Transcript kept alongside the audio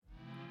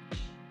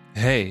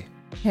Hey,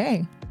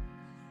 Hey.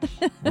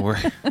 we're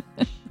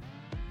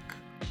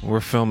we're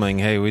filming.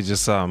 Hey, we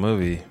just saw a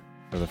movie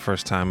for the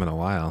first time in a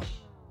while.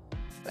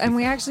 And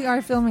we actually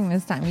are filming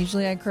this time.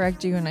 Usually I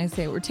correct you and I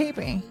say we're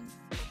taping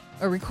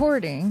or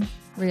recording,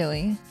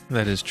 really.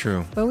 That is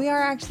true. But we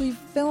are actually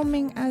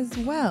filming as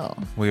well.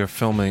 We are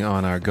filming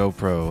on our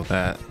GoPro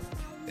that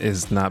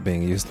is not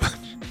being used much.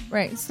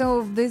 Right.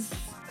 So this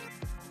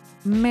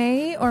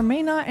may or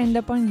may not end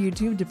up on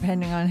YouTube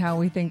depending on how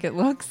we think it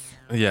looks.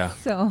 Yeah.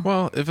 So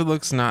Well, if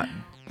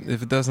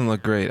it doesn't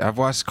look great, I've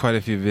watched quite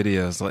a few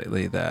videos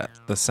lately that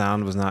the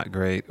sound was not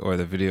great or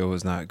the video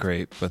was not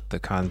great, but the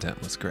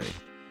content was great.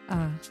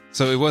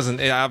 So it wasn't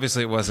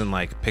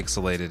like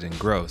pixelated and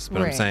gross, but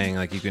I'm Right. saying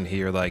like you can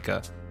hear like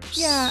a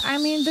yeah, I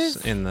mean there's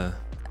in the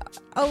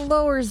a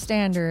lower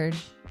standard.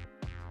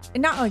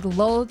 Not like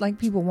low, like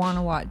people want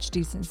to watch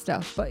decent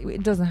stuff, but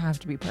it doesn't have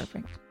to be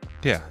perfect.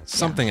 yeah,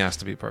 something has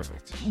to be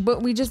perfect.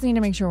 But we just need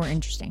to make sure we're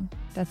interesting.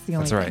 That's the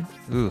only That's thing.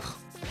 right. Ugh,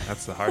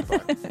 that's the hard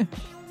part.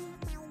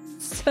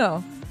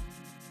 So,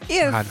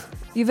 if God.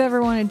 you've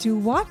ever wanted to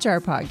watch our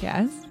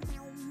podcast,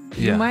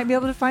 Yeah. you might be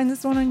able to find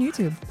this one on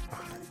YouTube.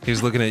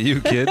 He's looking at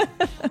you, kid.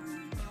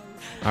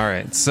 All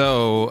right.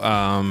 So,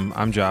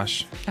 I'm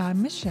Josh,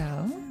 I'm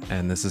Michelle.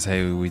 and this is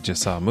Hey, we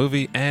just saw a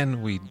movie,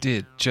 and we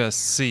did just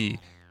see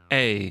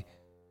a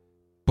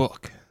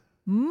book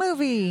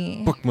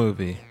Movie.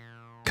 movie,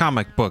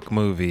 comic book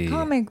movie.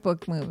 Comic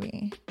book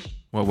movie.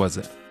 What was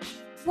it?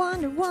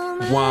 Wonder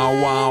Woman.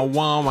 Wow, wow,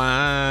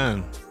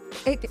 wow,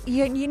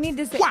 You need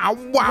to say wow,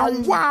 wow,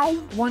 wow.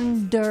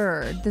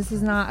 Wonder. This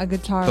is not a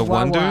guitar. The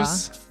wah-wah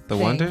Wonders. The thing.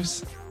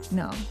 Wonders.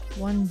 No.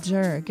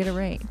 Wonder. Get it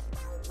right.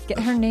 Get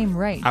her name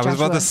right. I was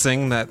about Joshua. to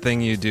sing that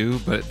thing you do,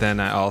 but then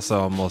I also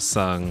almost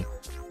sung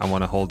 "I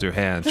Want to Hold Your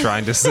Hand,"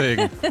 trying to sing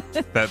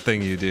that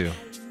thing you do.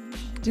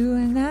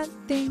 Doing that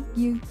thing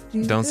you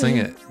do. Don't sing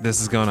it.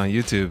 This is going on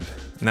YouTube.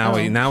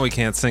 Now we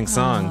can't sing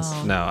songs.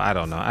 Oh. No, I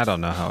don't know. I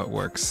don't know how it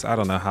works. I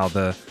don't know how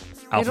the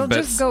It'll alphabet.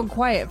 just go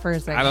quiet for a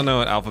second. I don't know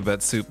what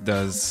Alphabet Soup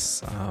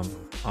does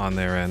on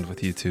their end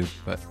with YouTube,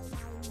 but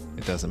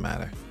it doesn't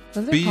matter.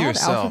 Was it Be called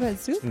yourself. Alphabet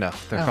Soup? No,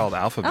 they're Oh. called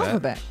Alphabet.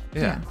 Alphabet.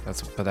 Yeah,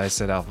 but I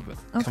said Alphabet.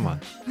 Come Okay. on,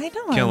 I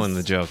know. killing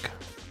the joke.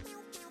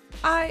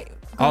 I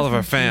All got of our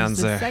confused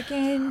fans a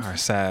second. are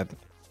sad.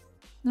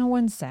 No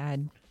one's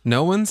sad.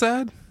 No one's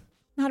sad?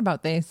 Not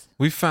about this.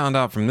 We found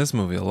out from this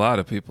movie a lot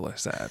of people are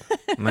sad.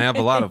 And they have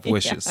a lot of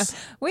wishes.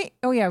 Wait.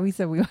 Oh yeah, we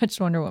said we watched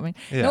Wonder Woman.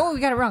 Yeah. No, we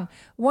got it wrong.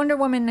 Wonder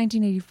Woman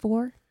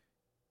 1984.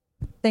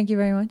 Thank you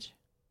very much.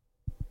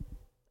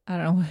 I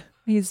don't know.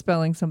 He's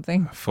spelling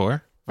something.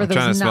 Four? For I'm those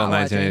trying to spell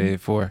not watching.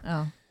 1984.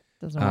 Oh,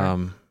 doesn't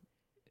work.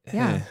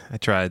 Yeah. I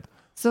tried.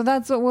 So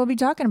that's what we'll be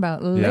talking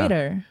about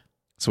later.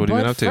 So what have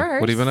you But been up to?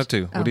 What have you been up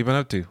to? first- What have you been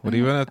up to? What have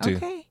you been up to?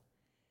 Okay.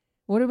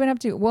 What have we been up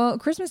to? Well,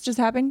 Christmas just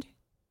happened.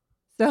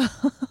 So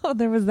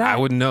there was that. I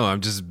wouldn't know.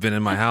 I've just been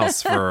in my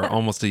house for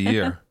almost a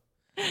year.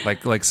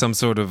 Like some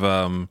sort of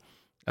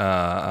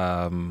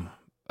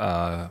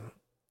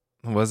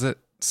was it?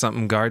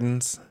 Something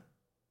Gardens?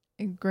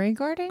 Grey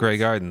Garden? Grey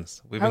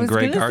Gardens. We've I been was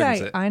Grey gonna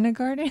Gardens. say Ina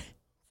Garden.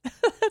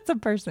 That's a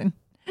person.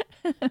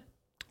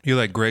 You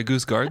like Grey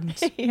Goose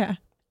Gardens? Yeah.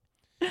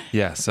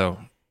 Yeah, so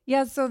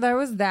Yeah, so there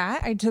was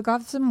that. I took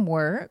off some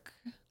work,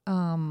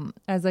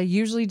 as I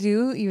usually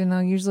do, even though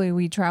usually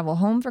we travel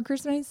home for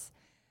Christmas.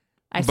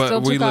 I but still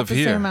we took live off the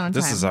here. same amount of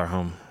This time. is our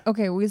home.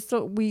 Okay,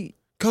 we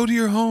Go to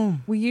your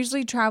home.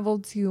 usually travel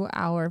to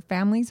our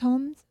family's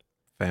homes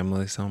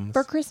Family's homes.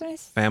 for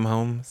Christmas. Fam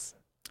homes.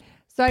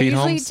 So I Pete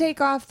usually homes? take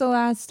off the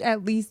last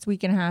at least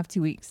week and a half,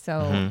 2 weeks.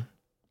 So Mhm.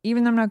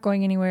 even though I'm not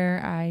going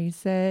anywhere, I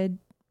said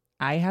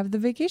I have the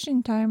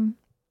vacation time.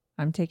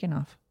 I'm taking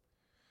off.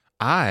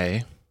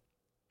 I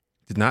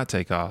did not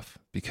take off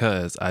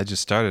because I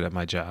just started at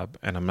my job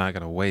and I'm not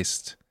going to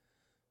waste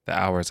the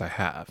hours I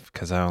have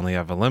because I only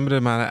have a limited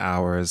amount of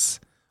hours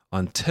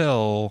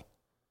until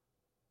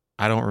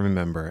I don't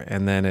remember.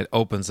 And then it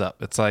opens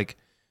up. It's like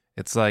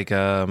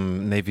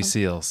Navy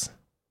SEALs.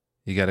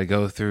 You got to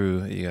go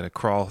through, you got to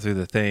crawl through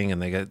the thing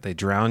and they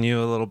drown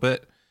you a little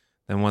bit.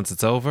 Then once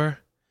it's over,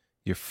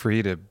 you're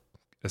free to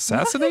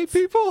assassinate What?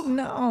 people.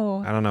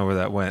 No, I don't know where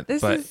that went,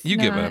 This but is you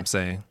get what not- I'm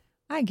saying.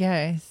 I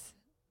guess.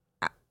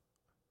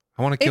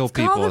 I want to kill It's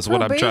called people a is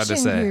what I'm trying to probation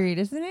say. period,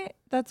 isn't it?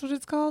 That's what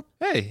it's called.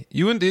 Hey,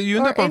 you end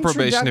Or up on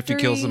probation if you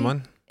kill introductory-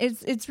 someone.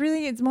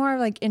 It's more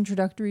like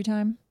introductory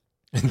time.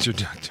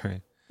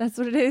 Introductory. That's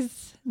what it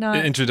is.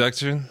 Not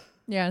Introduction.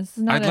 yeah. It's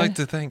not I'd a like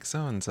to thank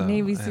so and so.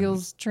 Navy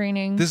SEALs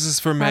training. This is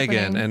for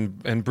Megan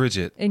happening. and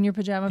Bridget. In your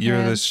pajama You're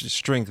the pants.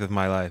 strength of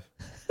my life.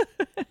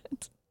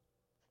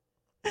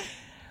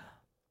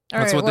 All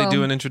That's right, what they do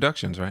well, in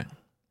introductions, right?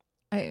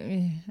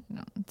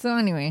 no. So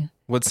anyway,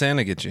 What'd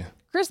Santa get you?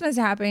 Christmas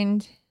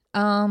happened.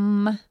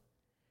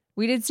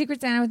 We did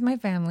Secret Santa with my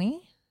family.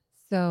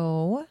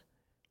 So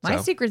my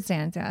So? Secret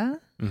Santa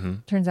Mm-hmm.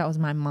 turns out was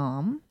my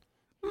mom,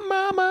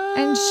 Mama.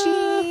 and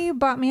she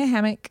bought me a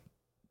hammock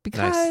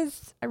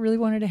because I really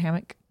wanted a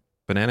hammock.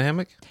 Banana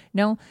hammock?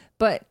 No,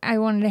 but I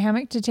wanted a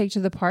hammock to take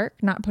to the park,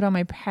 not put on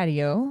my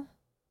patio,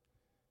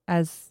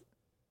 as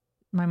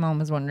My mom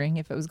was wondering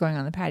if it was going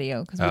on the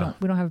patio because Oh.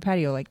 we don't have a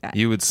patio like that.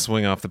 You would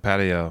swing off the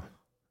patio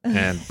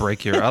and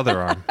break your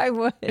other arm I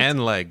would.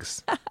 and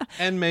legs,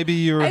 and maybe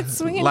your I'd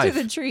swing life.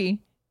 into the tree,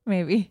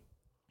 maybe.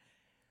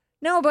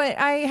 No, but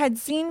I had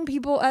seen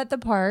people at the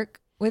park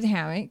with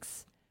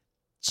hammocks,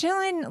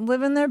 chilling,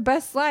 living their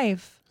best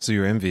life. So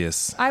you're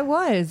envious. I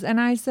was,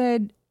 and I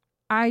said,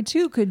 I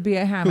too could be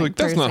a hammock. You're like,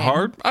 that's not person."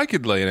 hard. I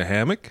could lay in a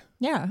hammock.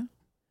 Yeah. So,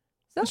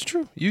 That's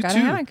true. You got a too.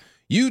 hammock.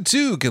 You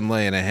too can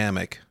lay in a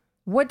hammock.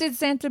 What did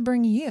Santa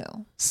bring you?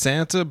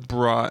 Santa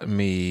brought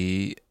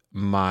me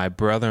my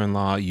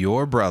brother-in-law,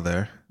 your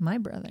brother, My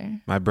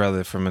brother. my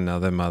brother from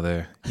another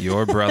mother,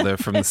 your brother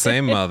from the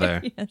same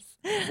mother, Yes.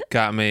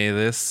 got me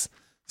this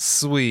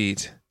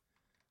sweet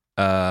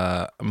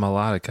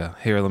melodica.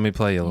 Here, let me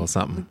play you a little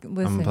something.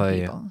 Listen, I'm play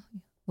you. people.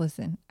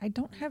 Listen, I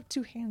don't have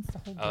two hands to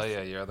hold Oh this.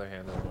 yeah, your other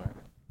hand doesn't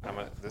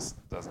work. This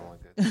doesn't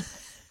look good.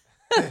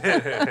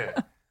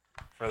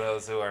 For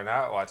those who are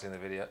not watching the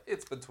video,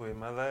 it's between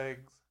my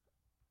legs.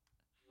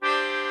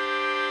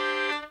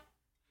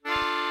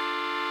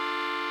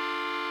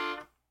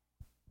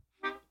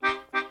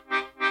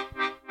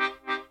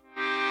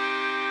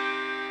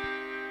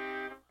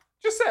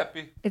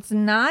 Giuseppe. It's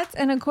not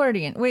an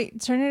accordion.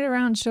 Wait, turn it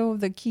around. Show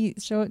the key.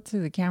 Show it to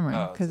the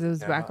camera Oh, because to it the was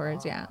camera.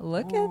 backwards. Yeah,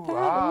 look Ooh, at that.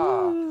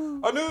 ah.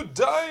 Ooh. A new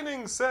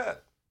dining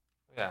set.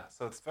 Yeah,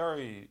 so it's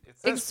very. It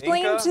says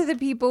Explain Inca. to the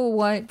people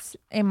what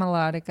a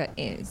melodica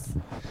is.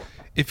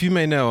 If you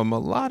may know, a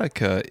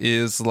melodica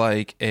is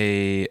like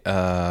a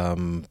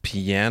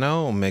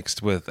piano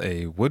mixed with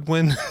a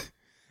woodwind,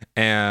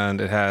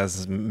 and it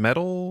has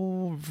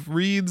metal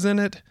reeds in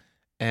it,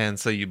 and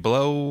so you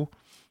blow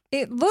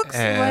It looks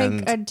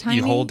and like a tiny.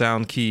 you hold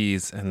down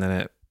keys, and then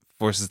it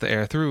forces the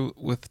air through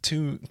with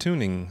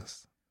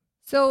tunings.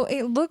 So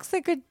it looks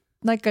like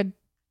a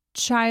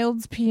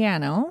child's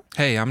piano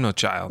Hey, I'm no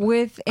child.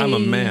 with I'm a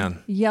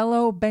man.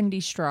 yellow bendy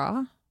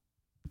straw.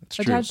 It's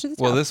attached true. to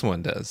the Well, top. this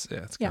one does. Yeah,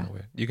 it's kind of Yeah.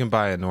 weird. You can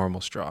buy a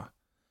normal straw.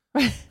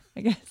 I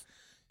guess.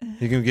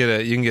 You can get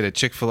a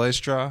Chick-fil-A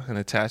straw and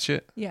attach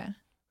it, Yeah.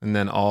 and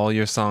then all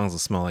your songs will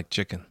smell like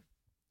chicken.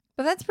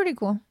 But that's pretty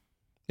cool.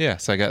 Yeah,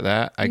 so I got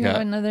that. I You have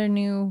got. another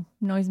new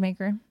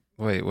noisemaker.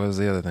 Wait, what was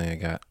the other thing I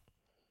got?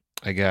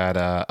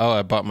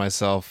 I bought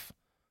myself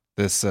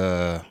this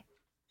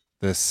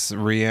this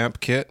reamp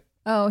kit.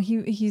 Oh,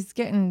 he's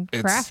getting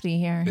It's- crafty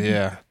here.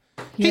 Yeah.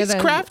 He had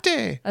He's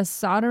crafty. a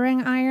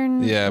soldering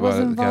iron. Yeah, was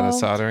got a involved.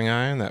 soldering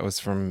iron that was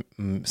from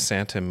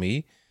Santa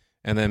Me.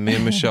 And then me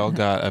and Michelle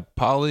got a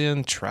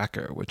Pollyon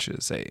tracker, which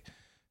is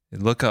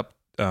look up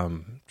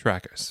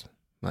trackers,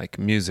 like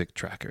music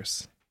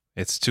trackers.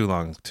 It's too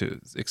long to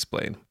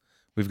explain.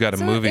 We've got a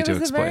So movie it to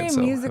was explain. a so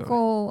very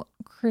musical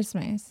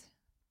Christmas,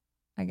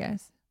 I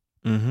guess.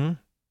 Mm-hmm.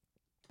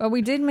 But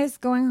we did miss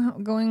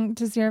going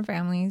to see our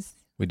families.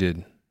 We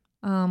did.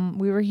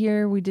 We were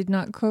here. We did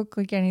not cook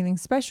like anything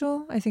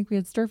special. I think we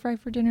had stir fry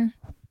for dinner.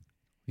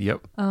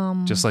 Yep.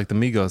 Um, Just like the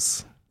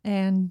Migos.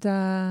 and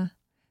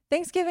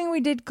Thanksgiving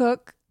we did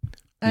cook.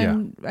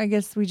 And I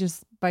guess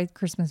by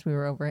Christmas we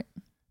were over it.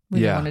 We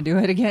Yeah. didn't want to do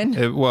it again.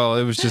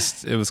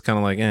 It was kind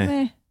of like,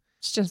 Eh,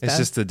 it's just It's us.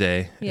 just a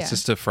day. Yeah. It's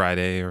just a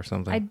Friday or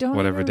something. I don't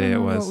whatever even day it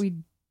remember was. what we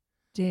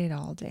did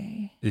all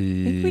day. I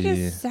think we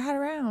just sat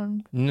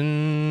around.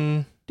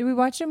 Did we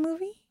watch a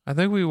movie? I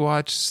think we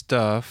watched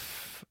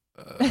stuff.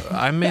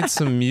 I made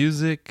some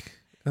music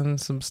and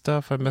some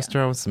stuff. I messed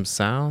around with some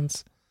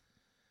sounds.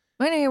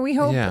 Well, anyway, we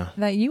hope Yeah.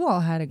 that you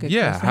all had a good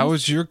Yeah. Christmas. How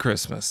was your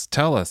Christmas?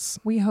 Tell us.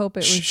 We hope it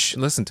was. Shh,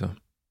 listen to him.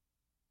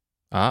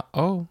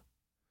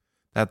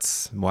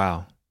 That's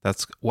wow.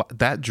 That's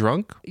that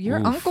drunk. Your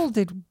Oof. uncle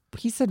did.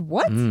 He said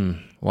what?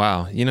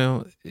 Wow.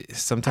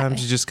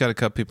 Sometimes you just got to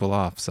cut people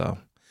off. So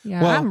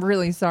Yeah, Well, I'm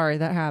really sorry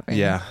that happened.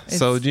 yeah. It's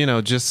So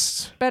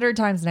just better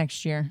times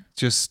next year.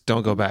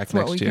 don't go back That's what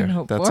next we year. can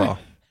hope That's for. all.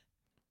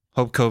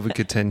 Hope COVID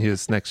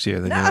continues next year.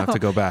 Then you don't have No. to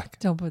go back.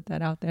 Don't put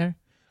that out there.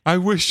 I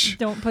wish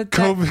Don't put that.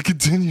 COVID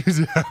continues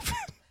to happen.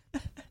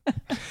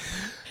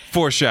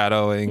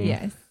 Foreshadowing.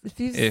 Yes. If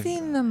you've If-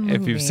 seen the movie.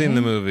 If you've seen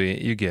the movie,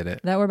 you get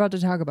it. that we're about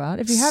to talk about.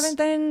 If you haven't,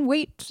 then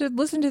wait to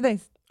listen to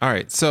this. All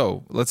right,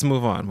 so let's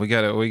move on. We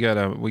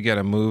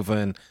gotta move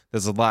in.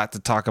 There's a lot to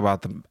talk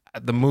about.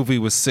 The movie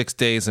was 6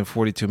 days and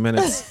 42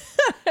 minutes.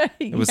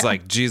 It was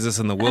like Jesus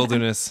in the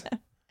wilderness.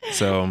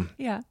 So,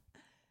 Yeah.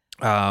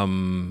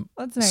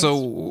 What's next?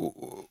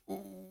 So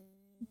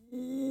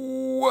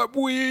what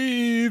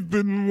we've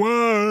been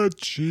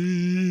watching.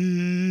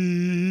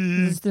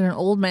 Just an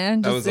old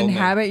man That just was old man.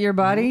 inhabit your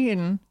body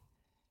and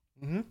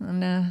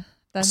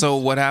that's So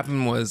what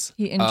happened was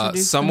He introduced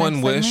the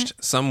someone next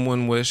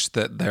wished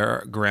that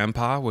their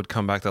grandpa would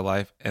come back to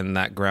life, and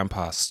that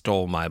grandpa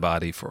stole my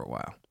body for a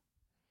while.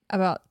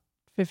 about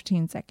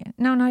 15 seconds.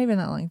 No, not even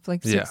that long.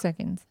 Like 6 Yeah.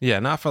 seconds. Yeah,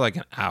 not for like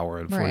an hour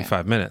and Right.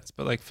 45 minutes,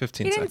 but like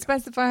 15 He didn't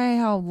seconds. specify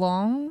how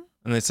long.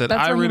 And they said,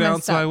 That's I when he renounce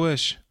messed up. my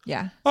wish.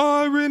 Yeah.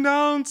 I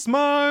renounce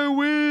my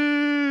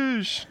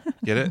wish.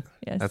 Get it?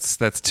 Yes.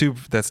 That's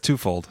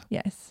twofold.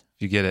 Yes.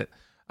 If you get it.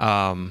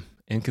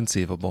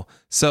 Inconceivable.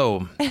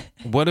 So,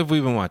 what have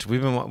we been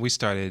watching? We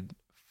started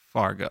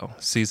Fargo,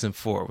 season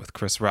 4 with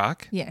Chris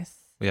Rock. Yes.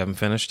 We haven't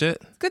finished it.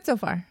 It's good so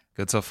far.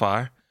 Good so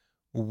far.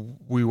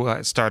 We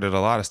started a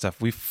lot of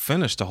stuff. We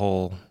finished a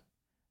whole.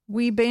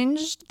 We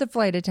binged The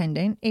Flight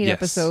Attendant, 8 Yes.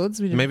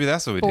 episodes. We did Maybe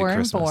that's what we 4 did and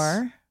Christmas.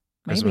 4.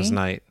 Christmas Maybe.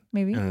 night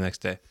Maybe. and the next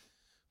day.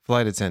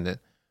 Flight Attendant.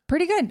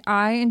 Pretty good.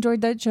 I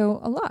enjoyed that show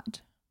a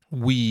lot.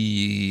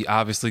 We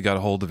obviously got a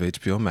hold of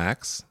HBO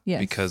Max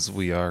Yes. because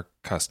we are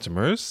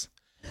customers.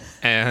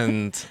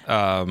 And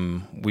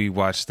we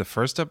watched the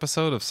first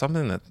episode of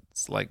something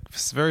that's like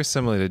very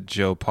similar to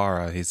Joe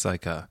Para. He's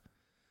like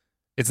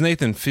it's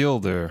Nathan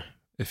Fielder,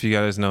 if you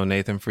guys know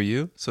Nathan For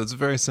You. So it's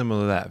very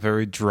similar to that.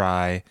 Very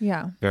dry,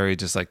 Yeah. very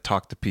just like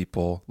talk to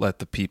people, let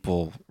the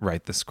people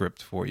write the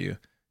script for you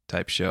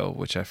type show,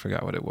 which I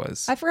forgot what it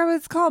was. I forgot what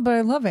it's called, but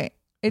I love it.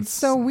 It's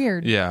so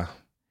weird. Yeah,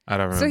 I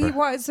don't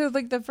remember. So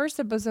like the first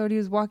episode, he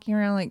was walking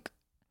around like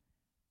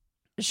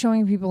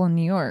showing people in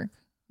New York,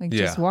 like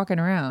just Yeah. walking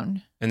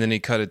around. And then he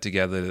cut it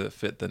together to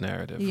fit the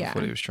narrative Yeah. of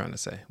what he was trying to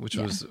say, which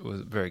Yeah. was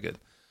very good.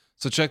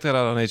 So check that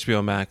out on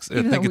HBO Max. I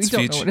Even think though it's we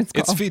don't know featured. what it's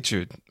It's called.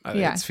 featured.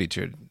 Yeah. It's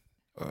featured,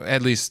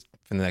 at least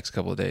for the next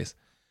couple of days.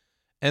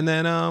 And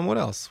then what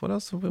else? What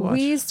else have we watched?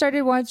 We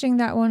started watching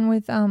that one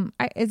with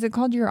is it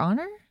called Your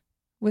Honor?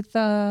 With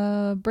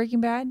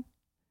Breaking Bad?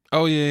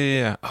 Oh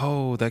yeah.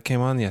 Oh, that came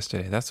on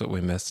yesterday. That's what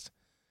we missed.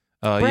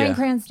 Bryan Yeah.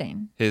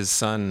 Cranston. His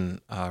son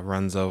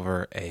runs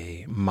over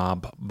a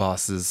mob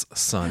boss's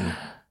son.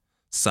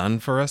 Son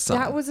for a son.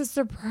 That was a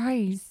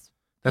surprise.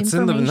 That's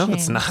in the. No,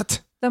 it's information.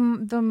 not.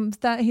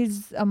 That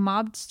he's a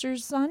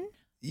mobster's son.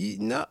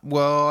 No,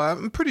 well,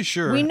 I'm pretty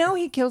sure. We know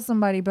he killed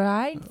somebody, but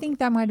I think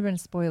that might have been a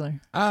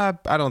spoiler. I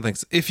don't think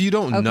so. If you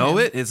don't Okay. know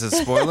it, it's a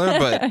spoiler.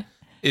 But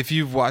if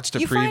you've watched a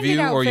You find it preview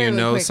out or you fairly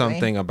know quickly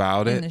something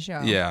about in it, the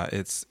show. yeah,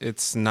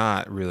 it's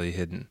not really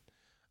hidden.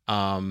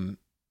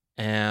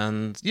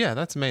 And yeah,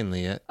 that's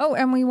mainly it. Oh,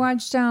 and we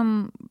watched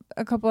a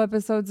couple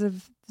episodes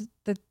of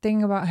the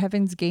thing about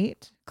Heaven's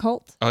Gate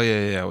cult. Oh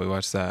yeah. We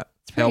watched that.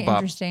 It's pretty Hale-Bopp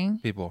interesting.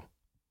 people.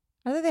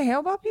 Are they the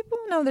Hale-Bopp people?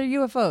 No, they're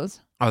UFOs.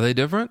 Are they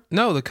different?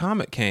 No, the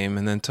comet came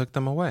and then took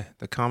them away.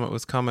 The comet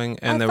was coming,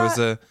 and I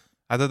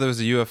thought there was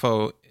a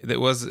UFO. It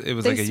was They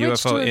like a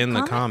switched to UFO a in the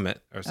comet?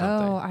 comet or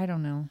something. Oh, I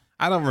don't know.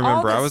 I don't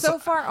remember. I was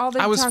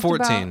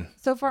 14.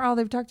 So far, all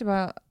they've talked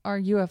about are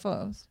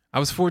UFOs. I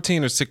was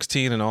 14 or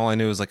 16, and all I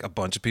knew was like a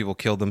bunch of people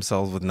killed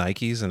themselves with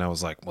Nikes, and I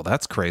was like, well,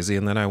 that's crazy.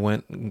 And then I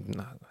went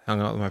and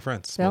hung out with my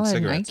friends, They all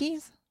smoked had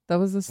cigarettes. Nikes.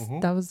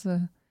 That was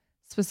a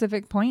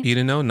specific point. You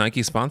didn't know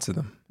Nike sponsored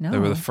them. No. They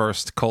were the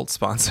first cult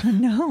sponsor.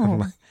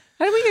 No.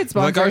 How do we get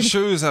sponsored? Like our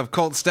shoes have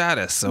cult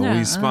status, so No,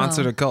 we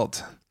sponsored a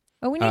cult.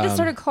 Oh, we need to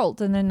start a cult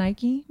and then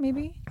Nike,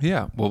 maybe.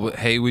 Yeah. Well, but,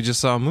 hey, we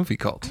just saw a movie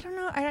I cult. don't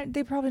know.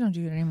 They probably don't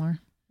do it anymore.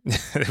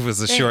 It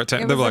was a short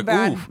time. it They were was like, a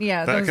bad- ooh,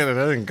 yeah, that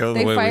didn't go the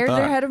They way we fired thought.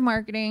 their head of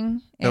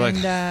marketing They're like-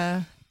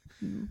 and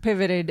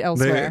pivoted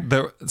elsewhere.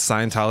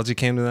 Scientology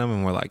came to them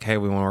and were like, hey,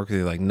 we want to work with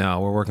you. Like, no,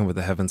 we're working with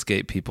the Heaven's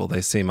Gate people. They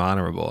seem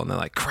honorable. And they're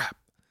like, crap,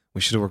 we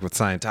should have worked with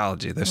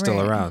Scientology. They're still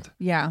Right. around.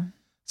 Yeah.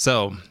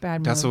 So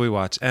Bad that's move. what we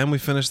watched. And we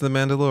finished The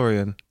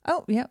Mandalorian.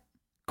 Oh, yep.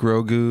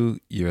 Grogu,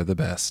 you're the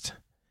best.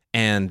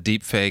 And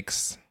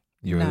deepfakes,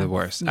 you're the No.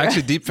 worst. Yeah.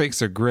 Actually,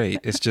 deepfakes are great.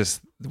 It's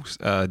just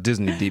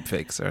Disney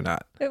deepfakes are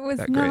not. It was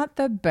that great. not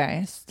the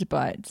best,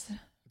 but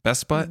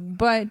Best butt?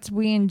 but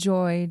we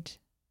enjoyed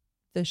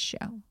the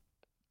show.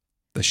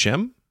 The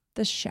Shim?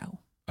 The show.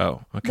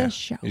 Oh, okay. The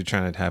show. You're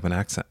trying to have an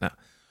accent now.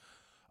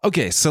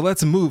 Okay, so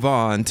let's move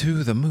on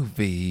to the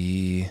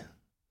movie.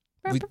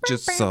 We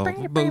just saw the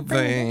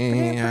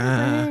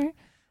movie.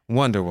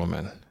 Wonder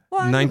Woman.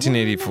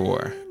 1984.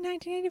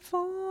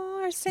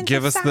 1984.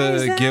 Give us the-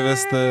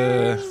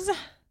 synthesizers.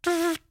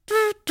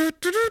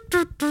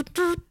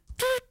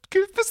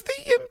 Give us the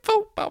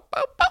info. Bow,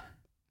 bow, bow.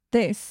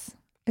 This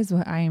is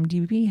what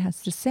IMDb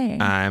has to say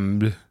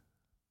What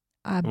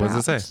about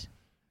does it say?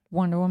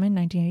 Wonder Woman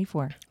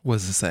 1984. What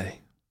does it say?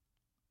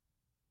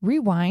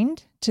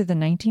 Rewind to the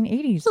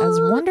 1980s as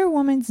Wonder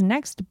Woman's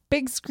next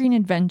big screen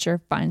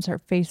adventure finds her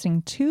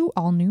facing two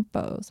all-new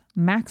foes,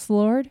 Max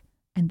Lord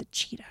and the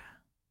Cheetah.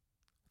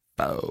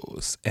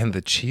 Foes and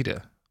the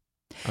cheetah.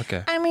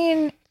 Okay. I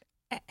mean,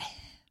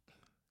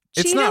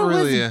 It's Cheetah not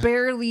really was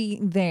barely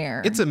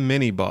there. It's a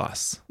mini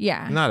boss,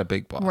 yeah, not a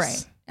big boss.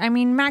 right. I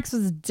mean, Max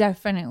was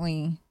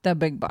definitely the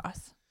big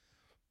boss.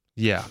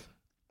 Yeah.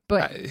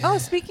 But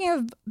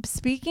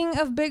speaking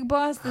of big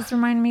boss, this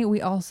reminded me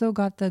we also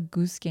got the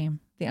Goose Game,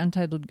 the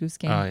Untitled Goose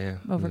Game. Oh yeah.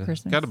 Over Yeah.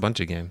 Christmas. Got a bunch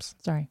of games.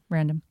 Sorry,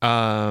 random.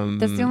 That's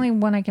That's the only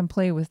one I can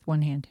play with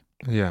one hand.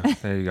 Yeah,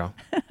 there you go.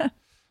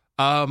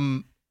 But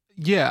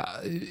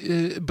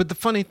the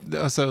funny,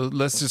 so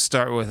let's just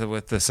start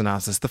with the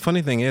synopsis. The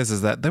funny thing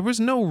is that there was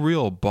no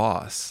real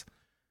boss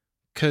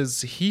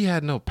because he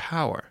had no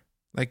power.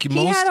 Like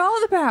He had all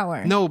the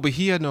power. no, but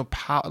he had no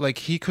power. Like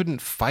he couldn't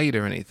fight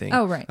or anything.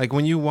 Oh, right. Like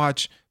when you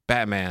watch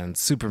Batman,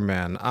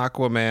 Superman,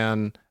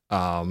 Aquaman,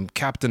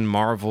 Captain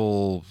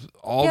Marvel,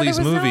 all Yeah, there these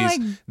was no, movies,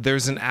 like-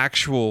 there's an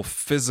actual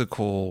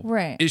physical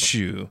Right.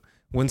 issue.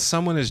 When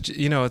someone is,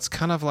 it's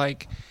kind of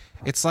like,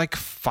 it's like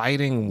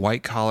fighting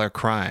white collar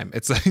crime.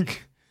 It's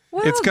like,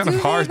 Well, it's kind do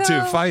of they, hard to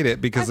though? fight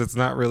it because it's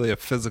not really a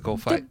physical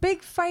The fight.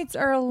 big fights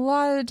are a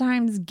lot of the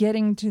times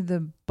getting to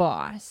the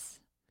boss.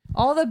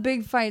 All the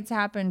big fights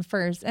happen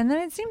first, and then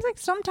it seems like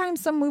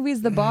sometimes some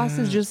movies the boss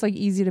is just like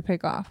easy to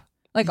pick off.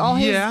 Like all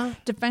his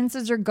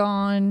defenses are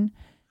gone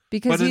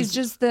because But he's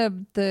just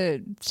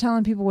the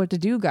telling people what to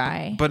do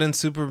guy. But in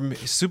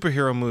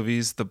superhero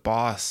movies, the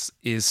boss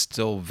is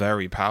still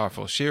very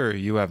powerful. Sure,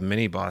 you have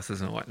mini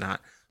bosses and whatnot,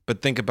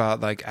 but think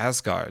about like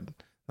Asgard,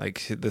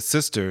 like the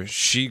sister.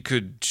 She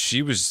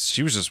was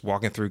just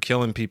walking through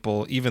killing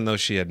people, even though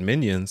she had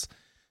minions.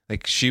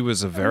 Like she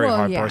was a very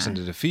hard person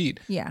to defeat.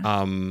 Yeah.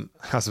 I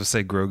was gonna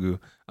say Grogu.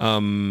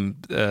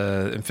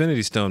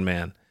 Infinity Stone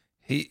Man.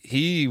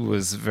 He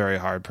was a very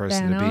hard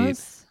person to beat.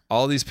 Thanos?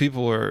 All these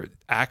people had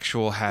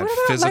What about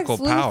physical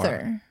Lex power.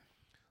 Luthor?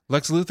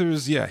 Lex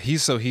Luthor's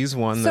he's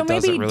one So that maybe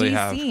doesn't really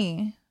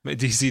DC. have.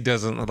 DC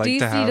doesn't like DC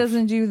to have.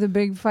 doesn't do the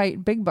big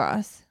fight, big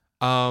boss.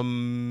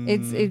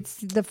 It's It's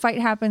the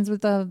fight happens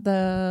with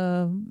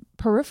the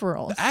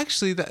peripherals.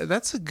 actually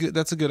that's a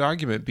good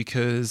argument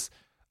because.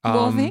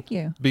 Well, thank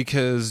you.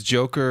 Because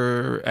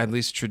Joker, at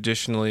least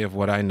traditionally of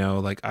what I know,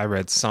 like I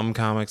read some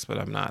comics, but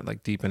I'm not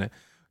like deep in it.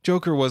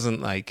 Joker wasn't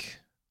like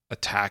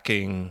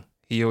attacking.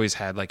 He always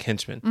had like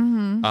henchmen.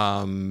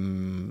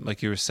 Mm-hmm.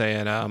 Like you were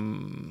saying,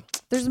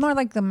 There's more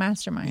like the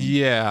mastermind.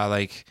 yeah,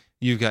 like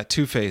you've got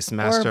Two-Face,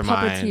 Mastermind.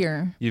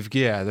 Or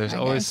puppeteer. There's I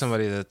always guess.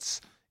 somebody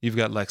you've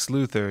got Lex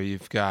Luthor,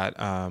 you've got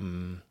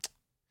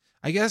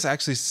I guess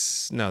actually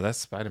no, that's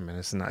Spider-Man,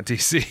 it's not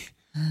DC.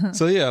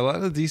 So yeah, a lot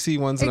of the DC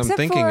ones that I'm Except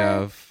thinking for-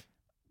 of.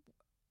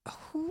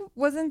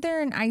 Wasn't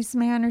there an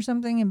Iceman or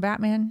something in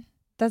Batman?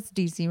 That's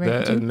DC,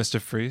 right? too?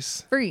 Mr.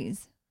 Freeze.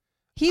 Freeze.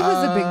 He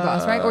was the big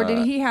boss, right? Or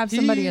did he have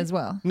somebody he- as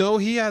well? No,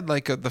 he had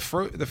like the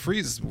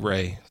freeze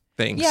ray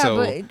thing. Yeah,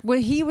 so, but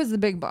he was the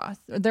big boss.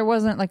 There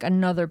wasn't like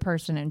another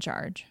person in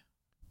charge.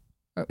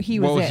 Or he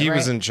was he right?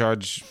 was in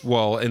charge.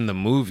 Well, in the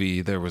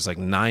movie, there was like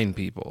 9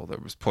 people. There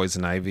was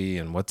Poison Ivy,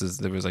 and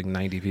there was like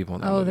 90 people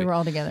in that movie. they were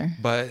all together.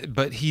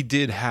 But he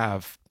did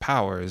have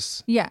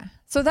powers. Yeah.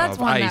 So that's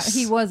Of one that ice.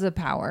 he was a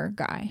power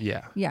guy.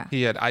 Yeah, Yeah.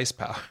 he had ice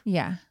power.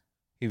 Yeah.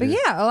 He But was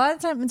yeah, a lot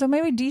of times, so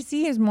maybe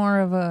DC is more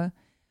of a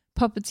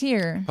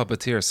puppeteer.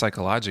 puppeteer,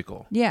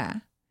 psychological.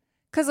 Yeah.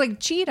 Because like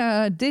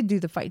Cheetah did do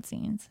the fight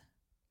scenes.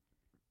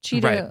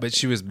 Cheetah. Right, but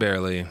she was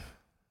barely.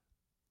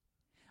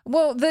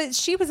 Well,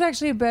 she was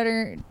actually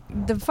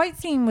the fight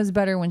scene was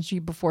better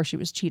before she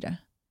was Cheetah.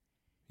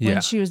 Yeah,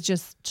 When she was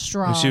just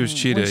strong. When she was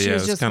Cheetah, When she yeah,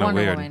 was it was just kinda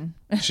Wonder weird. Woman.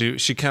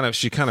 she kind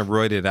of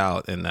roided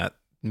out, and that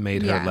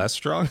made Yeah. her less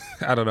strong.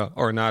 I don't know,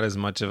 or not as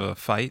much of a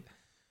fight.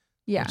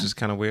 Yeah. Which is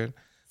kind of weird.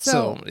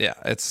 So- So yeah,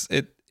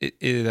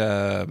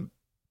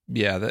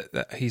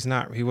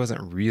 he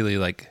wasn't really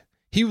like,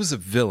 he was a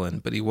villain,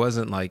 but he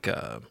wasn't like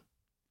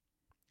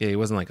he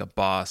wasn't like a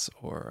boss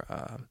or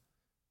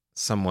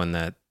someone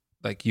that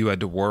like you had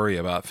to worry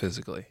about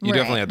physically. You Right.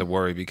 definitely had to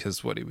worry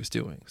because what he was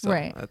doing. So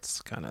Right.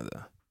 that's kind of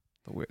the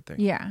weird thing.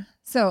 Yeah.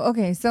 So,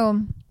 okay. So,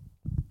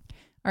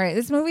 all right.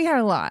 This movie had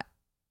a lot.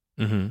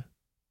 Mm-hmm.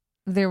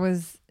 There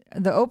was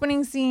the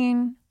opening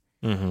scene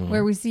Mm-hmm.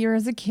 where we see her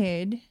as a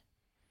kid,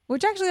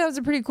 which actually that was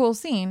a pretty cool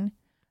scene.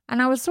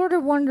 And I was sort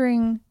of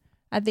wondering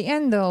at the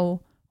end,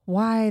 though,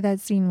 why that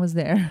scene was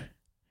there.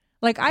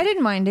 Like, I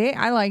didn't mind it.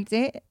 I liked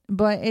it,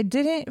 but it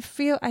didn't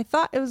feel, I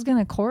thought it was going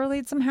to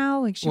correlate somehow.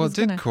 Like, she Well, was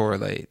it did going to,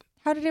 correlate.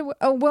 how did it,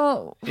 oh,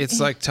 well. It's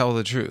like tell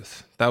the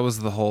truth. That was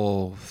the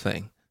whole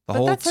thing. The but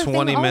whole that's her thing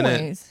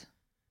 20-minute. always.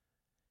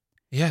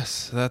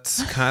 Yes,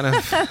 that's kind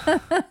of.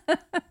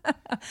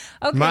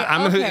 Okay.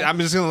 I'm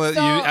just gonna let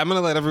So- I'm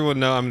gonna let everyone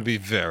know I'm gonna be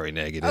very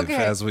negative Okay.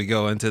 as we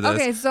go into this.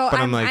 Okay, so but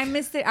I'm like, I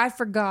missed it. I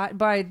forgot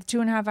by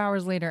 2.5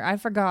 hours later. I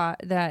forgot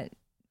that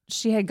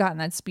she had gotten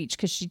that speech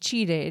because she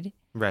cheated,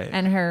 right.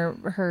 and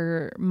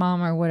her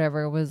mom or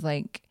whatever was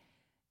like,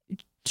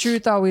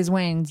 "Truth always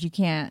wins. You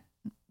can't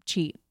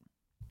cheat."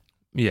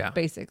 Yeah.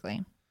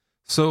 Basically,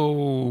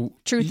 So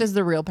truth is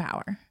the real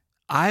power.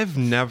 I've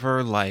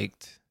never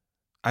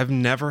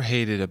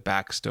hated a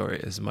backstory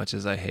as much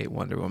as I hate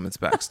Wonder Woman's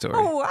backstory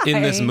Why?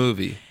 in this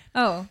movie.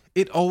 Oh,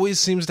 It always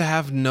seems to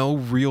have no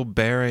real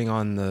bearing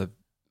on the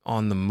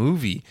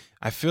movie.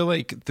 I feel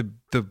like the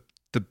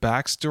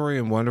backstory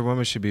in Wonder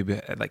Woman should be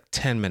at like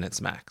 10 minutes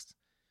max.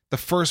 The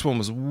first one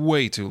was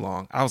way too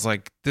long. I was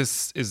like,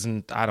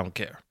 I don't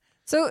care.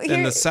 so And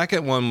here, the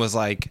second one was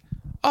like,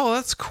 oh,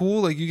 that's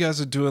cool. Like you guys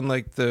are doing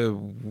like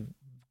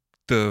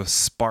the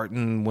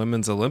Spartan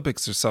Women's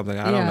Olympics or something.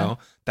 I don't Yeah. know.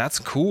 That's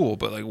cool.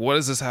 But like, what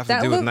does this have to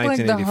that do with looked like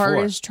the 1984?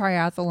 hardest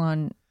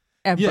triathlon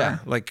ever. Yeah.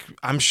 Like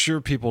I'm sure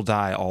people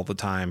die all the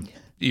time,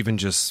 even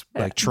just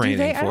like training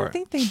do they? I for don't it.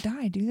 think they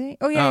die. Do they?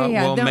 Oh yeah,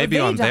 yeah. Well, No, maybe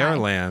they on their die.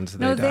 land.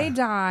 No, die. they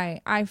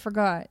die. I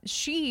forgot.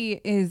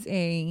 She is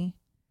a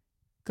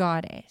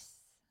goddess.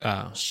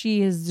 Oh,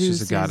 She is Zeus's,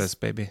 she's a goddess,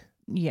 baby.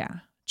 Yeah,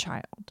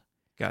 child.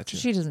 Gotcha.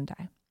 She doesn't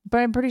die, but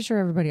I'm pretty sure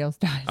everybody else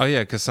dies. Oh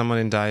yeah, because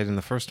someone died in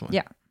the first one.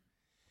 Yeah.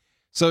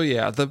 So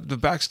yeah, the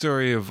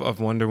backstory of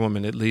Wonder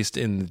Woman, at least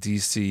in the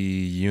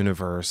DC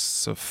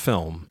universe of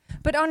film.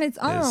 But on its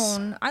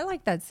own, I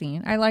like that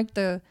scene. I like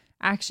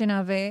action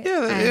of it.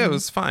 Yeah, And it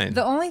was fine.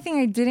 The only thing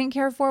I didn't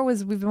care for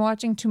was we've been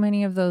watching too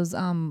many of those.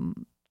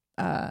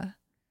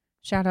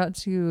 Shout out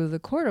to the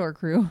Corridor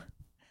crew.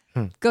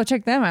 Go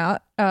check them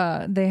out.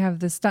 They have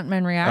the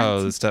Stuntmen React.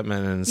 Oh, the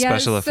Stuntmen and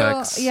special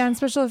effects. Yeah, and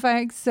special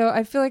effects. So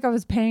I feel like I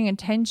was paying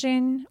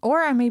attention,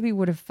 or I maybe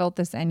would have felt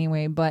this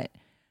anyway, but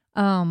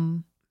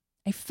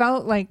I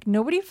felt like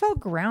nobody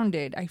felt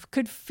grounded. I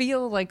could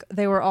feel like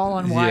they were all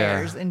on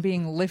wires and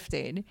being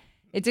lifted.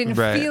 It didn't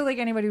feel like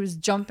anybody was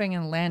jumping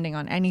and landing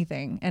on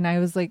anything. And I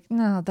was like,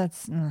 no,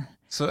 that's...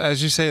 So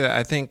as you say that,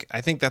 I think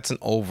that's an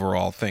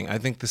overall thing. I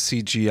think the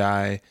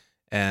CGI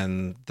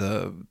and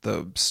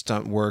the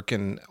stunt work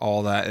and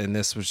all that in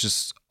this was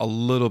just a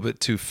little bit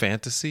too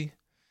fantasy.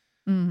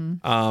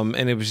 Mm-hmm.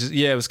 And it was just,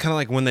 it was kind of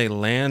like when they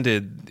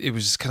landed, it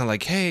was just kind of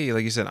like, hey,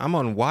 like you said, I'm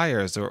on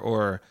wires,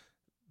 or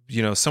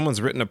you know, someone's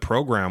written a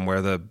program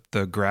where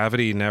the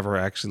gravity never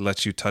actually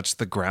lets you touch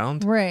the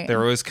ground. Right.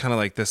 They're always kind of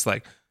like this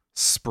like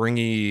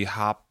springy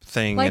hop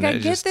thing. Like, and I it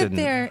get just that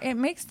didn't... it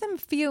makes them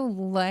feel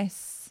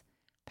less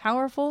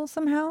powerful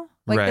somehow.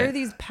 Like they're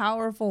these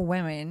powerful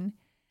women,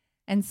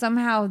 and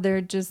somehow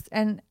they're just,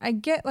 and I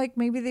get like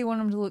maybe they want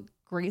them to look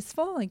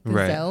graceful, like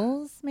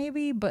gazelles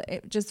maybe, but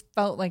it just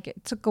felt like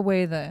it took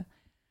away the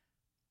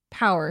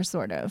power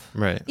sort of.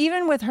 Right.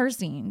 Even with her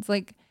scenes,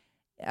 like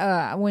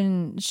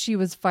when she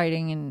was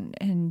fighting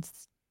and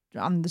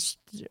on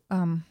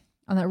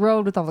that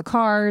road with all the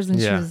cars, and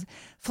she was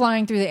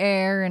flying through the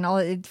air and all,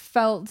 it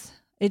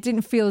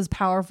didn't feel as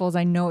powerful as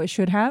I know it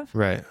should have.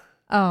 Right.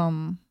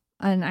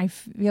 And I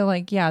feel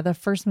like, the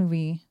first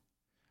movie,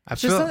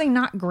 there's something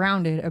not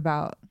grounded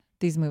about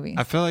these movies.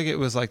 I feel like it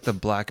was like the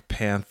Black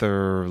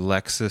Panther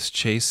Lexus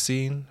chase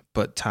scene,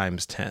 but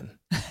times 10.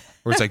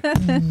 Where it's like...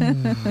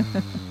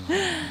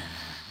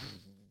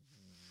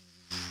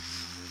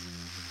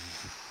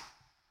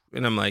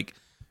 And I'm like,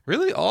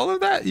 really? All of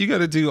that? You got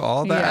to do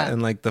all that? Yeah.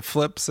 And like the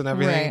flips and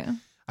everything? Right.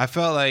 I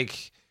felt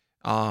like,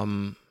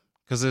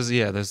 because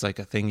there's like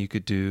a thing you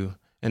could do.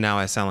 And now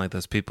I sound like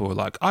those people who are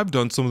like, I've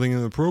done something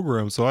in the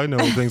program, so I know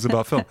things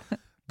about film.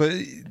 But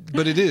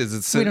it is.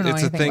 It's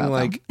a thing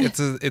like it's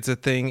a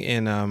thing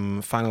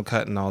in Final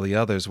Cut and all the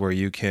others where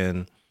you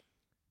can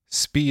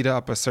speed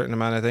up a certain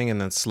amount of thing and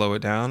then slow it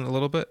down a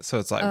little bit. So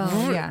it's like,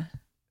 and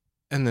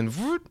then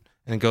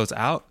and it goes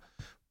out.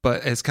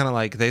 But it's kind of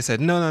like they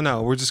said,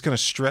 no, we're just gonna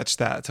stretch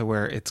that to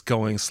where it's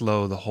going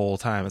slow the whole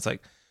time. It's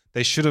like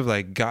they should have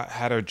like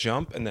had her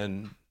jump and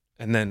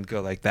then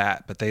go like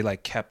that, but they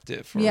like kept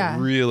it for a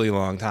really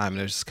long time,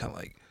 and it's just kind of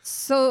like,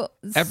 so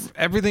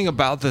everything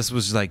about this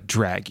was like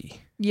draggy.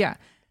 Yeah.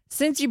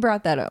 Since you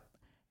brought that up,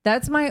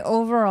 that's my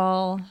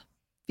overall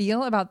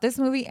feel about this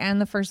movie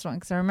and the first one.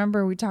 Because I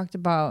remember we talked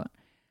about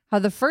how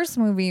the first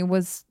movie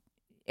was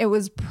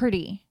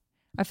pretty.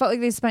 I felt like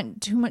they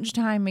spent too much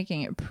time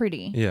making it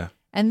pretty. Yeah.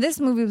 And this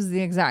movie was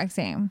the exact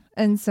same.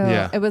 And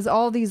so it was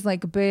all these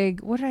like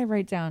big, what did I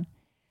write down?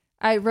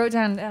 I wrote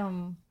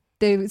down,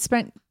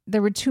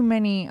 there were too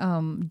many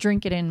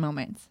drink it in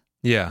moments.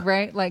 Yeah.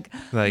 Right? Like,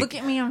 look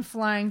at me, I'm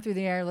flying through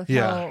the air. Look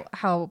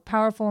how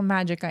powerful and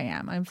magic I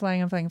am. I'm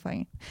flying.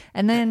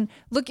 And then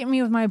look at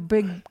me with my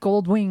big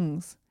gold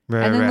wings.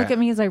 Right, and then look at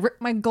me as I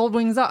rip my gold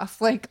wings off.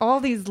 Like all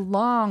these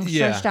long,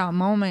 stretched out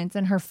moments,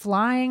 and her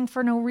flying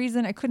for no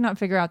reason. I could not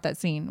figure out that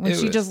scene when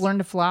she just learned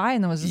to fly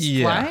and then was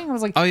just flying. I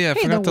was like, hey,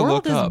 the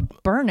world is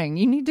burning.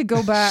 You need to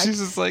go back. She's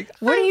just like,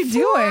 what are you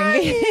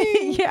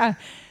doing? Yeah.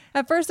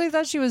 At first, I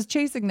thought she was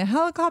chasing the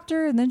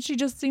helicopter, and then she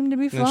just seemed to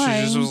be flying.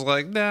 And she just was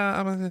like,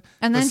 nah.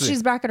 And then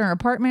she's back at her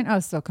apartment. I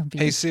was so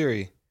confused. Hey,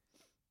 Siri,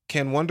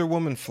 can Wonder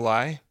Woman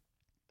fly?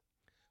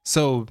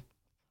 So,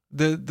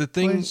 the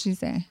thing... What did she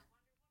say?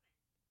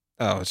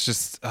 Oh, it's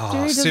just...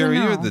 Oh, Siri,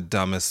 you're the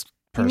dumbest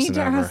person ever. You need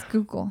to ask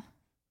Google.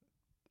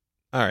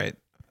 All right.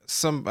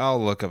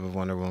 I'll look up if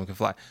Wonder Woman can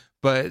fly.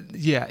 But,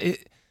 yeah,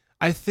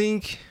 I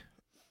think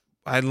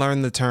I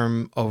learned the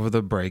term over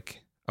the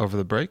break. Over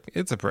the break?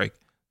 It's a break.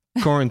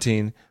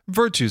 Quarantine,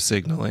 virtue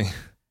signaling.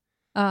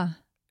 And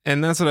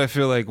that's what I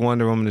feel like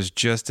Wonder Woman is,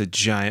 just a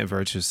giant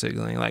virtue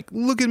signaling. Like,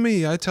 look at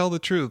me, I tell the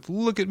truth.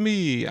 Look at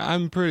me,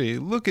 I'm pretty.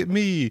 Look at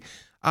me,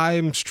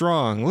 I'm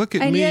strong. Look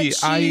at me,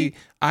 I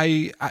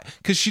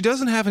because she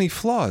doesn't have any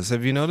flaws.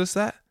 Have you noticed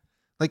that?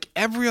 Like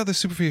every other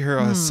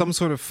superhero has some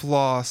sort of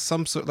flaw,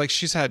 like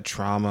she's had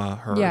trauma,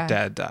 her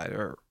dad died,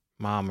 or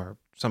mom or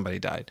somebody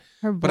died.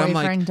 Her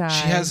boyfriend died.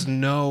 She has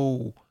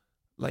no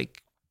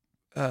like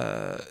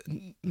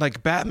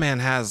Batman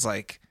has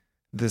like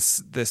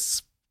this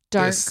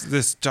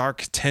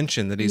dark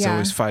tension that he's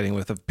always fighting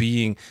with, of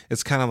being,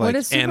 it's kind of like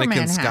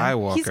Anakin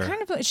Skywalker.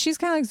 She's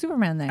kind of like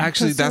Superman then.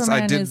 Actually,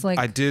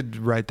 I did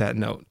write that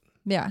note.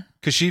 Yeah.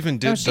 Because she even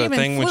did the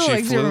thing when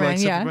she flew like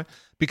Superman.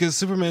 Because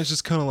Superman's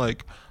just kind of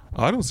like,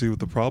 I don't see what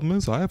the problem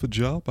is. I have a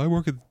job. I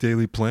work at the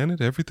Daily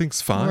Planet.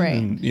 Everything's fine. Right.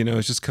 And,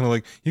 it's just kind of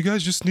like, you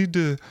guys just need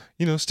to,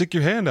 stick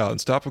your hand out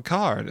and stop a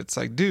car. And it's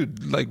like,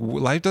 dude, like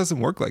life doesn't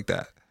work like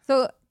that.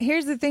 So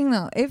here's the thing,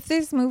 though. If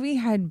this movie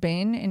had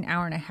been an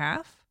hour and a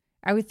half,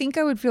 I would think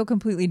I would feel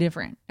completely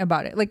different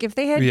about it. Like if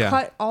they had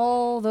cut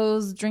all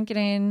those drink it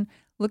in,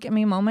 look at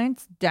me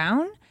moments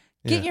down,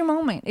 Get your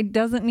moment. It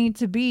doesn't need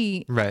to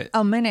be right.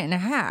 a minute and a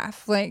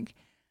half. Like,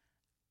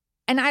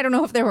 and I don't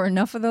know if there were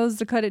enough of those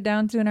to cut it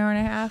down to an hour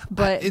and a half,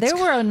 but there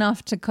were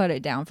enough to cut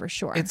it down for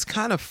sure. It's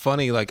kind of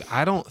funny. Like,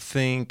 I don't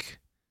think,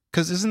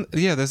 because this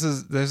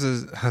is,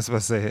 I was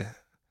about to say,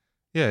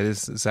 yeah, it is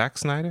Zack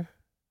Snyder.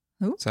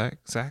 Who? Zack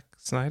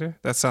Snyder?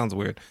 That sounds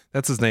weird.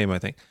 That's his name, I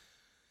think.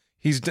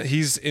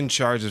 He's in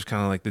charge of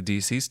kind of like the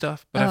DC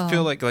stuff, but I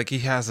feel like he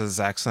has a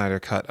Zack Snyder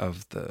cut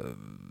of the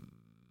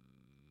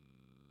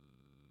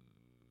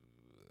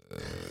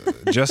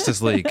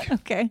Justice League.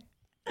 Okay.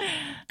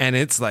 And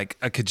it's like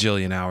a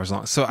cajillion hours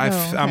long. So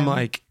I'm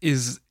like,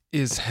 is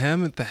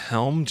him at the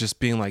helm just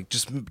being like,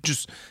 just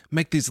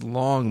make these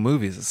long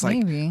movies? It's like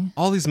maybe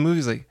all these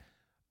movies, like,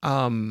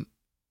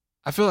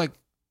 I feel like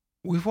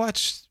we've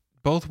watched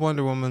both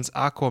Wonder Woman's,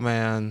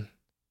 Aquaman.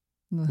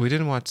 We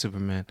didn't watch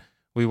Superman.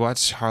 We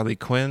watched Harley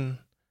Quinn.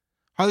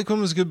 Harley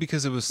Quinn was good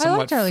because it was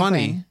somewhat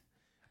funny.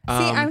 See,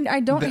 I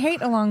don't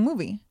hate a long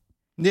movie.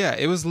 Yeah,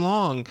 it was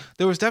long.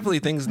 There was definitely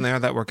things in there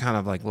that were kind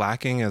of like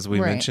lacking, as we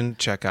mentioned.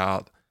 Check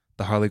out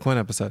the Harley Quinn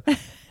episode.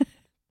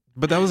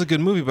 But that was a good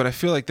movie. But I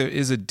feel like there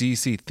is a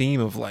DC theme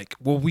of like,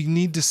 well, we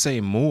need to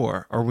say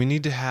more, or we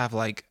need to have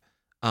like,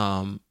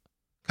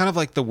 kind of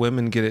like the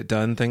women get it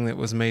done thing that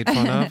was made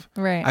fun of.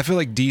 Right. I feel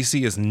like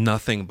DC is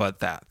nothing but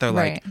that. They're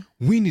like,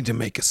 we need to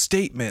make a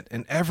statement,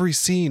 and every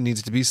scene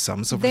needs to be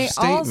some sort of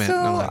statement. They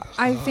also, like,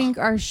 I think,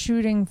 are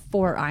shooting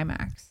for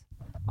IMAX.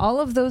 All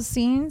of those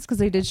scenes, because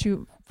they did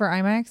shoot for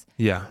IMAX.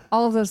 Yeah.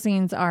 All of those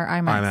scenes are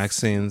IMAX. IMAX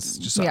scenes.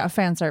 Just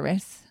fan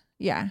service.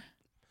 Yeah.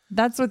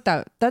 That's what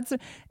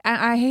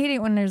I hate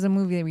it when there's a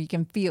movie where you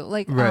can feel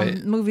like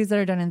movies that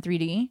are done in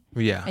 3D.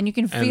 Yeah. And you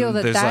can feel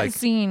that like,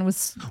 scene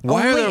was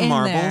why are there in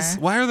marbles?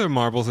 There. Why are there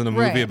marbles in a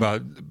movie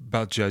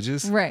about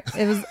judges? Right.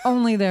 It was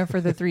only there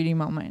for the 3D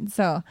moment.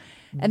 So,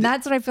 and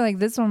that's what I feel like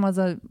this one was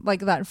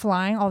like that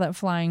flying, all that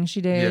flying she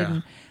did.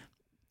 Yeah.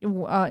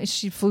 And,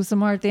 she flew some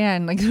more at the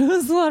end. Like, it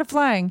was a lot of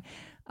flying.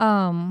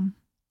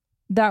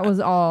 That was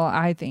all,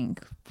 I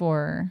think,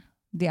 for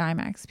the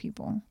IMAX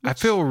people. I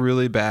feel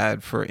really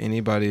bad for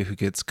anybody who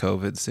gets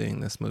COVID seeing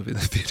this movie in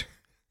the theater.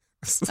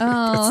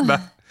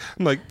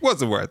 I'm like,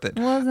 wasn't worth it.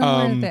 Wasn't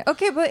worth it.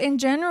 Okay, but in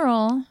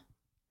general,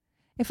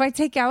 if I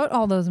take out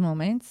all those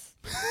moments,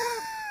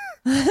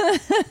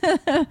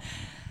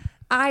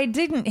 I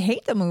didn't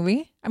hate the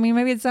movie. I mean,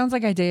 maybe it sounds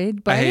like I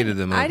did, but I hated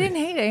the movie. I didn't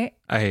hate it.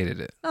 I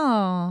hated it.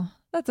 Oh,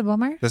 that's a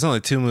bummer. There's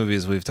only 2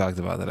 movies we've talked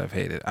about that I've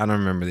hated. I don't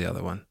remember the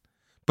other one.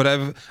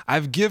 But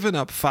I've given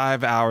up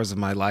 5 hours of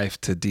my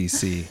life to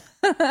DC,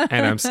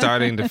 and I'm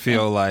starting to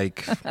feel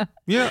like,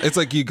 it's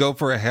like you go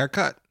for a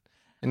haircut,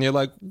 and you're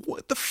like,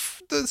 what the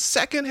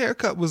second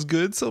haircut was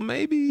good, so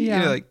maybe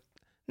you're like,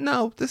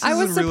 no, this isn't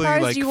really like for me. I was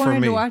surprised you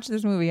wanted to watch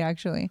this movie,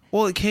 actually.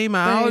 Well, it came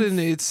out, and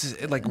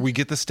it's like we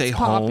get to stay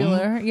home.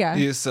 Popular,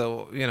 yeah.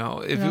 So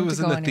if it was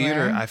in the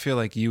theater, I feel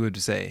like you would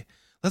say,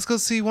 let's go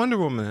see Wonder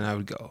Woman, and I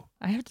would go.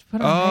 I have to put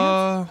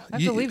on pants? I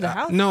have to leave the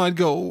house? No, I'd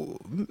go.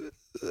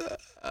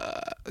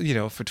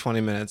 For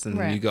 20 minutes,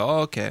 and you go, oh,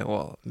 okay,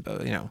 well,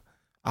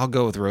 I'll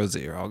go with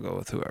Rosie, or I'll go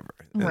with whoever.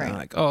 And I'm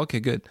like, oh, okay,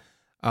 good.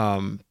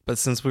 But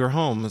since we were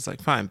home, it's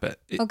like, fine. But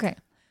okay.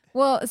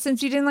 Well,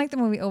 since you didn't like the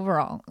movie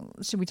overall,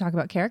 should we talk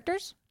about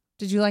characters?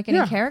 Did you like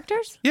any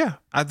characters? Yeah.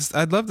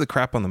 I'd love to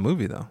crap on the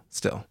movie, though,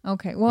 still.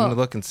 Okay, well. I'm going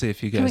to look and see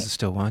if you guys are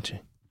still watching.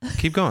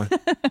 Keep going.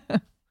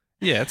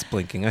 Yeah, it's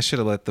blinking. I should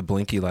have let the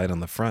blinky light on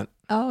the front.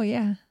 Oh,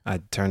 yeah. I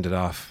turned it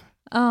off.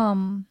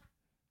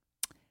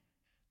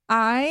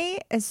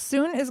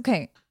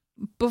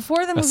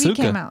 Before the movie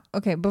came out.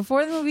 Okay,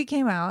 before the movie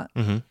came out,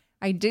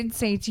 I did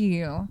say to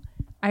you,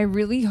 I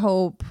really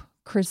hope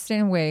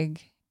Kristen Wiig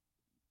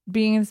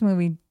being in this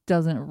movie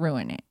doesn't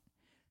ruin it.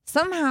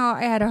 Somehow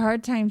I had a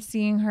hard time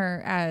seeing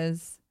her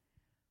as,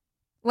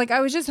 like,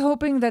 I was just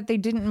hoping that they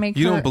didn't make her.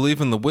 You don't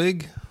believe in the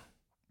wig?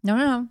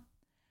 No.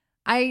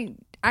 I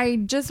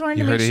just wanted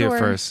to make sure. You heard it here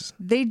first.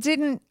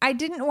 I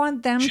didn't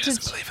want them to. She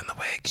doesn't believe in the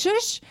wig.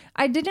 Shush.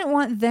 I didn't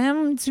want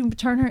them to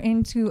turn her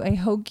into a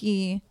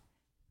hokey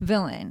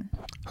villain.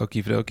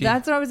 Hokey dokey?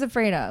 That's what I was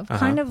afraid of.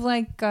 Kind of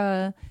like,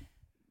 I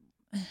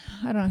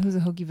don't know who's a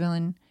hokey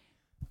villain.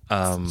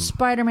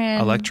 Spider-Man.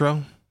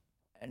 Electro?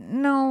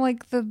 No,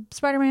 like the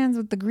Spider-Mans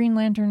with the Green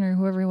Lantern or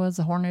whoever he was,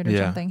 the Hornet or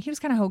something. He was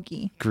kind of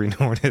hokey. Green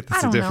Hornet? That's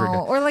I don't a different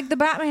know. Or like the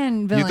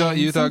Batman villain.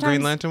 You thought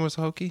Green Lantern was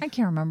hokey? I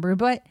can't remember,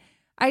 but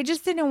I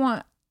just didn't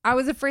want... I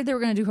was afraid they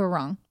were going to do her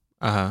wrong.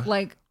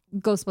 Like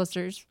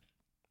Ghostbusters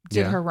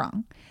did her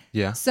wrong.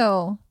 Yeah.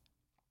 So,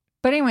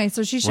 but anyway,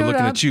 so she showed up. We're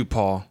looking at you,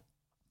 Paul.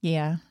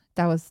 Yeah,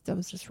 that was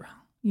just wrong.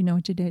 You know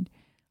what you did.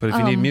 But if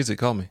you need music,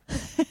 call me.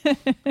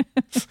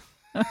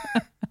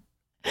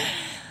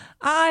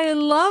 I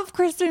love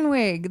Kristen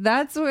Wiig.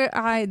 That's what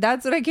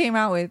I came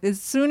out with.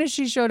 As soon as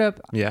she showed up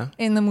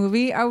in the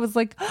movie, I was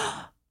like,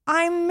 oh,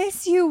 I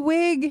miss you,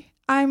 Wiig.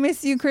 I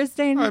miss you,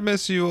 Kristen. I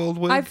miss you, old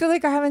Wiig. I feel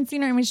like I haven't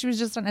seen her. I mean, she was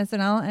just on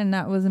SNL, and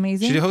that was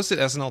amazing. She hosted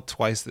SNL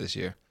twice this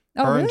year.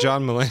 Oh, her really? and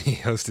John Mulaney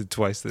hosted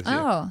twice this year.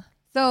 Oh,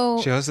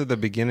 so she hosted the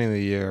beginning of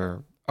the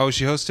year. Oh,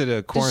 she hosted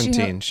a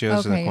quarantine. She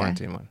hosted a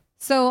quarantine one.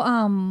 So,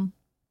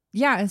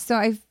 yeah, so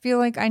I feel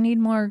like I need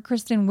more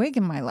Kristen Wiig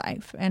in my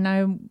life, and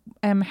I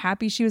am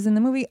happy she was in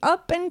the movie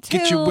up until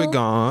Get your wig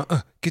on.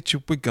 Get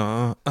your wig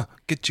on.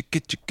 Get your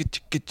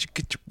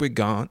wig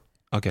on.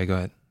 Okay, go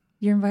ahead.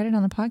 You're invited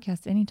on the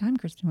podcast anytime,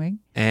 Kristen Wiig.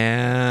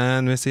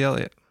 And Missy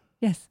Elliott.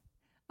 Yes.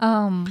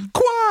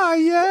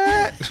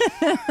 Quiet.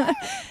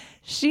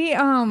 She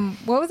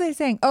what was I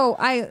saying? Oh,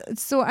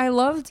 I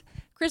loved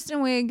Kristen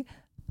Wiig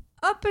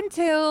up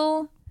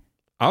until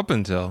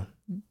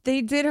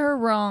they did her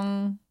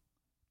wrong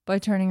by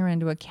turning her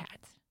into a cat.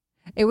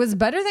 It was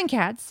better than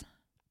Cats.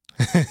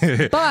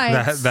 But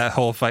that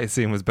whole fight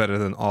scene was better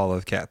than all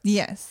of Cats.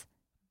 Yes.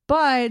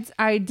 But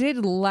I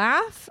did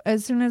laugh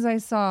as soon as I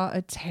saw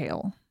a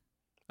tail.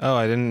 Oh,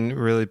 I didn't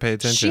really pay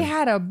attention. She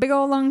had a big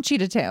old long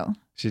cheetah tail.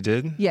 She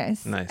did?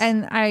 Yes. Nice.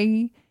 And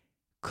I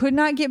could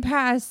not get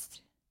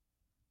past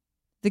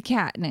the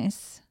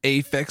catness.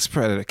 Apex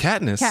predator.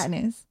 Katniss.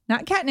 Katniss.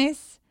 Not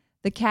Katniss.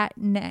 The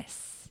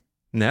catness.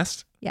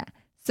 Nest? Yeah.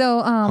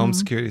 So Home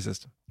security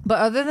system. But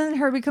other than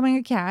her becoming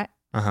a cat,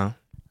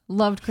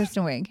 loved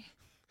Kristen Wiig.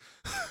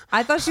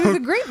 I thought she was a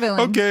great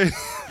villain. Okay.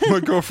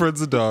 My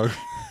girlfriend's a dog.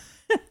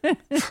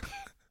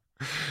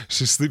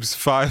 She sleeps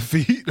 5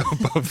 feet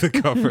above the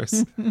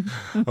covers.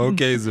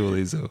 Okay,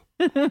 Zulizu.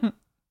 That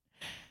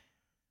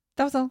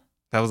was all.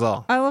 That was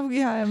all. I love,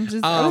 I'm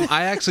just.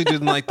 I actually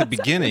didn't like the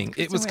beginning.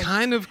 It was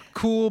kind of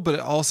cool, but it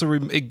also,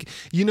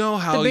 you know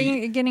how the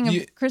beginning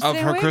of Kristen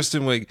her Wiig?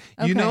 Kristen Wiig.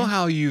 Okay. You know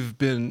how you've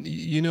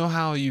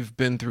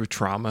been through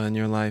trauma in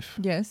your life.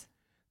 Yes.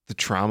 The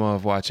trauma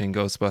of watching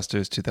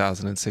Ghostbusters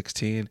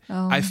 2016.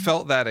 Oh. I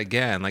felt that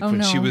again, like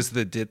when she was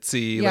the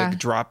ditzy, like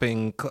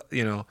dropping.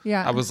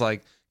 Yeah. I was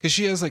like, because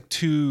she has like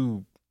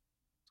 2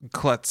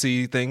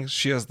 klutzy things.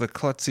 She has the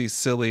klutzy,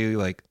 silly,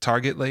 like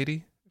Target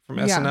lady from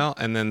SNL,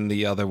 and then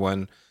the other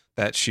one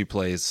that she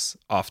plays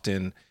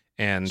often,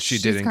 and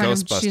she's did in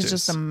Ghostbusters. She's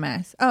just a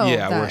mess. Oh,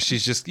 yeah, where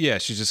she's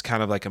just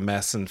kind of like a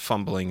mess and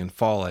fumbling and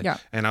falling. Yeah.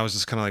 And I was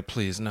just kind of like,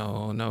 please,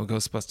 no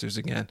Ghostbusters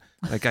again.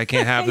 Like I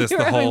can't have this. You're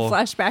the whole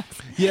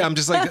flashbacks. Yeah, I'm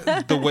just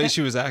like the way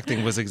she was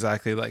acting was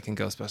exactly like in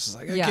Ghostbusters.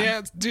 Like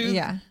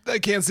I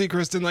can't see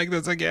Kristen like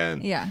this again.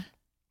 Yeah.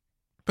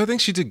 But I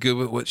think she did good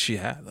with what she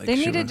had. Like they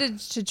needed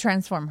to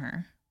transform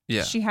her.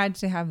 Yeah. She had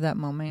to have that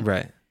moment.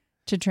 Right.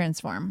 To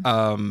transform.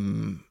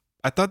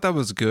 I thought that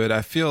was good.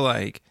 I feel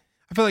like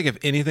if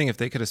anything, if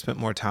they could have spent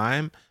more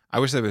time, I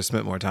wish they would have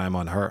spent more time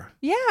on her.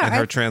 Yeah. And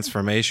her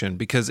transformation,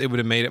 because it would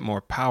have made it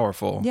more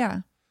powerful.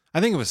 Yeah.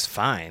 I think it was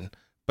fine,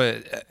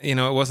 but it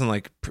wasn't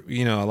like,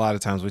 a lot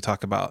of times we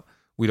talk about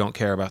we don't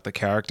care about the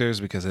characters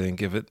because they didn't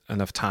give it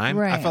enough time.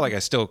 Right. I felt like I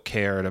still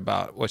cared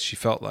about what she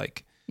felt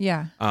like.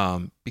 Yeah.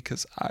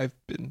 Because I've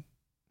been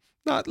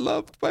not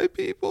loved by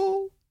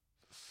people.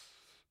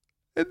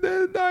 And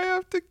then I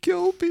have to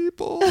kill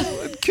people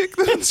and kick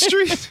them in the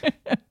street.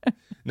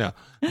 No,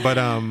 but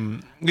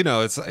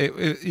it's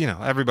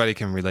everybody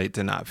can relate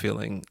to not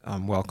feeling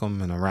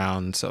welcome and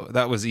around. So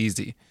that was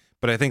easy.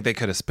 But I think they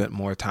could have spent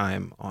more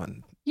time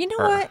on. You know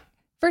what?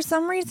 For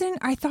some reason,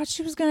 I thought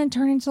she was going to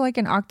turn into like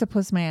an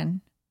octopus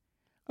man.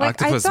 Like,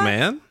 octopus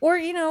man, or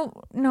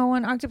no,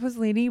 an octopus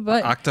lady,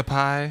 but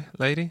octopi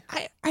lady.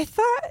 I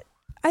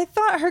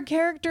thought her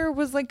character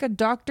was like a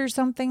doctor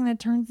something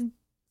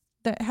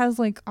that has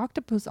like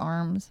octopus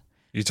arms.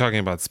 You talking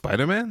about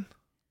Spider-Man?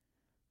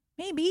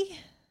 Maybe.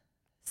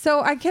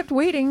 So I kept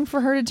waiting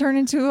for her to turn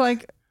into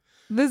like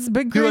this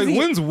big crazy. You're like,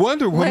 when's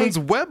Wonder Woman's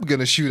web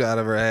gonna shoot out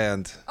of her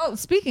hand? Oh,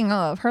 speaking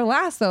of her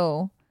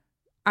lasso,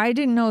 I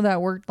didn't know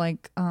that worked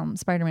like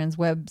Spider-Man's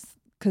webs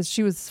because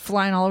she was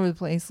flying all over the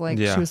place like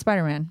she was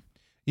Spider-Man.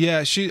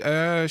 Yeah, she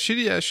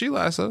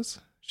lassos.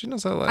 She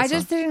knows how to lasso. I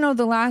just didn't know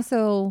the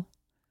lasso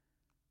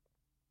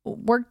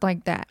worked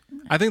like that.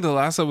 I think the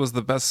lasso was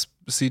the best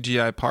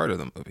CGI part of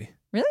the movie.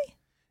 Really?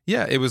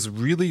 Yeah, it was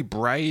really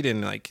bright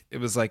and like it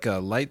was like a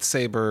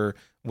lightsaber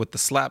with the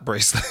slap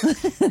bracelet.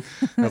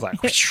 I was like,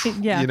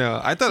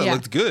 I thought it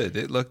looked good.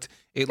 It looked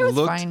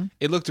fine.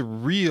 It looked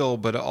real,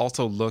 but it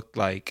also looked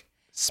like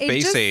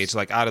space age,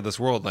 like out of this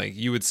world. Like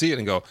you would see it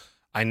and go,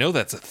 I know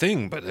that's a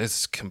thing, but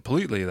it's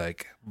completely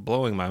like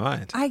blowing my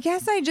mind. I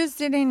guess I just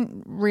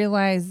didn't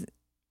realize.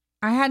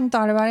 I hadn't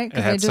thought about it.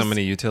 It had so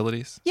many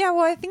utilities. Yeah,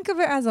 well, I think of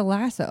it as a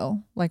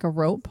lasso, like a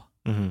rope.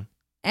 Mm-hmm.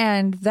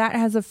 And that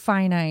has a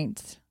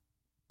finite,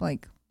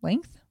 like,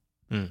 length.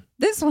 Mm.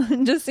 This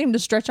one just seemed to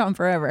stretch on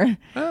forever.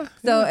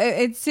 So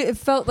it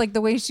felt like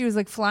the way she was,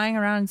 like, flying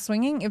around and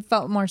swinging, it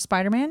felt more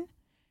Spider-Man.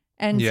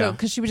 And so,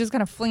 because she would just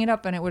kind of fling it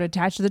up and it would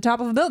attach to the top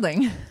of a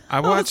building. I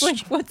was like,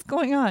 what's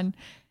going on?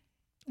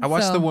 I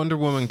watched the Wonder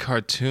Woman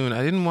cartoon.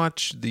 I didn't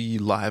watch the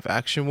live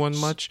action one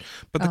much,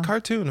 but the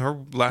cartoon, her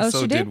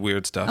lasso did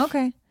weird stuff.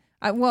 Okay.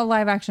 Well,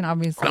 live action,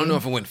 obviously. I don't know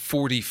if it went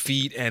 40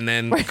 feet and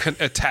then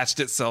attached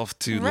itself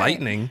to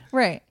lightning.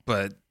 Right.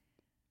 But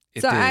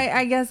it did.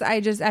 I guess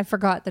I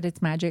forgot that it's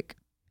magic.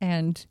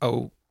 And,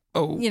 oh,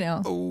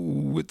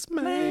 it's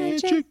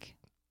magic.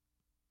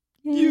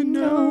 You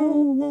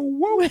know.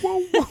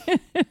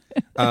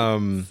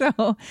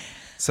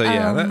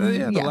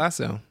 The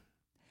lasso.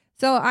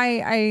 So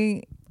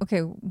I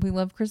okay, we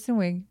love Kristen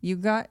Wiig. You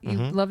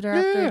loved her Yeah,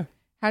 after. yeah.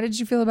 How did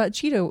you feel about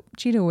Cheetah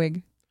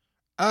Wig?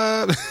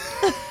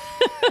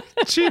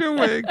 Cheetah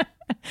Wig.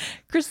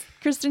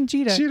 Kristen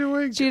Cheetah. Cheetah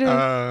Wig.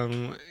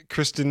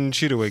 Kristen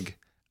Cheetah Wig.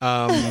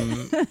 I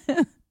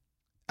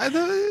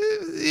thought,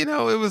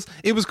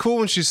 it was cool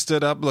when she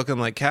stood up looking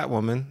like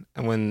Catwoman,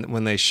 and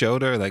when they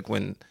showed her, like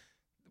when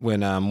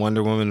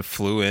Wonder Woman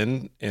flew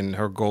in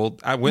her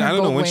gold. I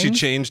don't know when she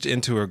changed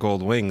into her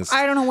gold wings.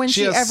 I don't know when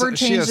she ever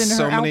changed into her outfit. She has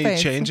so many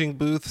changing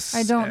booths.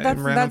 I don't.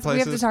 That's we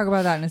have to talk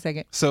about that in a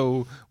second.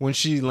 So when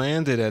she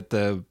landed at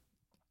the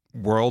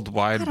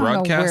worldwide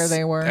broadcast where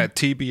they were. At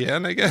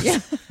TBN, I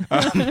guess,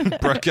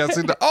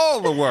 broadcasting to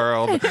all the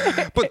world.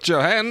 Put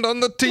your hand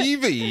on the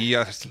TV.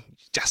 Yes.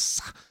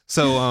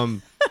 So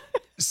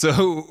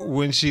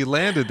when she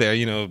landed there,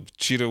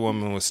 Cheetah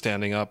Woman was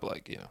standing up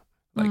like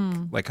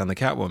on the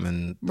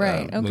Catwoman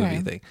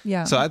movie thing.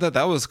 Yeah. So I thought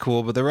that was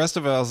cool, but the rest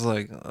of it I was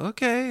like,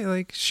 okay,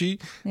 like she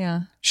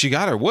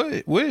got her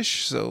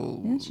wish,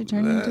 so she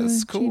turned into a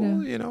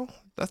cool, cheetah.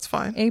 That's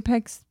fine.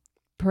 Apex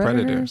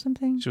Predator or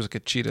something. She was like a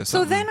cheetah.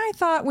 So then I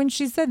thought when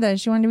she said that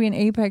she wanted to be an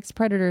Apex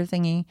Predator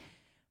thingy,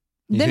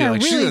 then I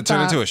she's really gonna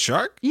turn into a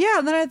shark?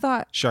 Yeah, then I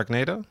thought,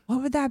 Sharknado?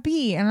 what would that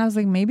be? And I was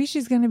like, maybe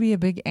she's going to be a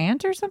big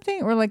ant or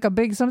something, or like a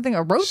big something,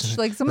 a roach,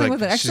 like something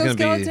with an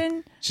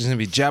exoskeleton. She's going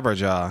to be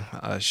Jabberjaw,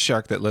 a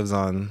shark that lives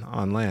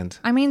on land.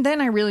 I mean, then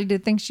I really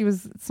did think she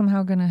was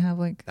somehow going to have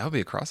like... That would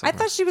be a crossover. I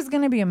thought she was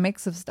going to be a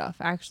mix of stuff,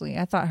 actually.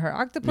 I thought her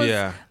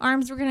octopus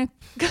arms were going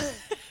to...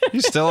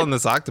 You're still on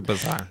this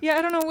octopus arm. Yeah,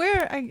 I don't know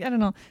where. I don't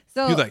know.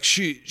 So you're like,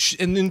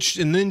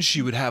 and then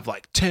she would have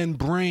like 10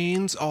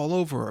 brains all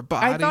over her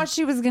body. I thought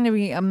she was going to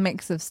be a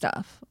mix of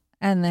stuff.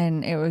 And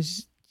then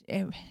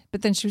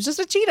but then she was just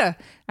a cheetah.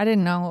 I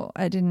didn't know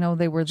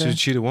they were She's a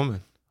cheetah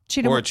woman.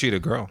 Or a cheetah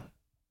girl.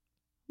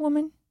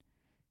 Woman.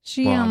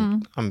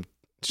 I'm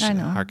I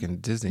know. harking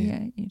Disney.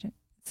 Yeah, you did.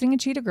 Sing a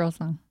cheetah girl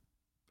song.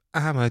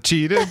 I'm a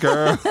cheetah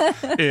girl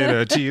in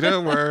a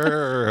cheetah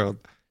world.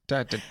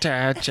 Da, da,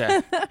 da,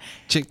 cha.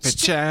 Chick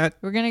chat.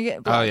 We're going to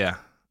get... Oh, yeah.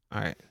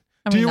 All right.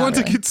 Do you want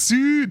to get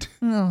sued?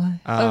 No.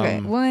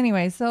 Okay. Well,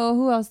 anyway, so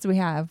who else do we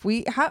have? So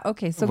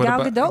Gal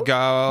Gadot.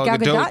 Gal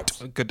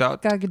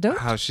Gadot.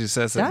 How she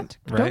says it, right?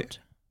 Gadot?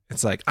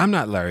 It's like, I'm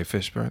not Larry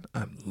Fishburne.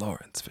 I'm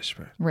Lawrence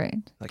Fishburne. Right.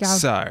 Like,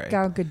 sorry.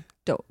 Gal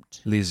Gadot.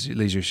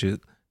 Leisure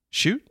shoot.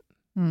 Shoot?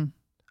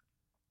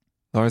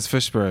 Lawrence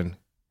Fishburne.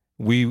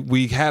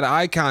 We had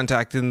eye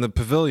contact in the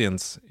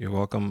pavilions. You're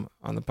welcome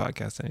on the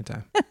podcast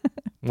anytime.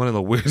 One of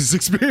the weirdest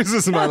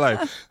experiences in my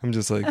life. I'm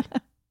just like...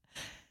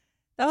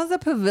 That was the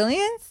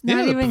Pavilions?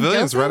 The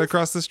Pavilions right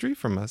across the street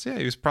from us. Yeah,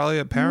 he was probably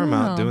at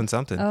Paramount doing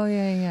something. Oh,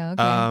 yeah.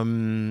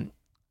 Okay.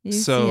 You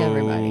see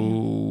everybody.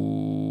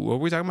 What were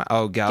we talking about?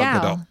 Oh, Gal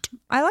Gadot.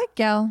 I like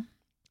Gal.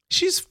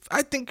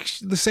 I think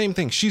the same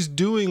thing. She's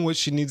doing what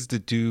she needs to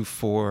do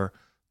for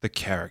the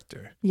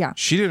character. Yeah.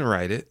 She didn't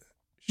write it.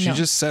 She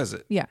just says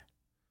it. Yeah.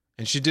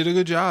 And she did a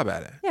good job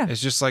at it. Yeah.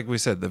 It's just like we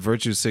said, the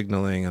virtue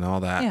signaling and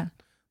all that. Yeah.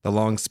 The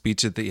long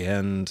speech at the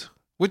end,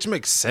 which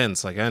makes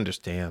sense. Like, I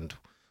understand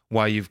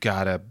why you've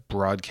got to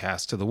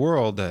broadcast to the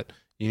world that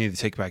you need to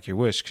take back your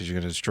wish because you're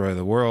going to destroy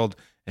the world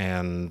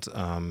and,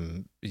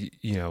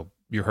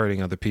 you're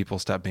hurting other people.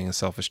 Stop being a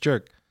selfish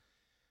jerk.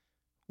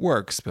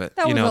 Works, but,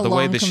 the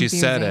way that she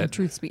said it.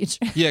 Truth speech.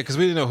 Yeah, because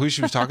we didn't know who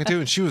she was talking to,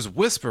 and she was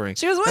whispering.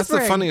 That's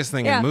the funniest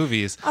thing in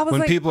movies.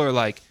 When people are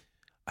like,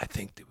 I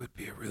think it would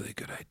be a really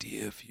good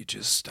idea if you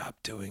just stop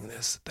doing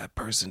this. That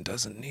person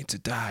doesn't need to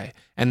die.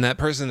 And that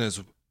person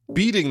is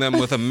beating them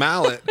with a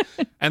mallet.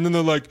 And then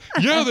they're like,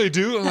 yeah, they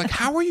do. I'm like,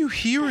 how are you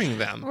hearing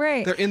them?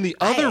 Right. They're in the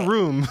other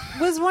room.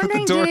 Was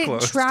wondering, did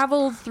it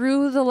travel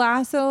through the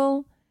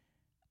lasso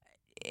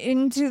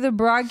into the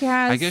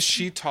broadcast? I guess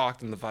she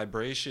talked and the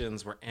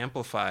vibrations were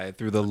amplified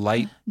through the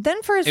light.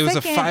 Then for a second. It was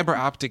a fiber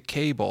optic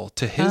cable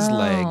to his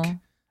leg.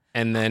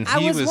 And then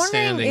he was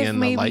standing in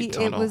the light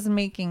tunnel. It was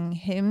making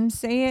him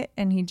say it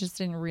and he just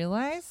didn't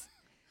realize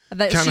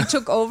that she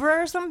took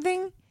over or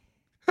something.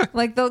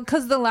 Like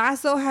because the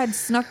lasso had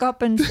snuck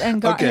up and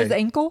got his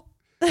ankle.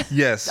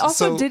 Yes.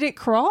 Also, did it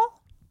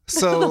crawl?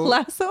 So the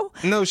lasso?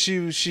 No, she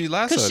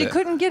lassoed because she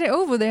couldn't get it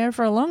over there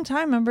for a long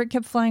time. Remember, it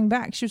kept flying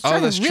back. She was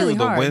trying that's really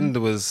true. hard. The wind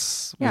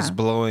was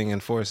blowing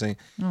and forcing.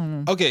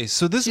 Okay,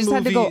 so this she just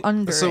movie. Had to go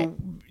under so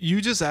you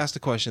just asked a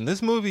question.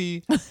 This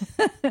movie,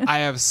 I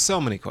have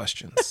so many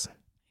questions.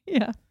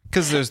 Yeah.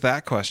 Because there's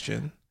that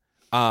question.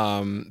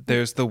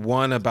 There's the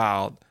one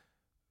about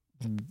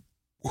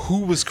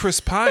who was Chris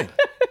Pine.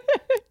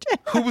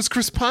 Who was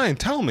Chris Pine?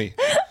 Tell me.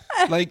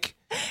 Like.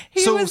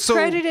 He was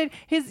credited.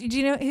 Do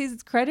you know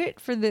his credit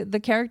for the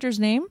character's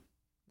name?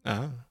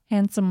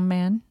 Handsome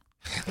man.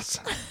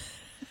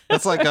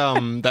 That's like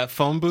that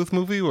phone booth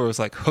movie where it was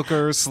like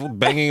hookers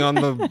banging on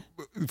the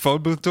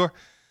phone booth door.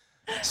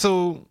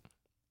 So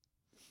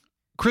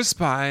Chris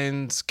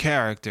Pine's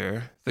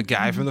character, the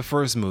guy from the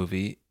first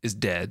movie, is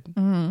dead.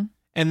 Mm-hmm.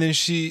 And then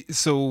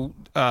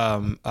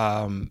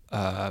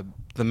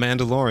the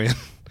Mandalorian,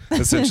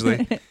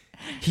 essentially.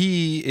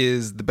 He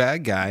is the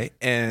bad guy,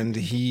 and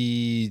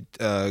he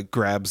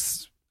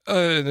grabs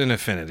an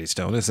Infinity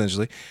Stone,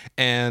 essentially.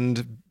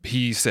 And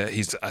he said,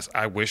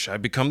 I wish I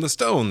become the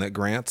stone that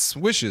grants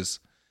wishes.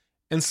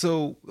 And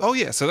so,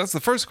 so that's the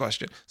first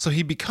question. So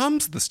he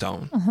becomes the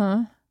stone.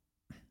 Uh-huh.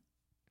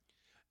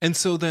 And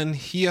so then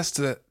he has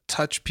to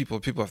touch people.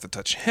 People have to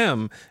touch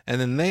him. And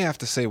then they have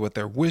to say what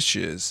their wish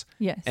is.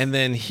 Yes. And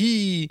then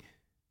he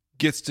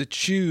gets to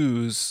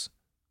choose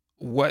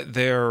what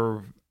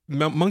their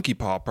monkey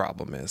paw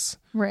problem is.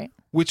 Right.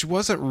 Which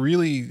wasn't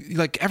really,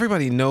 like,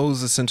 everybody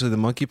knows essentially the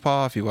monkey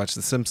paw. If you watch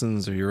The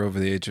Simpsons or you're over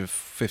the age of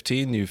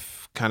 15,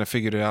 you've kind of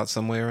figured it out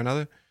some way or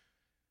another.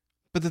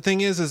 But the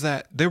thing is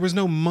that there was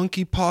no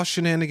monkey paw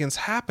shenanigans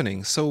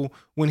happening. So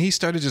when he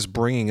started just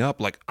bringing up,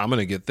 like, I'm going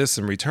to get this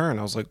in return,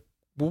 I was like,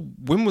 well,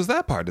 when was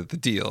that part of the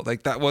deal?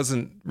 Like, that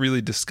wasn't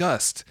really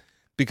discussed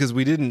because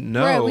we didn't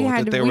know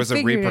that there was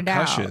a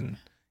repercussion.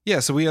 Yeah,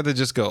 so we had to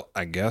just go,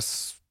 I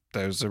guess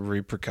there's a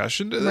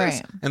repercussion to this.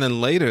 Right. And then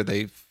later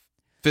they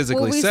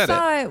physically said it. We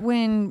saw it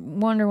when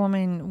Wonder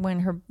Woman,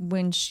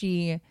 when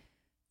she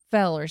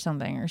fell or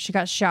something, or she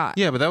got shot.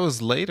 Yeah, but that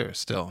was later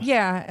still.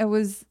 Yeah, it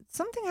was,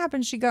 something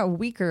happened. She got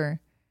weaker.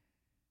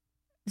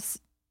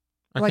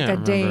 Like a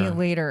day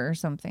later or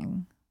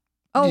something.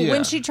 Oh, yeah.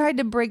 When she tried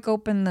to break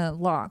open the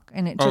lock,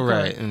 and it took her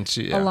and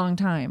a long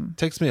time.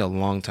 Takes me a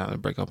long time to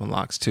break open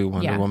locks too,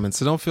 Wonder Woman,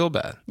 so don't feel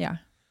bad. Yeah.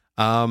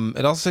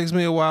 It also takes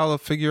me a while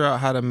to figure out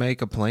how to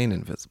make a plane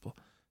invisible.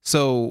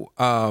 So,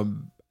 I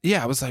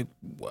was like,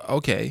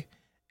 okay.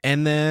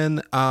 And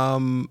then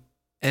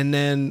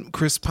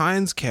Chris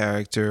Pine's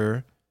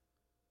character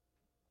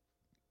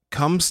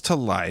comes to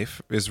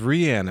life, is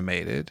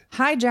reanimated,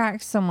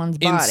 hijacks someone's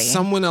body, in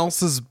someone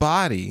else's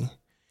body.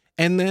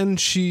 And then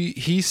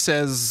he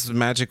says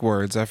magic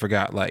words. I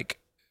forgot, like,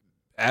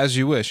 as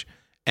you wish.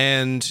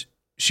 And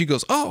she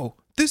goes, oh,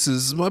 this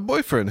is my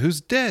boyfriend who's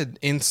dead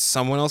in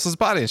someone else's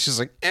body. And she's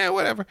like,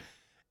 whatever.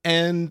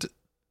 And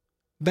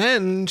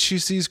then she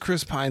sees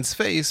Chris Pine's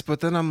face.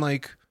 But then I'm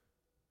like,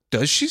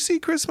 does she see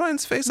Chris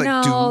Pine's face? Like,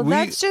 no,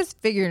 that's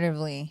just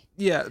figuratively.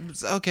 Yeah.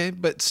 Okay.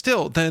 But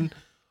still, then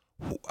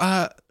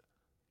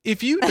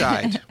if you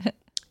died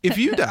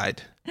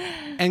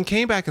and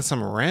came back in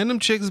some random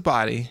chick's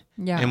body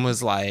and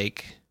was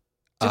like,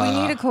 do we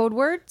need a code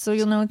word so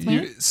you'll know it's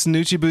me?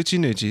 Snoochie Boochie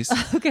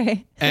Noochies.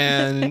 Okay.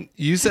 And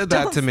you said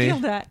that to me. Don't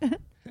steal that.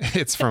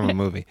 It's from a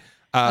movie.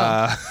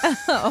 What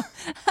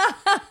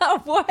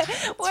is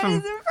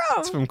it from?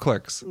 It's from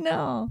Clerks.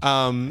 No.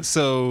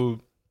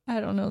 So I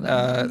don't know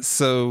that.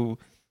 So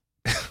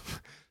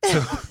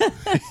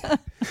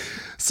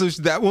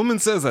that woman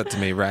says that to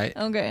me, right?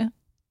 Okay.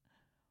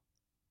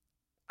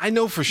 I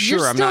know for sure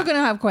You're I'm still not going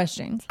to have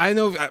questions. I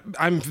know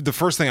I'm the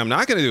first thing I'm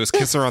not going to do is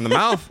kiss her on the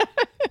mouth.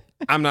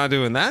 I'm not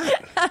doing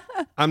that.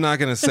 I'm not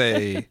going to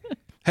say,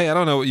 hey, I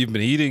don't know what you've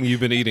been eating. You've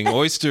been eating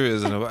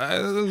oysters.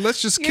 And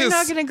let's just kiss. You're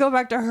not going to go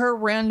back to her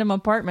random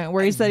apartment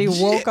where he said he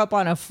woke up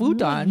on a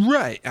futon.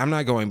 Right. I'm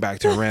not going back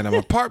to a random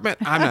apartment.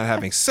 I'm not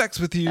having sex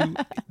with you.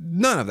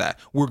 None of that.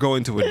 We're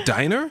going to a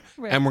diner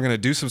and we're going to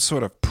do some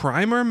sort of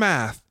primer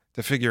math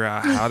to figure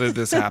out how did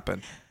this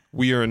happen.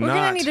 We're not. We're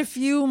going to need a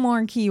few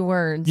more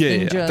keywords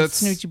than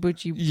just Snoochie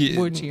Boochie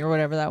Boochie or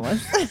whatever that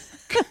was.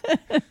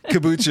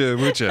 Kabucha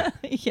Mucha.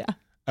 Yeah.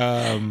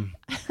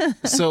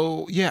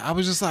 So, I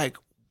was just like,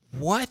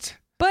 what?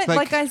 But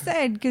like I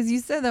said, because you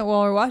said that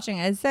while we're watching,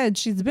 I said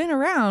she's been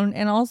around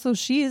and also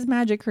she is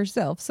magic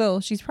herself. So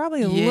she's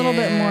probably a little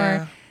bit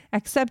more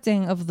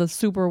accepting of the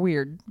super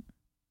weird.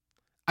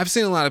 I've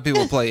seen a lot of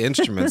people play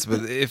instruments,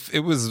 but if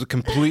it was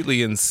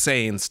completely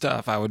insane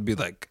stuff, I would be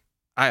like,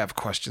 I have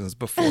questions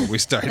before we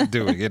start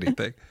doing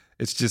anything.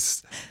 It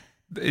just seems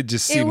like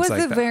that. It was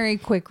a very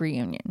quick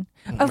reunion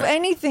of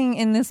anything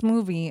in this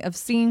movie of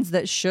scenes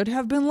that should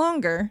have been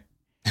longer.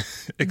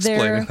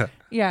 Explain that.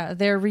 Yeah,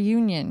 their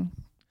reunion.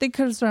 They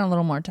could have spent a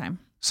little more time.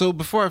 So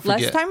before I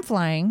forget, less time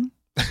flying.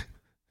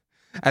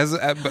 As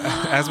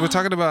we're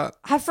talking about,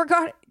 I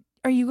forgot.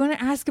 Are you going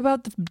to ask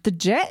about the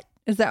jet?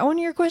 Is that one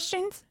of your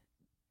questions?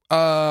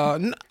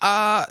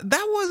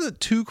 That wasn't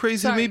too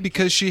crazy to me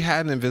because she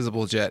had an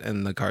invisible jet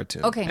in the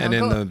cartoon. Okay, and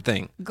in the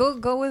thing.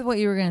 Go with what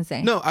you were gonna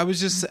say. No, I was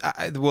just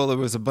there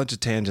was a bunch of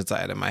tangents I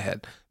had in my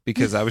head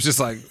because I was just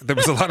like there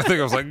was a lot of things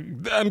I was like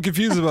I'm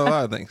confused about a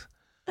lot of things.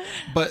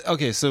 But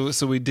okay, so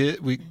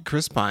we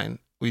Chris Pine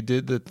we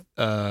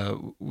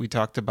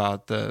talked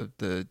about the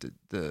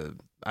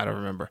I don't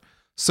remember.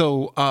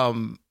 So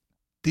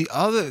the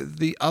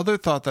other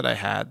thought that I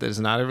had that is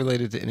not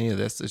related to any of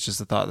this, it's just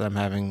a thought that I'm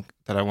having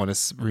that I want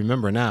to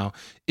remember now,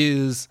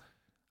 is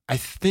I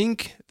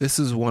think this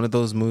is one of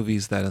those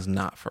movies that is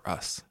not for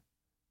us.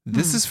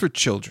 This is for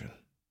children.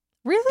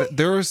 Really?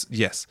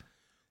 Yes.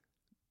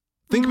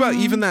 Think about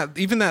even that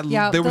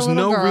there was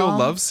no real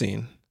love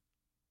scene.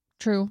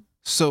 True.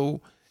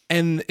 So,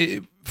 and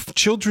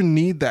children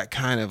need that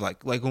kind of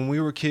like when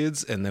we were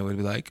kids and they would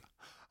be like,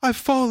 I've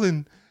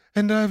fallen.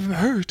 And I'm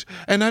hurt,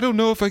 and I don't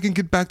know if I can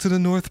get back to the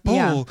North Pole.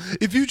 Yeah.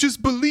 If you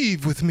just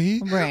believe with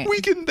me,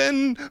 we can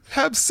then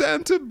have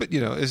Santa. But,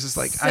 it's just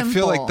like, simple. I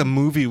feel like the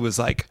movie was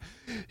like,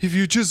 if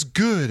you're just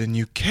good and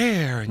you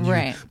care and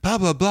you blah,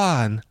 blah,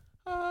 blah, and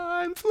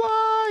I'm flying.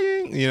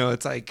 thing? You know,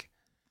 it's like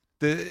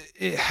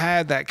it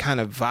had that kind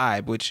of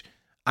vibe, which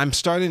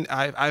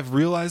I've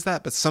realized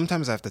that, but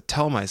sometimes I have to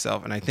tell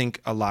myself, and I think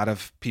a lot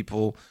of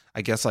people,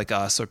 I guess like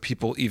us, or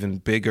people even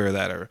bigger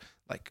that are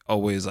like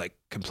always like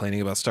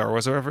complaining about Star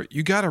Wars or whatever,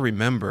 you got to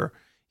remember,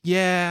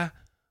 yeah,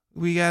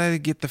 we got to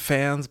get the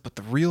fans, but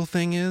the real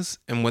thing is,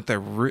 and what their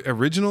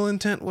original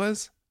intent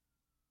was,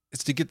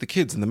 is to get the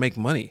kids and to make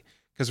money.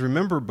 Because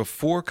remember,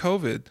 before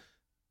COVID,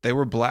 they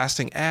were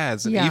blasting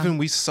ads, and even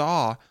we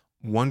saw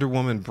Wonder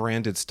Woman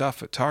branded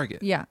stuff at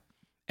Target. Yeah.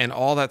 And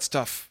all that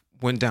stuff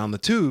went down the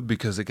tube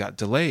because it got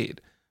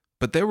delayed.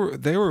 But they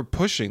were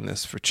pushing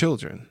this for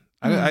children.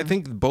 I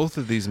think both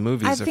of these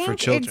movies are for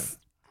children.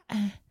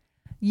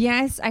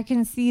 Yes, I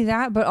can see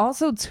that, but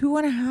also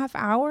 2.5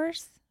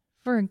 hours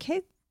for a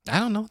kid. I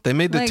don't know. They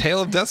made The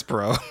Tale of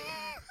Despero.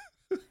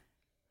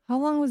 How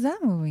long was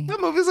that movie?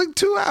 That movie was like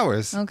 2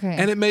 hours. Okay.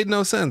 And it made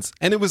no sense.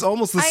 And it was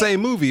almost the same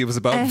movie. It was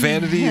about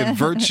vanity and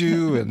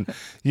virtue and,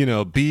 you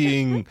know,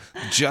 being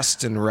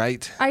just and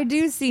right. I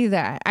do see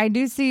that. I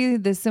do see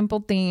the simple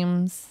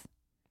themes,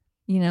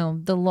 you know,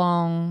 the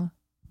long,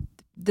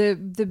 the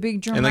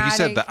big dramatic. And like you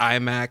said, the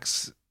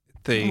IMAX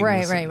thing.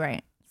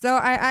 Right. So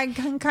I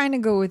can kind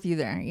of go with you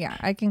there. Yeah,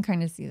 I can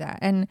kind of see that.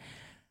 And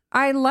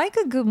I like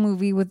a good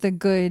movie with a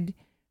good,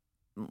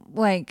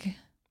 like,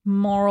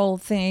 moral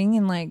thing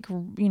and, like,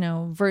 you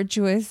know,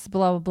 virtuous,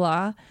 blah, blah,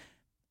 blah.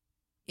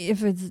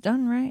 If it's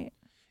done right.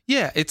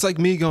 Yeah, it's like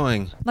me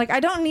going. Like, I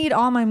don't need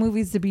all my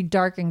movies to be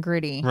dark and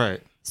gritty.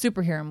 Right.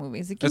 Superhero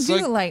movies. It can It's be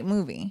like- a light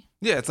movie.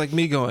 Yeah, it's like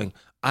me going,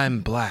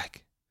 I'm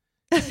black.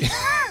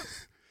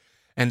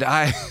 And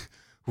I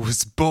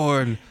was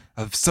born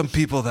of some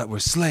people that were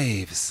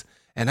slaves.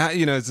 And I,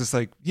 you know, it's just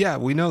like, yeah,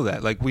 we know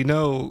that. Like, we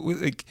know,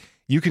 like,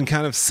 you can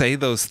kind of say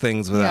those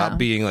things without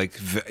being like,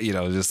 you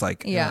know, just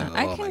like, Yeah, oh,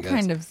 I my can goodness.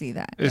 kind of see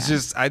that. It's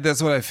just,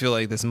 that's what I feel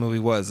like this movie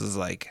was, is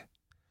like,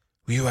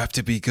 you have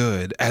to be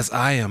good as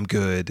I am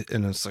good.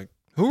 And it's like,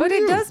 who But are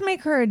it you? does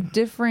make her a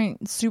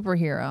different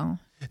superhero.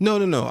 No.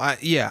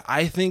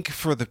 I think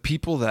for the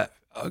people that,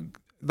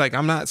 like,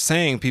 I'm not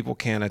saying people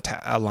can't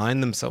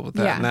align themselves with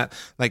that. Yeah. And that,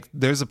 like,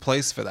 there's a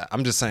place for that.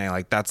 I'm just saying,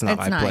 like, that's not It's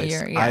my not place.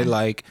 your- yeah. I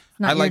like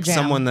jam.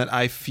 someone that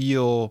I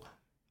feel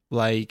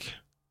like,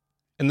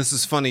 and this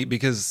is funny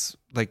because,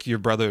 like, your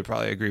brother would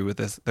probably agree with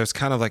this. There's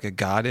kind of like a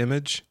God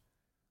image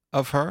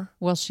of her.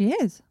 Well, she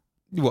is.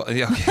 Well,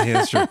 yeah, okay,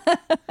 that's true.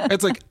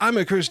 It's like, I'm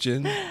a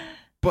Christian,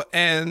 but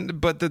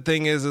the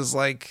thing is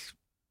like,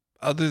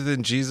 other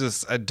than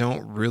Jesus, I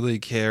don't really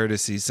care to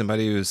see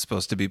somebody who's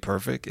supposed to be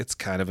perfect. It's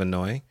kind of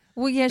annoying.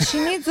 Well, yeah, she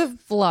needs a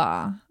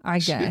flaw, I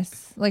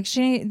guess. Like,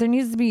 there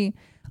needs to be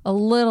a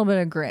little bit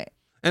of grit.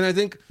 And I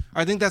think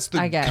that's the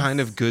I guess. kind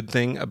of good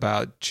thing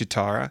about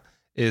Chitara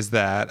is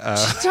that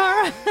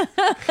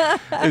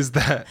Tara. is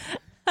that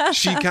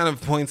she kind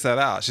of points that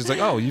out. She's like,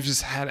 "Oh, you've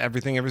just had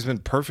everything's been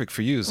perfect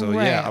for you. So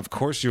Right. yeah, of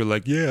course you're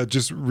like, yeah,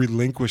 just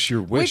relinquish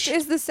your wish." Which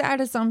is the sad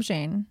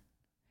assumption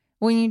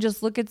when you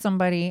just look at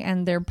somebody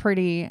and they're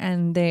pretty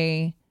and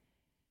they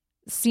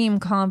seem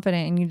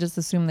confident and you just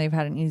assume they've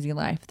had an easy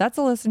life. That's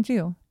a lesson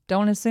too.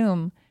 Don't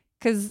assume,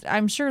 because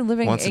I'm sure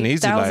living Wants an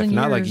easy 8,000 life, years.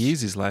 not like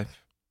Yeezy's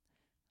life.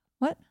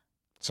 What?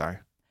 Sorry.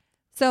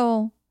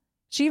 So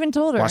she even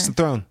told her. Watch the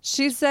throne.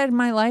 She said,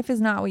 "My life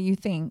is not what you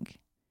think."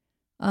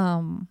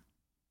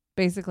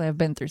 Basically, I've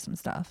been through some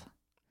stuff.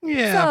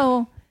 Yeah.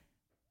 So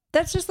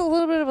that's just a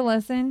little bit of a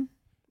lesson.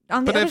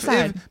 On the but other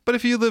side,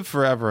 if you live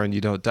forever and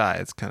you don't die,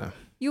 it's kind of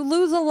you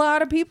lose a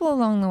lot of people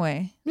along the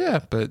way. yeah.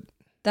 But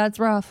That's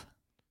rough.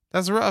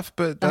 that's rough.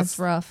 But That's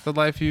rough. the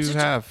life you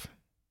have.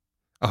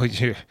 Oh,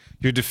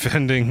 you're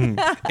defending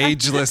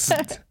ageless.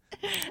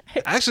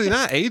 Actually,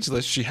 not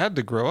ageless. She had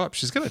to grow up.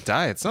 She's gonna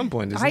die at some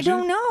point, isn't I she?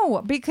 don't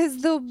know,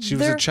 because She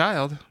was a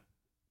child.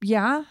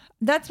 Yeah,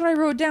 that's what I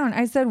wrote down.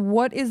 I said,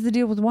 "What is the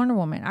deal with Wonder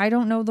Woman?" I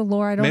don't know the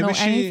lore. I don't Maybe know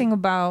she- anything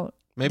about.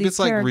 Maybe these it's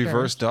like characters.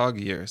 reverse dog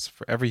years.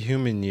 For every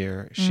human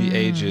year, she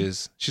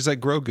ages. She's like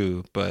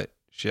Grogu, but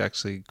she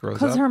actually grows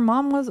Because up. her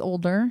mom was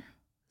older,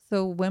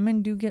 so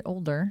women do get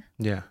older.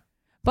 Yeah.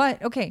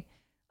 But okay,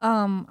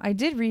 I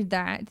did read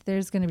that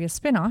there's going to be a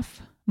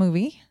spin-off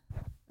movie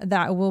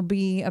that will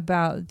be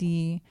about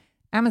the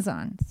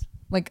Amazons,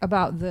 like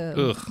about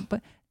the. Ugh.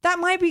 But that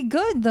might be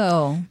good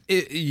though.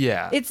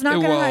 Yeah. It's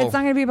not gonna. It's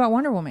not gonna be about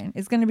Wonder Woman.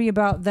 It's gonna be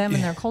about them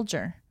and their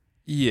culture.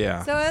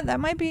 Yeah. So that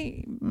might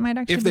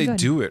actually If be they good.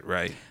 do it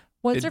right.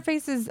 What's her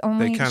face is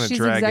only kinda she's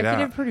drag it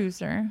executive out.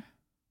 producer,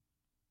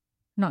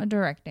 not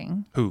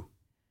directing. Who?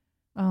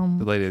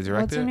 The lady that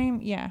directed What's her it? name?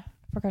 Yeah,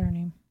 I forgot her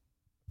name.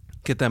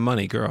 Get that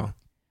money, girl.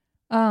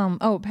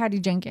 Patty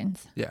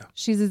Jenkins. Yeah.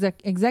 She's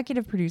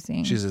executive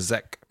producing. She's a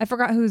Zek. I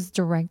forgot who's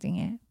directing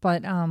it,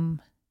 but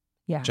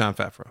yeah. John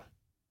Favreau.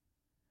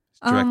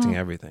 He's directing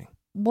everything.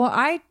 Well,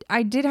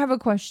 I did have a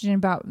question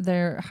about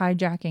their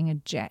hijacking a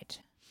jet.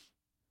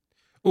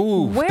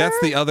 Ooh, Where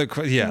that's the other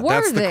yeah, were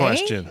that's the they?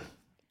 question.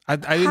 I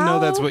didn't know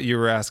that's How- what you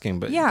were asking,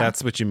 but Yeah.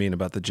 that's what you mean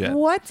about the jet.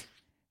 What?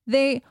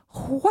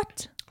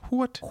 What?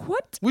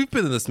 What? We've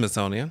been in the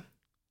Smithsonian.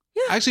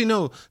 Yeah. Actually,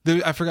 no.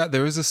 I forgot.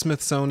 There was a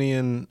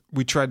Smithsonian.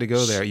 We tried to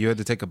go there. You had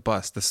to take a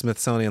bus. The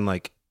Smithsonian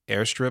like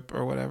airstrip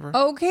or whatever.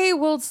 Okay,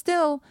 well,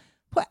 still,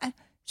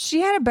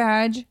 she had a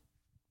badge.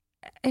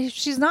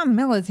 She's not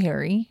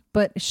military,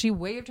 but she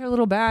waved her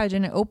little badge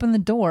and it opened the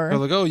door. They're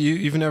like, oh,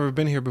 you've never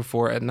been here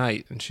before at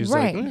night. And she's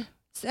right. like,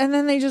 And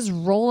then they just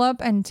roll up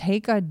and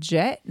take a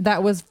jet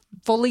that was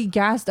fully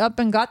gassed up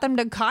and got them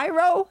to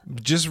Cairo.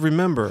 Just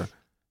remember,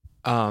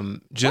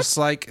 just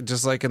like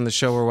in the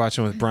show we're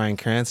watching with Bryan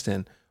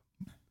Cranston,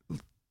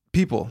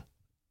 people,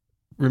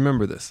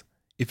 remember this.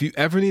 If you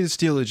ever need to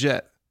steal a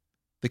jet,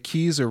 the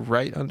keys are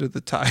right under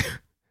the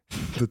tire,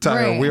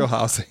 Right. wheel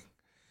housing.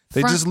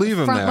 They just leave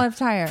them front there. Left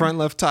tire. Front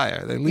left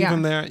tire. They leave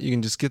them there. You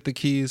can just get the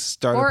keys,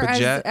 start or up a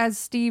jet. as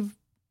Steve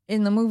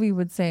in the movie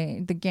would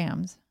say, the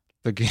gams.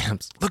 The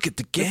gams. Look at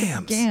the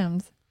gams.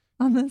 Gams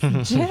on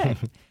this jet.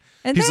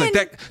 And He's then,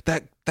 like,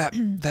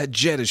 that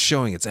jet is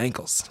showing its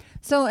ankles.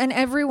 So, and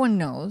everyone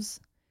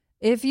knows,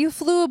 if you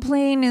flew a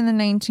plane in the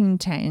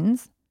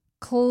 1910s,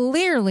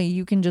 clearly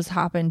you can just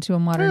hop into a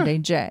modern day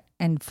jet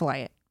and fly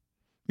it.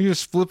 You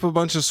just flip a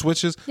bunch of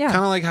switches. Yeah.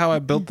 Kind of like how I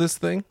built this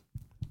thing.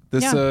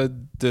 This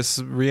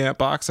reamp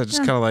box. I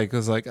just kind of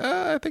was like,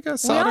 I think I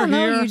solder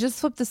here. You just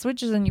flip the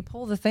switches and you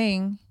pull the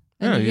thing.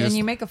 Yeah, And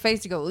you make a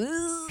face to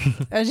go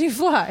as you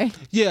fly.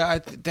 Yeah,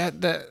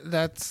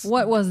 that's.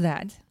 What was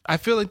that? I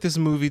feel like this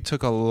movie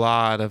took a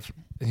lot of,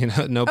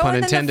 no pun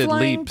and intended, then the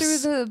flying leaps. through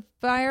the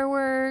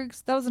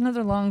fireworks. That was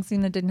another long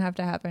scene that didn't have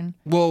to happen.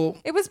 Well,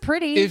 It was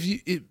pretty.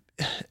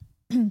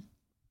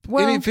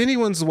 if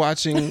anyone's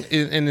watching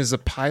and is a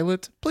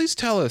pilot, please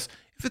tell us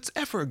if it's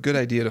ever a good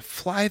idea to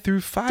fly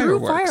through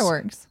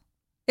fireworks.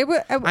 It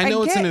was. I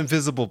know it's an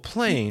invisible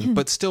plane,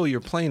 but still,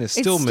 your plane is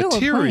still still a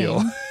material.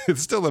 plane.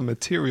 It's still a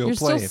material You're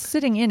plane. still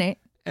sitting in it.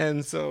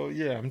 And so,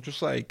 yeah, I'm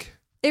just like,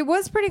 It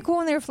was pretty cool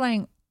when they were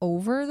flying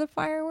over the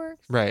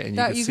fireworks. right, and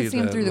You could see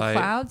them through light the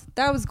clouds.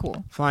 That was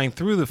cool. flying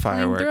through the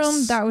fireworks. Flying through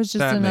them, that was just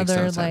That makes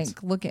another no sense.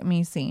 like look at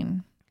me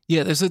scene.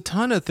 Yeah, there's a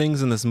ton of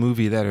things in this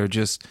movie that are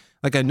just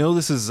like, I know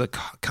this is a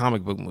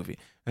comic book movie,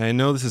 and I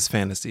know this is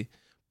fantasy,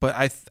 but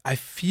I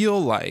feel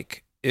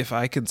like if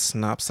I could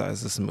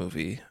synopsize this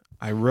movie,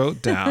 I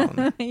wrote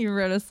down. You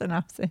wrote a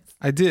synopsis.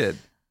 I did.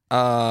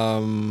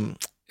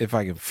 If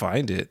I can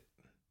find it,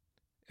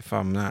 if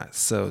I'm not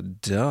so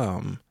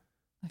dumb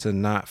to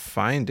not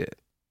find it.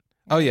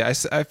 Oh yeah,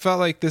 I felt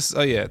like this.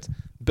 Oh yeah, it's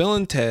Bill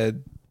and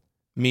Ted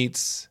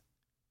meets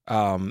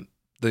the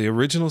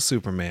original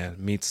Superman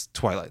meets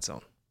Twilight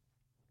Zone.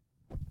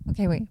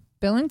 Okay, wait.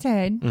 Bill and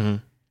Ted, Mm-hmm.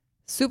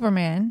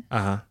 Superman,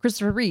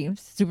 Christopher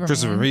Reeves, Superman.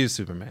 Christopher Reeves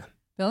Superman.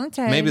 Bill and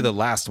Ted. Maybe the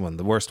last one,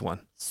 the worst one.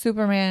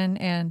 Superman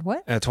and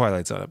what? A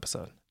Twilight Zone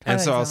episode. And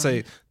Twilight so I'll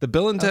Zone. say the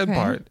Bill and Ted Okay.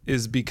 part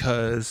is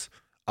because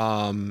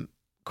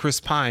Chris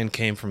Pine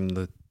came from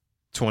the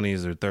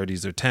 20s or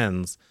 30s or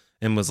 10s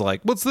and was like,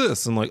 what's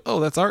this? And like,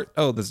 oh, that's art.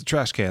 Oh, there's a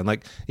trash can.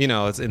 Like,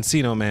 it's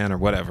Encino Man or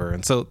whatever.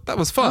 And so that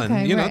was fun.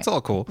 Okay, right. It's all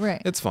cool.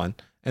 Right. It's fun.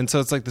 And so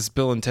it's like this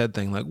Bill and Ted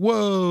thing, like,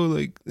 whoa,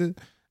 like,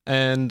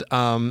 and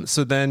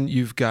so then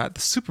you've got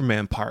the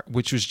Superman part,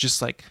 which was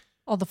just like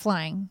All the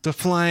flying. the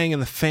flying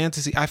and the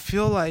fantasy. I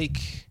feel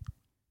like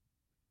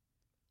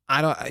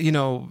I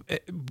don't,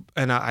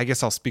 and I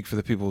guess I'll speak for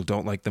the people who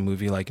don't like the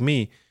movie like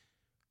me.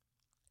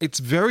 It's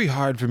very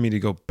hard for me to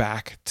go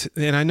back to,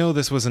 and I know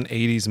this was an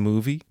 80s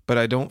movie, but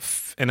I don't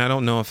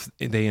know if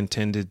they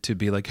intended to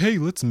be like, hey,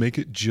 let's make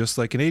it just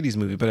like an 80s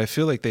movie. But I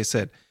feel like they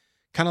said,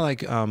 kind of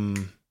like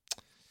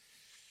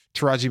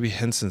Taraji B.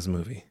 Henson's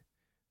movie,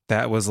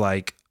 that was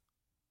like,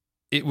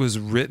 it was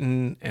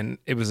written, and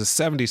it was a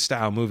 70s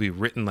style movie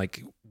written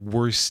like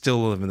we're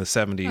still living in the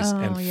 70s,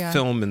 and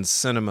film and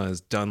cinema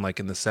is done like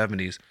in the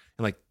 70s.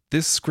 And like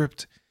this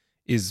script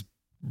is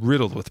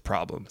riddled with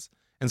problems.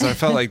 And so I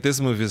felt like this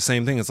movie is the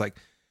same thing. It's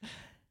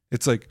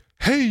like,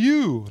 hey,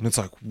 you. And it's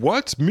like,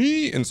 what?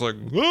 Me? And it's like,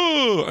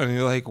 oh. And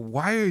you're like,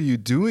 why are you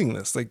doing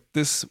this? Like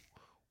this,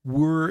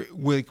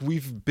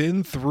 we've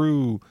been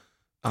through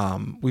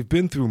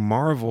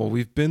Marvel,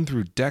 we've been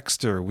through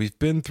Dexter, we've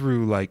been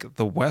through like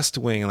The West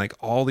Wing, and like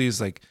all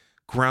these like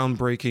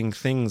groundbreaking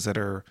things that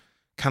are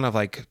kind of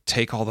like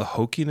take all the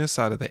hokiness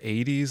out of the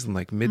 80s and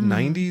like mid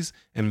 90s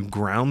and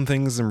ground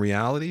things in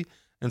reality.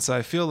 And so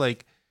I feel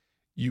like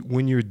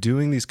when you're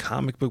doing these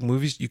comic book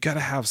movies, you got to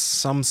have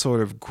some sort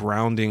of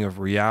grounding of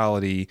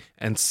reality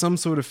and some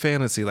sort of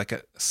fantasy, like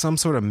some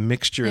sort of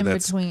mixture in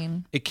that's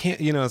between. It can't,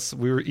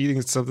 we were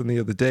eating something the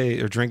other day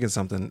or drinking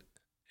something,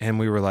 and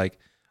we were like,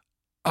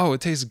 oh,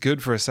 it tastes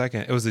good for a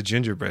second. It was a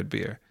gingerbread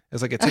beer.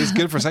 It's like, it tastes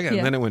good for a second, Yeah.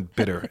 and then it went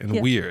bitter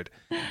and weird.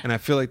 And I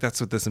feel like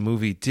that's what this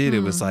movie did. It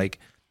was like,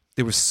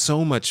 there was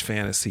so much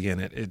fantasy in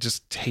it. It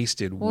just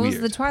tasted What weird.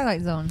 was the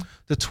Twilight Zone?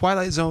 The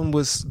Twilight Zone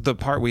was the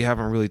part we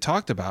haven't really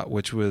talked about,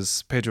 which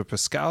was Pedro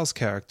Pascal's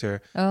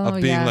character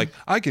of being like,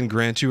 I can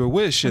grant you a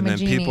wish. I'm and a then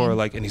genie. people are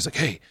like, and he's like,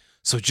 hey,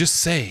 so just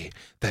say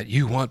that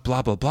you want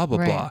blah, blah, blah, blah,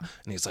 Right. blah.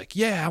 And he's like,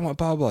 yeah, I want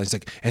blah, blah, blah. He's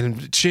like, and in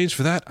exchange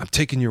for that, I'm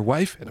taking your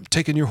wife and I'm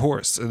taking your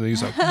horse. And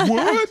he's like,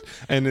 what?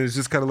 And it's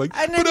just kind of like,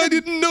 And then but I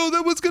didn't know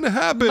that was going to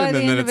happen. By And the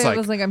then end of it's it, like, it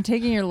was like, I'm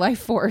taking your life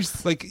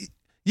force. like,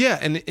 Yeah,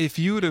 and if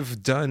you would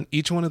have done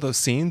each one of those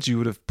scenes, you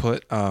would have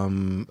put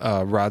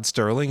Rod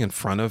Sterling in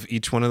front of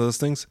each one of those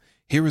things.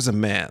 Here is a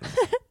man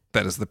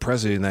that is the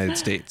president of the United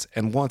States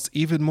and wants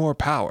even more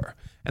power.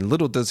 And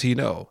little does he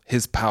know,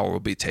 his power will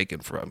be taken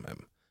from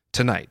him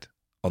tonight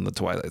on the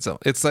Twilight Zone.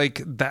 It's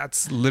like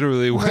that's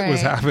literally what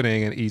was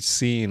happening in each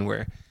scene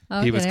where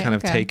he was kind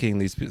of taking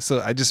these.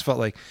 So I just felt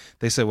like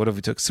they said, what if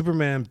we took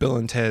Superman, Bill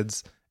and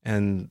Ted's,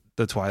 and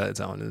the Twilight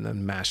Zone and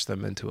then mashed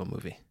them into a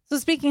movie? So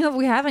speaking of,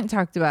 we haven't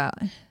talked about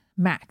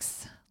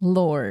Max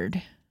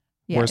Lord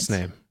yet. Worst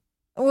name.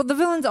 Well, the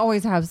villains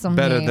always have some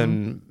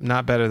name.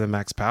 Not better than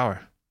Max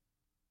Power.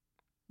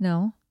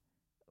 No.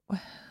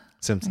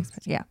 Simpsons.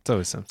 Yeah. It's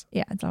always Simpsons.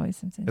 Yeah, it's always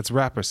Simpsons. It's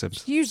rapper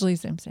Simpsons. Usually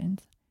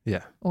Simpsons.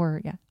 Yeah.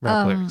 Or yeah.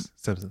 Rap lyrics.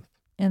 Simpsons.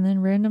 And then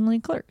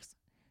randomly Clerks.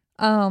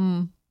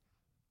 How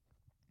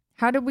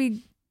did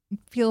we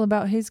feel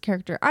about his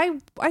character? I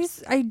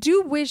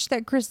do wish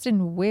that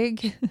Kristen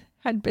Wiig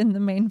had been the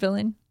main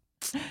villain.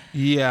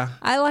 Yeah.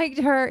 I liked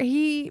her.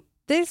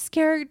 This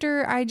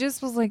character, I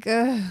just was like,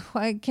 ugh,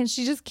 can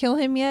she just kill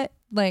him yet?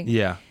 Like,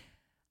 yeah.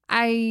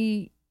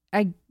 I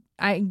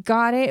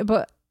got it,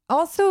 but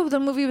also the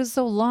movie was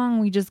so long,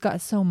 we just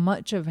got so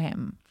much of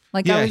him.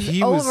 Like, I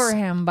was over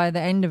him by the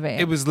end of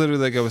it. It was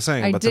literally like I was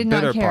saying. I about did the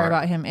bitter not care part.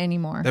 about him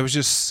anymore. There was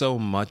just so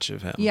much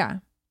of him. Yeah.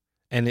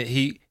 And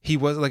he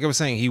was, like I was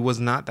saying, he was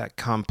not that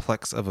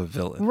complex of a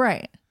villain.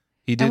 Right.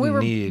 He didn't and we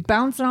were need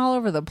bouncing all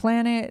over the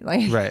planet.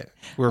 Like, right.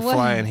 We're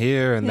flying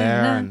here and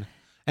there.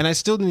 And I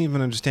still didn't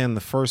even understand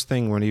the first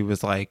thing when he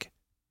was like,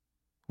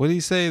 what did he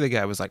say? The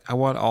guy was like, I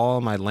want all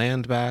my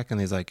land back.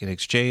 And he's like, in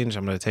exchange,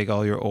 I'm going to take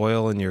all your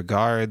oil and your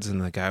guards. And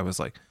the guy was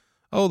like,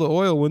 oh, the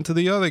oil went to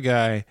the other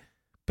guy.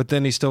 But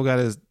then he still got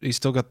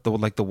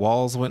the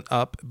walls went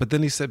up. But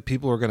then he said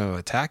people were going to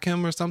attack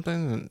him or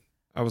something. And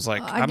I was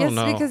like, I don't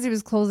know. I guess because he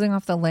was closing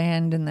off the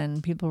land and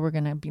then people were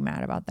going to be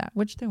mad about that,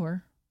 which they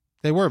were.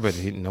 They were, but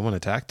no one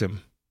attacked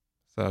him.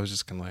 So I was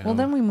just kind of like, well,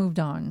 then we moved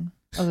on.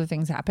 Other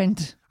things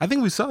happened. I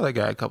think we saw that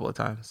guy a couple of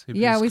times.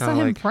 We saw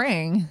him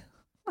praying.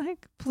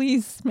 Like,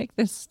 please make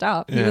this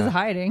stop. He was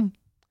hiding.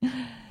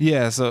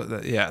 Yeah. So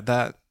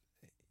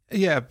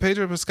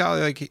Pedro Pascal,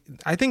 like,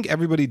 I think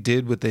everybody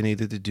did what they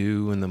needed to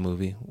do in the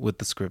movie with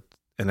the script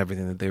and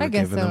everything that they were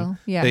giving them.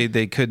 Yeah.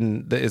 They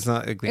couldn't, it's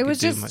not like it was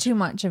just too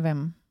much of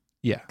him.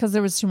 Yeah. Because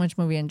there was too much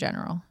movie in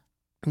general.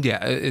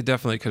 Yeah, it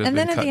definitely could have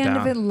been cut down. And then at the end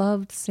of it,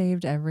 Love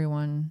saved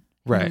everyone.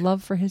 Right.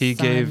 Love for his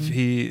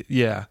son.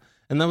 Yeah.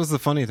 And that was the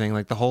funny thing.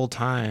 Like, the whole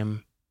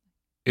time,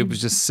 it was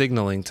just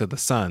signaling to the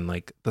son,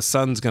 like, the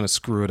son's going to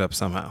screw it up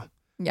somehow.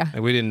 Yeah.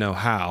 And we didn't know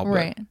how. But,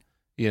 right.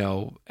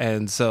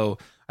 And so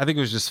I think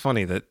it was just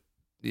funny that,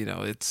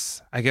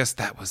 I guess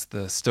that was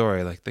the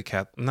story. Like, the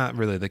cat, not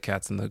really the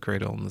Cat's in the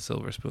Cradle and the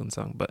Silver Spoon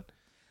song, but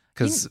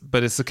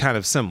it's the kind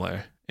of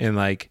similar in,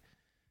 like,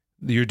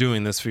 you're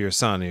doing this for your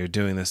son, and you're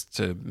doing this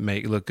to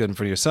make it look good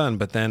for your son.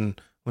 But then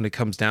when it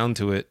comes down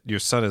to it, your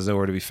son is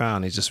nowhere to be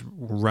found. He's just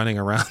running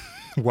around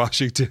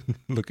Washington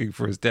looking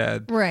for his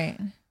dad. Right.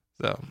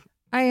 So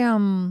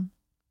I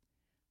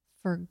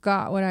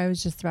forgot what I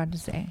was just about to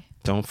say.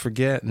 Don't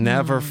forget.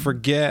 Never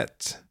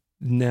forget.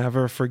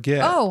 Never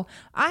forget. Oh,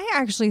 I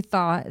actually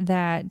thought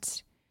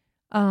that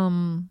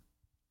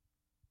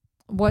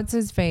what's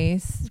his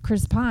face?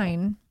 Chris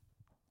Pine.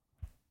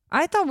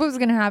 I thought what was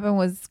going to happen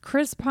was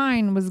Chris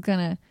Pine was going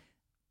to...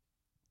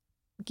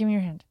 Give me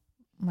your hand.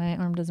 My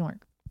arm doesn't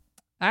work.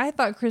 I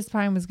thought Chris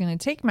Pine was going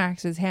to take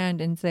Max's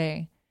hand and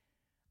say,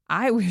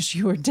 I wish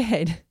you were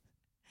dead.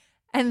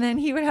 And then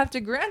he would have to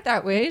grant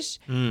that wish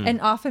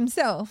and off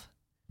himself,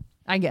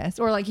 I guess.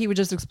 Or like he would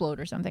just explode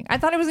or something. I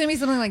thought it was going to be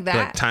something like that.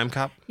 Like Time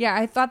Cop? Yeah,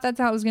 I thought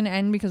that's how it was going to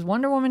end because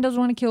Wonder Woman doesn't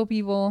want to kill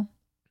people.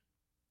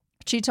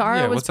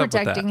 Chitara was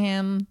protecting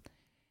him.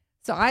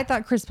 So I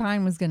thought Chris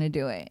Pine was going to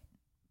do it.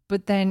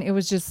 But then it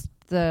was just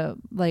the,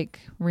 like,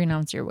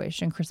 renounce your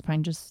wish, and Chris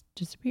Pine just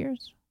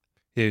disappears.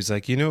 Yeah, he's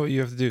like, you know what you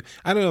have to do.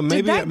 I don't know.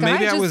 Maybe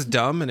I was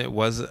dumb and I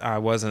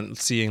wasn't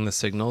seeing the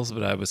signals,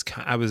 but I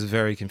was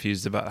very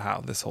confused about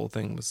how this whole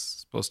thing was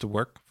supposed to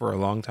work for a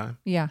long time.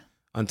 Yeah.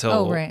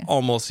 Until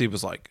almost he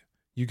was like,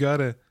 you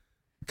gotta,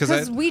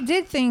 because we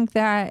did think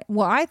that.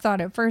 Well, I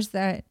thought at first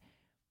that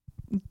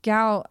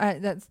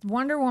that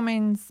Wonder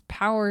Woman's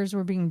powers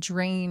were being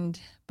drained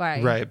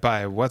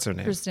by what's her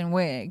name, Kristen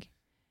Wiig.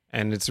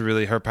 And it's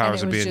really her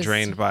powers are being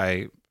drained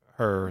by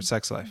her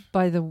sex life.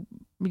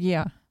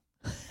 Yeah.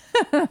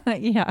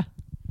 Yeah.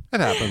 It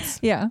happens.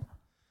 Yeah.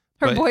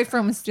 Her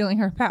boyfriend was stealing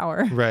her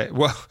power. Right.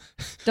 Well,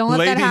 don't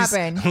let that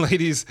happen.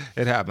 Ladies,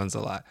 it happens a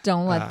lot.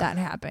 Don't let that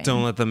happen.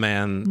 Don't let the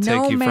man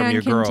take you from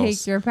your girls. No man can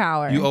take your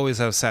power. You always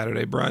have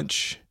Saturday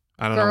brunch.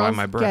 I don't know why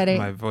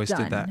my voice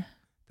did that.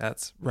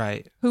 That's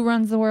right. Who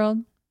runs the world?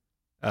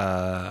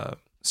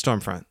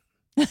 Stormfront.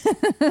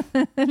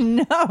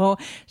 No,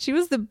 she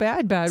was the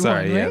bad one.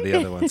 Sorry, right? the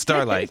other one.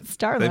 Starlight.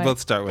 Starlight. They both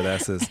start with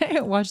S's.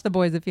 Watch The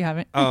Boys if you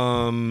haven't.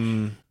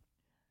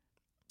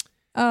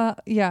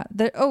 Yeah.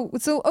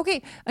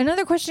 Okay.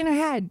 Another question I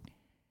had.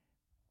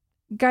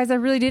 Guys, I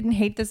really didn't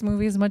hate this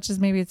movie as much as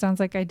maybe it sounds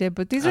like I did,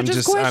 but these are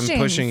just questions. I'm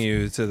pushing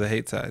you to the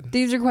hate side.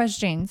 These are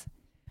questions.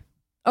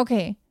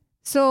 Okay.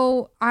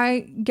 So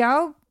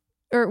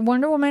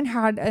Wonder Woman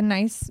had a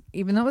nice,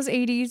 even though it was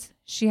 80s,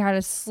 she had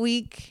a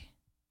sleek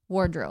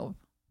wardrobe,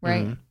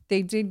 right? Mhm.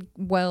 They did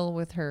well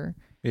with her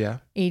Yeah.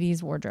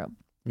 80s wardrobe,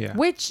 Yeah.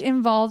 which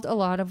involved a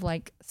lot of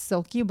like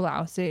silky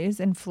blouses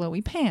and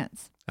flowy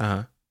pants,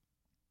 Uh-huh.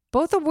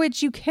 both of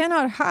which you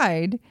cannot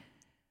hide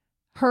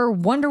her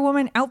Wonder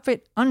Woman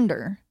outfit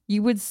under.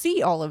 You would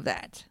see all of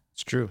that.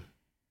 It's true.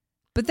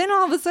 But then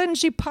all of a sudden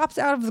she pops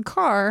out of the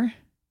car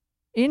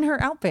in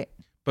her outfit.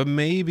 But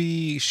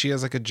maybe she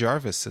has like a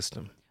Jarvis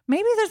system.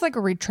 Maybe there's like a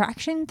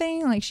retraction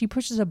thing. Like she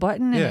pushes a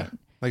button and Yeah.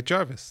 Like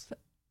Jarvis.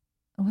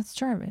 What's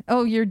Jarvis?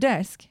 Oh, your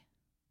desk.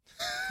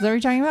 Is that what you're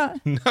talking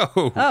about?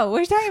 No. Oh, what are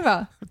you talking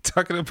about? I'm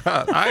talking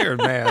about Iron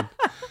Man.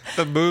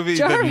 The movie,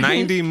 Jarvis. the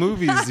 90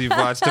 movies you've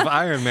watched of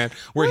Iron Man,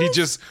 where he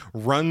just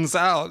runs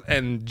out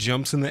and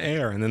jumps in the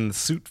air and then the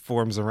suit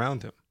forms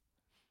around him.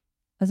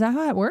 Is that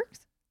how it works?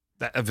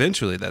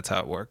 Eventually, that's how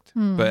it worked.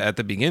 Hmm. But at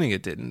the beginning,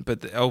 it didn't.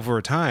 But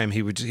over time,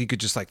 he could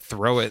just like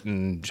throw it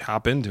and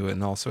hop into it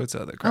and all sorts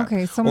of other crap.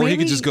 Okay, so or he maybe-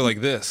 could just go like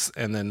this,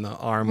 and then the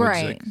arm would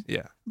Right. like,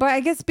 yeah. But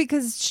I guess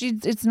because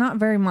it's not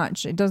very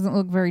much. It doesn't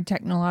look very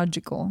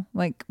technological.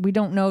 Like we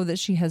don't know that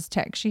she has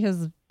tech. She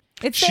has.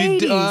 It's the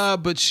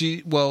 80s. But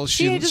she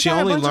just she had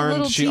only a bunch of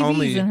learned little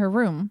TVs in her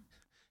room.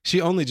 she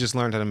only just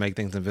learned how to make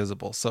things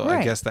invisible. So I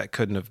Right. guess that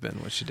couldn't have been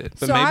what she did.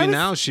 But So I maybe was-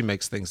 now she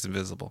makes things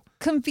invisible.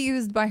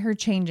 Confused by her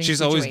changing.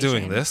 She's always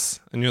situation. doing this,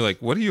 and you're like,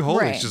 "What are you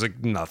holding?" Right. She's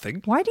like,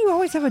 "Nothing." Why do you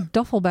always have a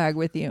duffel bag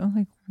with you?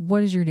 Like,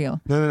 what is your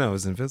deal? No, it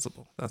was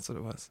invisible. That's what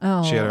it was.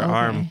 Oh, She had her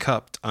arm okay.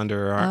 cupped under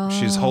her arm.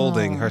 She's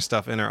holding Oh. her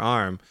stuff in her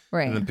arm.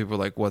 Right. And then people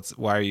were like,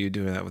 why are you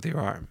doing that with your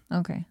arm?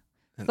 Okay.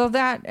 So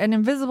that an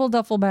invisible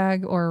duffel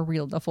bag or a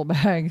real duffel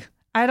bag.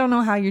 I don't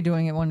know how you're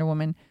doing it, Wonder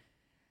Woman.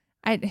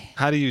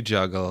 How do you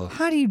juggle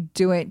How do you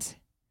do it?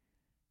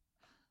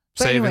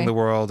 But saving anyway. the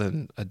world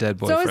and a dead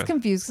So I was boyfriend?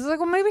 confused because like,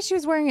 well, maybe she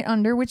was wearing it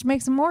under, which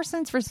makes more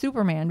sense for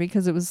Superman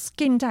because it was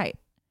skin tight.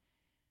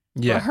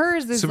 Yeah. But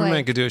hers is Superman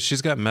like could do it.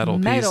 She's got metal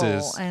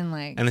pieces. and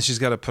like And then she's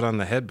got to put on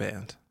the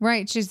headband.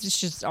 right. She's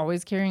just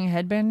always carrying a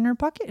headband in her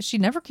pocket. She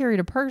never carried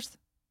a purse.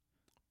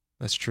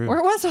 That's true.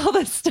 Where was all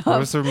this stuff? Where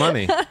was her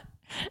money?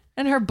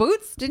 And her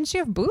boots? Didn't she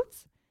have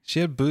boots? She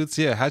had boots.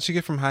 Yeah. How'd she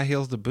get from high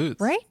heels to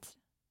boots? Right.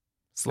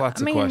 It's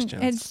lots I mean, of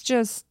questions. it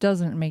just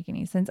doesn't make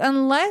any sense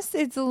unless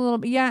it's a little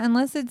bit,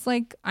 unless it's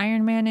like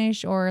Iron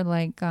Man-ish or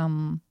like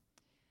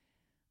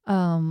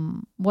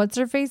what's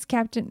her face,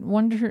 Captain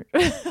Wonder,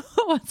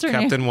 what's her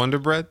Captain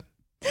Wonderbread?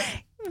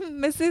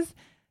 name, Mrs.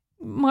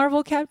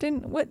 Marvel,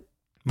 Captain what?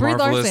 Brie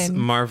Marvelous, Larson.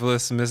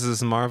 Marvelous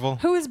Mrs. Marvel.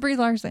 Who is Brie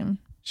Larson?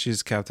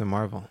 She's Captain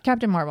Marvel.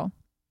 Captain Marvel.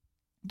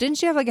 Didn't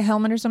she have like a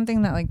helmet or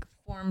something that like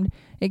formed?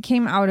 It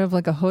came out of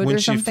like a hood When or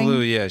she something.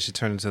 flew, yeah, she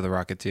turned into the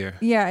Rocketeer.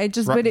 Yeah, it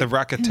just but The it,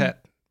 Rocketette.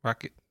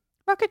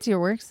 Rocketeer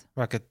works.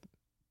 Rocket.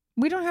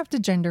 We don't have to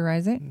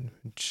genderize it.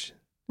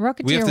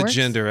 Rocketeer We have to works.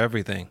 gender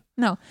everything.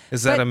 No,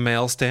 Is that but- a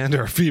male stand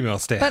or a female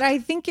stand? but I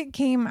think it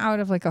came out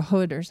of like a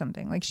hood or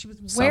something. Like she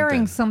was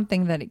wearing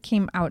something that it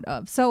came out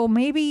of. So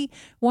maybe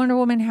Wonder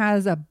Woman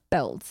has a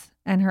belt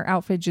and her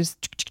outfit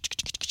just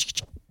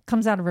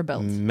comes out of her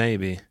belt.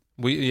 Maybe.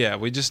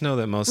 We just know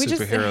that most We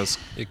just- superheroes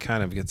it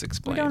kind of gets We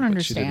explained. don't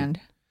but she didn't. understand.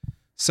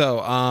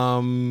 So,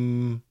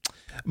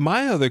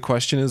 my other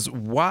question is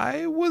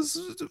who was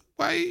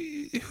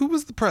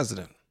the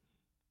president?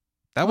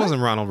 That What?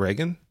 wasn't Ronald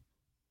Reagan.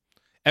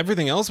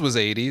 Everything else was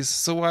 80s,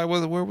 so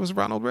where was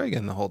Ronald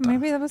Reagan the whole time?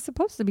 Maybe that was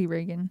supposed to be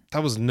Reagan.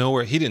 That was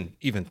nowhere. He didn't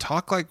even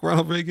talk like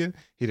Ronald Reagan.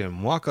 He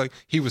didn't walk like,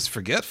 he was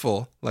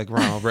forgetful like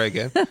Ronald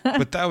Reagan,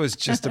 but that was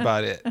just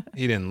about it.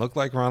 He didn't look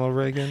like Ronald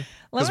Reagan.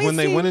 Let Because me when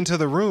they see. went into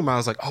the room, I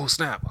was like, oh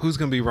snap, who's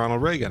going to be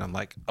Ronald Reagan? I'm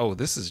like, oh,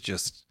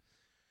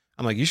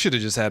 I'm like, you should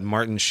have just had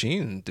Martin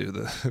Sheen do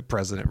the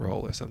president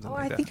role or something Oh,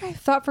 like I that. think I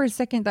thought for a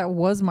second that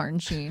was Martin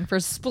Sheen for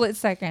a split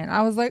second.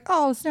 I was like,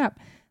 oh snap.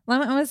 I'm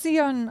gonna see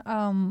on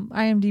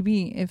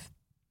IMDb if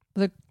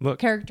the Look,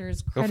 character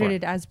is for it.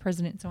 credited as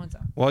President so and so.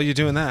 while you're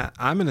doing that,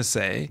 I'm going to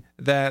say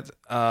that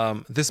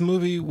this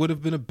movie would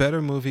have been a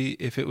better movie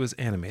if it was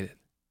animated.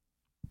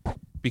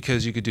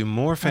 Because you could do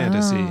more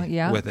fantasy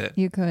with it.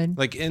 You could.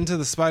 Like Into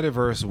the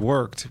Spider-Verse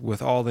worked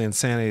with all the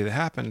insanity that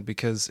happened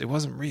because it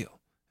wasn't real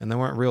and there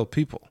weren't real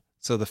people.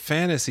 So the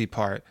fantasy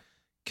part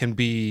can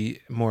be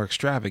more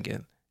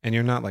extravagant and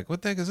you're not like,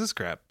 what the heck is this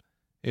crap?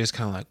 You're just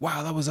kind of like,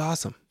 wow, that was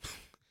awesome.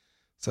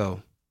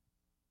 So,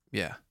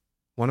 yeah.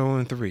 Wonder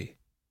Woman 3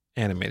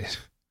 animated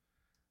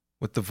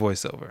with the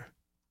voiceover.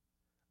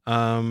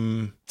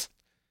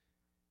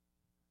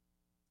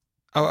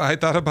 I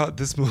thought about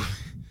this movie.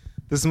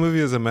 This movie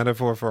is a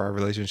metaphor for our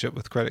relationship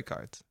with credit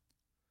cards.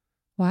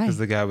 Why? Because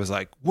the guy was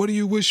like, what do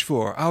you wish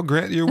for? I'll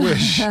grant your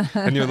wish.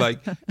 And you're like,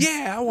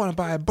 yeah, I want to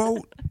buy a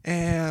boat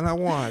and I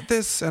want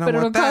this and But I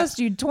it'll want that. cost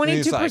you And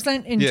he's 22%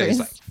 like- interest. Yeah, he's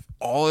like,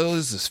 all it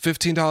is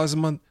 $15 a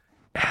month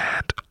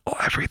and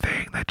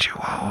everything that you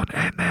own.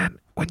 And then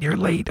when you're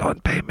late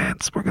on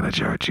payments, we're going to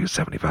charge you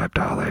 $75.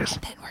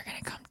 Then we're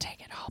gonna come take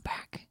it all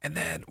back. And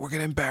then we're going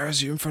to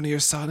embarrass you in front of your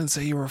son and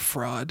say you're a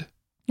fraud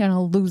You're a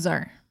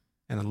loser.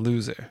 and a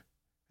loser.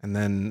 And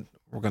then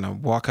we're gonna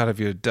walk out of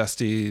your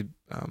dusty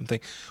thing.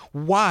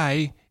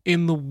 Why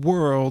in the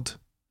world?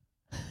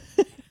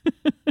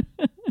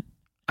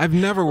 I've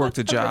never worked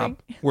a job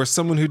where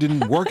someone who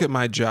didn't work at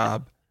my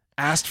job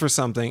asked for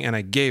something and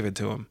I gave it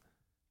to him.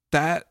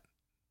 That,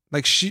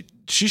 like, she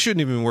shouldn't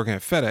even be working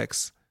at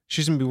FedEx.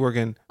 She shouldn't be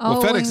working.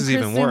 Well, FedEx is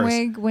even worse.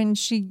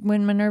 Wiig,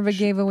 when Minerva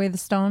gave away the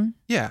stone.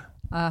 Yeah.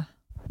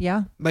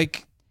 Yeah.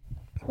 Like.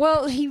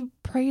 Well, he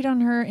preyed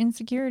on her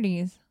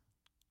insecurities.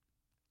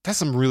 That's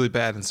some really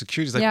bad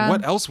insecurities. Like,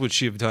 what else would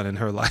she have done in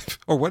her life?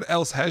 Or what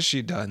else has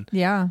she done?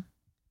 Yeah.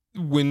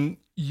 When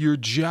your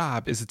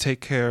job is to take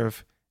care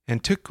of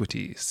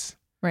antiquities.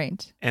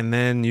 Right. And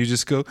then you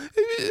just go,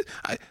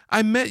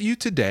 I met you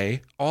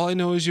today. All I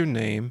know is your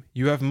name.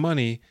 You have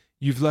money.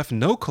 You've left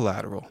no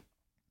collateral.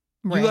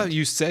 Right.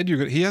 You said you're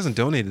going to, he hasn't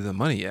donated the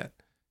money yet.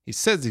 He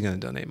says he's going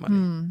to donate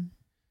money.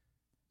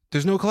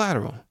 There's no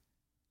collateral.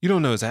 You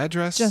don't know his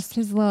address. Just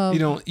his love. You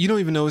don't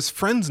even know his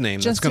friend's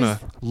name that's going to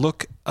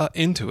look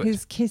into it.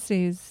 His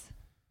kisses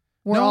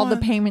were all the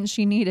payment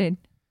she needed.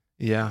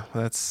 Yeah,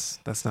 that's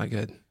not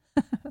good.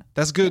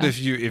 That's good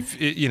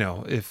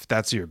if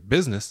that's your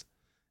business.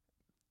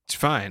 It's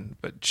fine,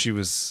 but she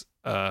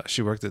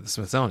worked at the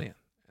Smithsonian,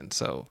 and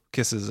so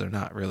kisses are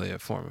not really a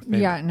form of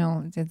payment. Yeah,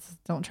 no,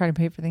 don't try to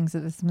pay for things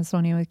at the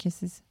Smithsonian with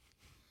kisses.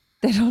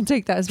 They don't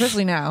take that,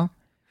 especially now.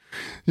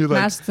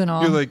 Masks and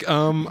all. You're like,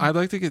 I'd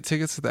like to get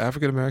tickets to the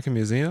African American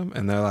Museum,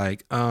 and they're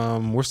like,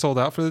 we're sold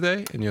out for the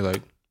day, and you're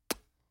like,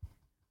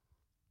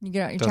 you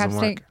get out your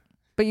chapstick,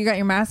 but you got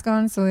your mask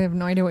on, so they have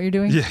no idea what you're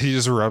doing. Yeah, you're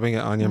just rubbing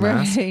it on your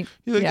mask.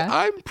 You're like,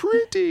 I'm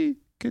pretty.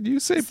 Can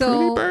you say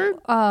pretty bird?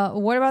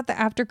 What about the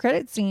after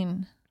credit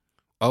scene?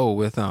 Oh,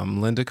 with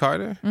Linda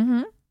Carter?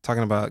 Mm-hmm.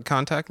 Talking about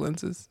contact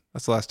lenses.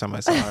 That's the last time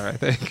I saw her, I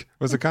think.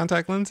 Was it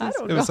contact lenses? I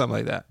don't know. It was something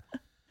like that.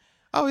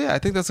 Oh, yeah, I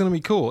think that's going to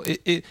be cool.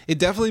 It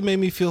definitely made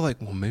me feel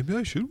like, well, maybe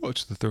I should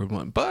watch the third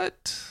one.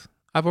 But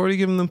I've already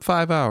given them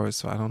 5 hours,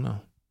 so I don't know.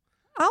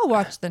 I'll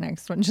watch the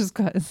next one just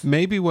because.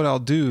 Maybe what I'll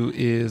do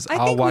is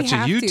I'll watch a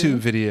YouTube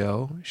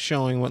video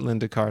showing what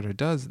Linda Carter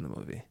does in the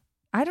movie.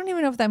 I don't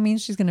even know if that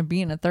means she's going to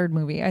be in a third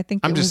movie. I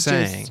think I'm just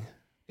saying,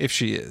 if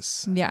she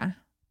is. Yeah.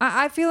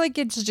 I feel like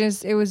it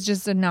was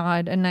just a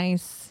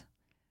nice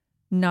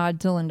nod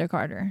to Linda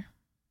Carter.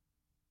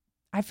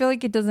 I feel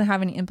like it doesn't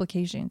have any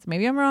implications.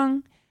 Maybe I'm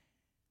wrong.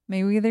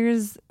 Maybe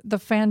there's the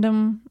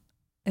fandom.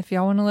 If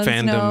y'all want to let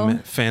us know.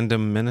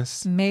 Fandom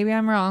menace. Maybe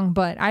I'm wrong,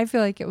 but I feel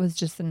like it was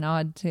just a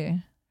nod to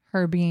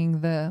her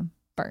being the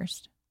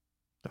first.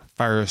 The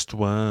first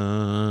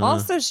one.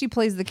 Also, she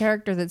plays the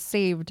character that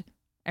saved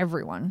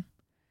everyone.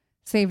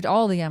 Saved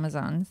all the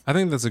Amazons. I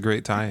think that's a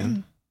great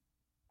tie-in.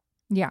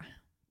 Yeah.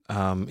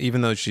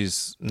 Even though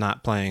she's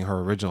not playing her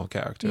original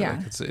character.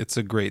 Yeah. Like it's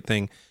a great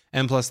thing.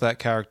 And plus that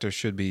character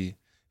should be,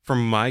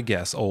 from my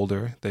guess,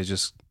 older. They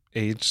just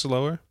age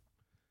slower.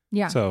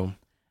 Yeah. So.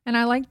 And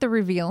I liked the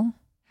reveal.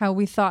 How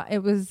we thought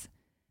it was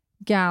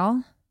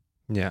Gal.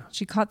 Yeah.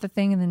 She caught the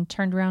thing and then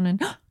turned around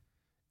and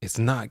it's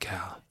not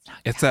Gal.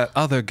 It's that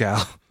other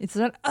Gal. It's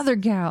that other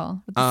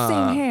Gal with the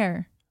same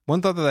hair.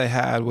 One thought that I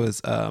had was,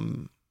 I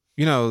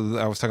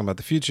was talking about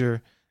the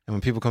future, and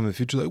when people come in the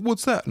future, like,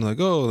 what's that? And like,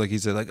 oh, like he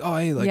said, like, oh,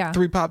 I ate like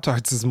 3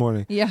 Pop-Tarts this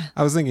morning. Yeah.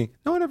 I was thinking,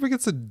 no one ever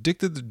gets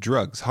addicted to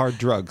drugs, hard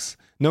drugs.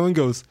 No one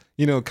goes,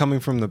 coming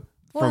from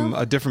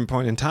a different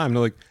point in time.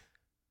 They're like,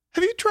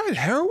 have you tried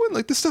heroin?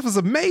 Like, this stuff is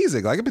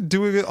amazing. Like, I've been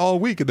doing it all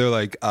week. And they're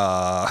like,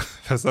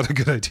 that's not a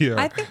good idea.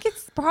 I think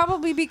it's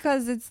probably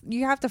because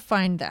you have to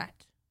find that.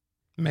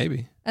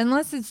 Maybe.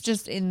 Unless it's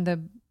just in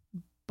the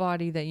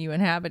body that you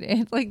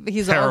inhabited. Like,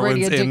 he's Heroin's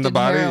already addicted in the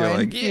body. to heroin. You're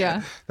like,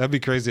 yeah. That'd be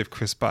crazy if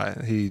Chris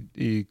Pine,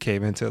 he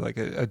came into like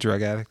a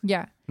drug addict.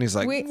 Yeah. And he's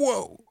like,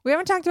 whoa. We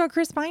haven't talked about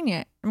Chris Pine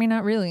yet. I mean,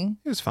 not really.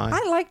 He was fine.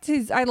 I liked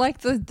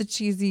the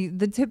cheesy,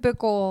 the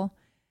typical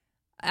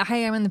I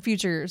am in the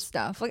future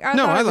stuff. Like,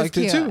 I liked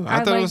it too.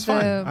 I thought it was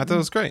fine. I thought it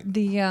was great.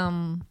 The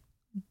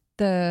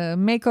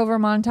makeover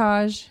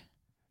montage.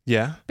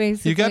 Yeah.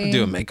 Basically. You got to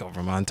do a makeover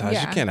montage.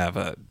 Yeah. You can't have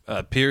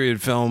a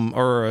period film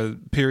or a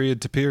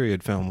period to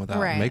period film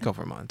without a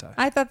makeover montage.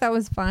 I thought that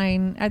was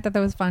fine. I thought that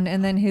was fun.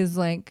 And then his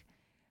the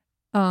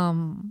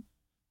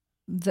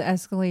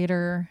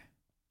escalator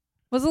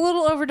was a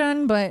little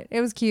overdone, but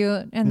it was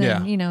cute. And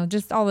then,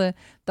 just all the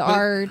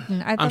art.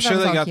 And I thought I'm sure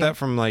they got cute. that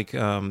from I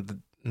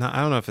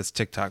don't know if it's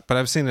TikTok, but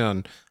I've seen it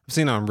on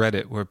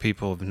Reddit where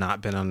people have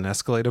not been on an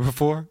escalator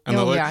before. And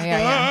they're like,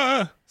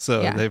 yeah.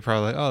 So they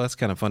probably like, oh, that's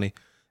kind of funny.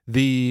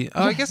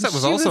 I guess that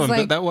was also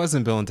that was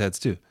in Bill and Ted's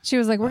too. She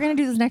was like, we're going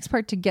to do this next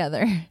part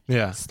together.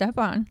 Yeah. Step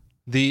on.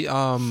 The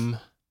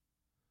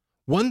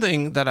one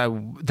thing that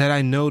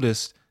I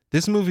noticed,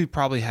 this movie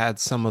probably had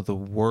some of the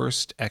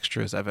worst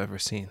extras I've ever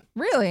seen.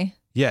 Really?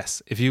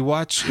 Yes. If you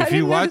watch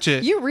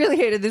it. You really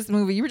hated this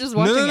movie. You were just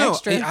watching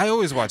extras. I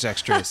always watch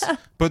extras.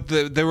 But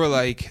they were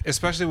like,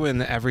 especially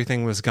when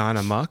everything was gone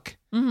amok,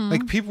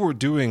 like people were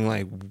doing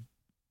like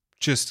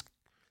just,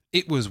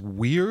 it was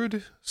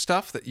weird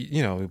stuff that,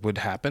 it would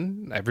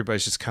happen.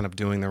 Everybody's just kind of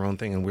doing their own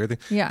thing and weird thing.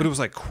 Yeah. But it was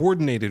like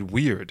coordinated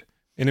weird.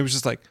 And it was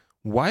just like,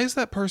 why is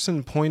that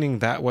person pointing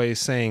that way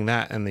saying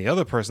that, and the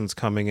other person's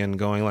coming in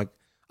going like,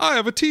 I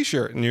have a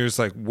t-shirt, and you're just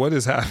like, what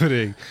is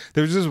happening?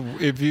 There's just,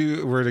 if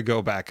you were to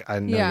go back, I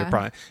know you're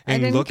probably,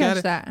 and didn't look at catch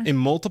it, that. in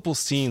multiple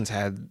scenes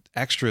had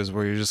extras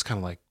where you're just kind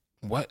of like,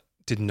 what?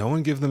 Did no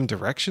one give them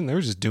direction? They were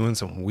just doing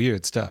some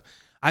weird stuff.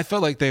 I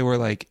felt like they were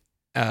like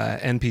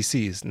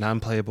NPCs,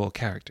 non-playable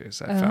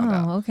characters. I found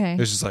out. Okay.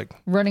 It's just like,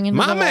 Running into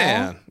my the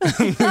man.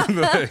 It's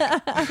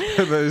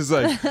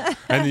like,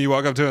 and then you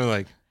walk up to him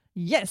like,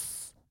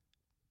 Yes.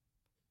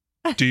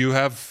 do you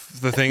have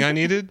the thing I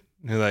needed?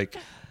 And you're like,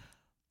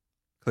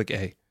 click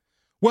A.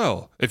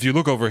 Well, if you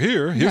look over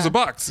here, here's Yeah. a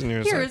box. And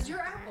you're just Here's like, your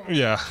apple.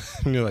 yeah.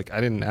 And you're like,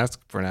 I didn't ask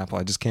for an apple.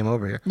 I just came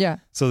over here. Yeah.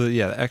 So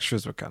the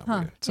extras were kind of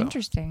weird. So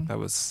Interesting. that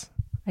was,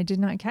 I did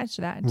not catch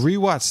that.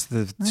 rewatch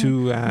the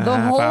 2.5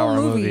 The whole hour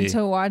movie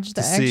to watch the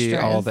to extras. see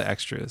all the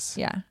extras.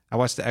 Yeah. I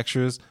watched the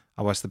extras.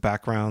 I watched the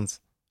backgrounds.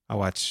 I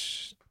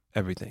watched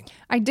everything.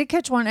 I did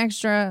catch one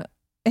extra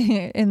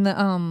in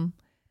the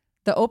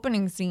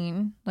opening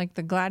scene, like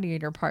the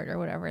gladiator part or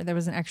whatever. There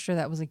was an extra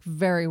that was like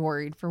very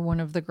worried for one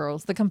of the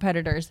girls, the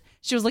competitors.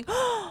 She was like,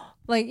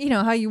 like, you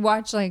know how you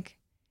watch like,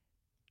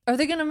 are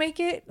they gonna make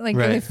it? Like,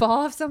 do they Right.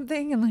 fall off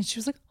something? And like she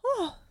was like,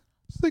 oh,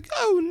 It's like,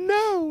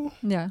 oh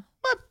no, yeah.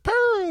 my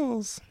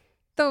pearls.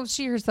 Though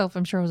she herself,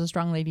 I'm sure, was a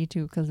strong lady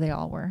too, because they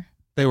all were.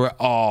 They were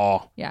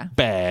all Yeah.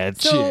 bad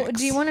So, chicks.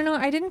 do you want to know?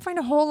 I didn't find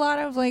a whole lot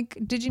of like,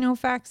 did you know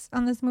facts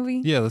on this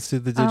movie? Yeah, let's do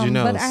the did you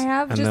know? But I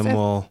have and just then a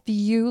we'll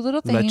few little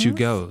things. let you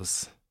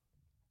goes.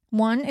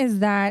 One is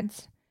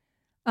that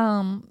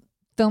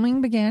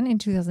filming began in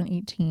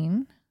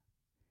 2018,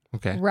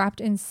 Okay. wrapped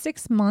in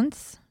 6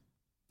 months.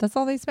 That's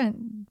all they spent,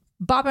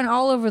 bopping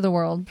all over the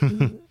world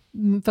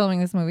filming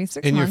this movie.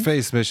 6 In your months.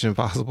 face, Mission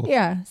Impossible.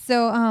 Yeah.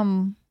 So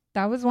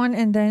that was one,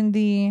 and then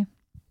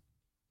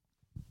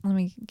let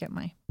me get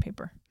my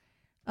paper.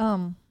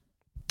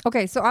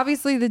 Okay, so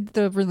obviously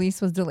the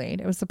release was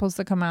delayed. It was supposed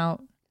to come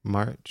out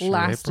March or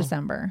last April?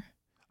 December.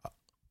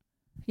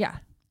 Yeah.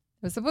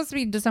 It was supposed to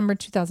be December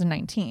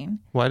 2019.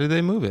 Why did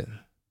they move it?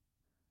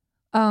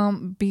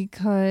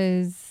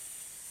 Because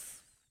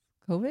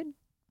COVID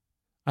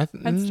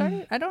had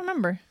started. I don't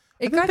remember.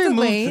 It got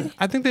delayed.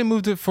 I think they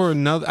moved it for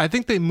another. I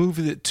think they moved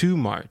it to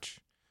March.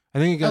 I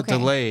think it got Okay.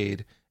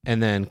 delayed,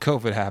 and then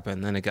COVID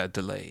happened. Then it got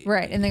delayed.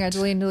 Right. And they got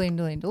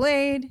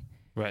delayed.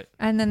 Right.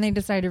 And then they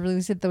decided to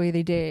release it the way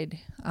they did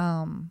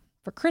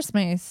for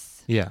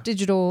Christmas, Yeah.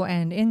 digital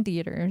and in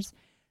theaters.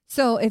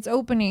 So its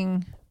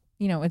opening,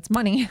 its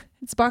money,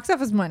 its box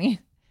office money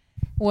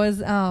was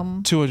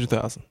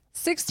 200,000.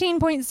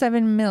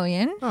 16.7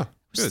 million. Oh,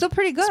 good. Still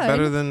pretty good. It's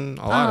better than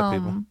a lot of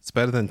people. It's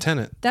better than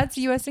Tenet. That's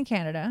US and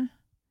Canada.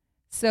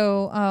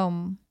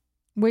 So,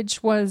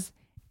 which was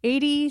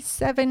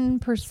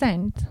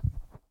 87%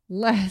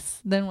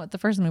 less than what the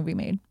first movie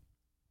made.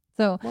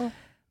 So Well,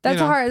 that's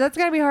you know. hard. That's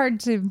gotta be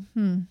hard to,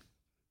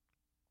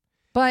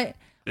 But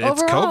It's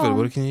overall, COVID.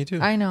 What can you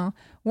do? I know.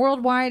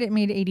 Worldwide, it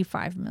made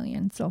 85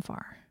 million so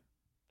far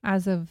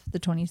as of the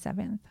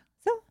 27th.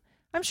 So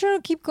I'm sure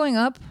it'll keep going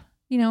up,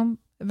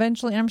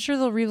 eventually. I'm sure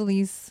they'll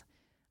release.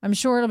 I'm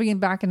sure it'll be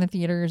back in the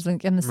theaters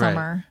like in the Right.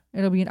 summer.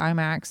 It'll be in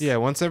IMAX. Yeah,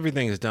 once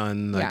everything is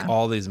done, like Yeah.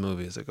 all these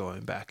movies are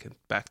going back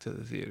to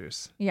the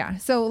theaters. Yeah.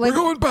 So like We're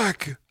going back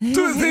to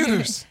the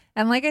theaters.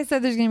 And like I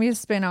said, there's going to be a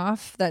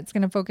spin-off that's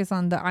going to focus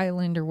on the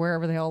island or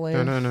wherever they all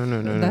live. No,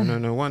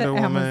 Wonder The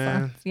Woman.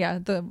 Amazon- Yeah,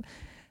 the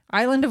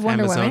island of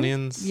Wonder Woman.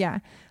 Amazonians. Yeah.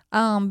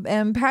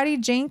 And Patty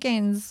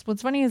Jenkins,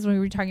 what's funny is when we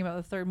were talking about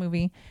the third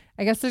movie,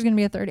 I guess there's going to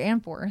be a third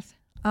and fourth.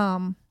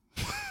 But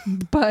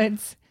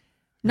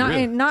not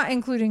Really? not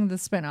including the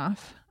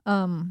spin-off.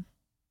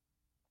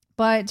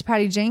 But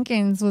Patty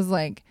Jenkins was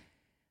like,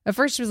 at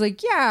first she was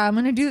like, yeah, I'm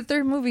going to do the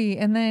third movie.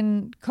 And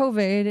then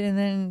COVID, and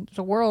then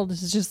the world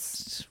is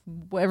just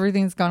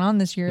everything's gone on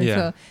this year. Yeah.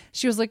 So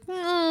she was like,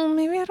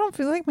 maybe I don't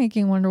feel like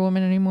making Wonder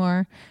Woman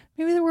anymore.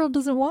 Maybe the world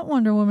doesn't want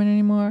Wonder Woman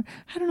anymore.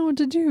 I don't know what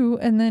to do.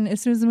 And then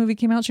as soon as the movie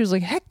came out, she was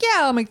like, heck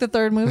yeah, I'll make the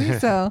third movie.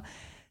 So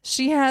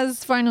she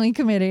has finally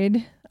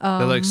committed.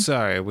 They're like,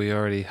 sorry, we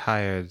already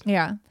hired.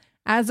 Yeah.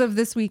 As of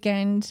this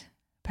weekend,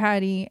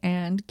 Patty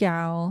and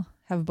Gal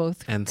have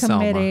both And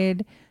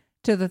committed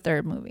to the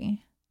third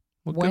movie.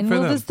 Well, good When for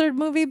will them. this third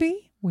movie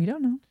be? We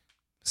don't know.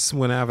 It's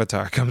when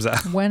Avatar comes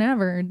out.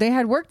 Whenever. They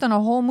had worked on a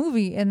whole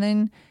movie, and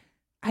then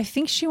I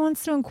think she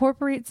wants to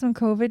incorporate some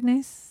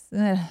COVID-ness.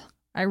 Ugh,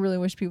 I really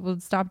wish people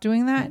would stop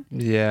doing that.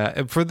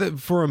 Yeah,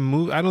 for a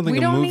movie, I don't think We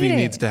a don't movie need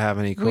needs it. to have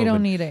any COVID. We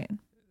don't need it.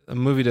 A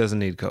movie doesn't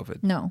need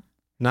COVID. No.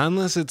 Not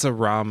unless it's a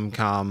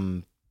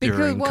rom-com Because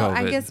during COVID.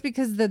 I guess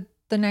because the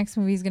next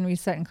movie is going to be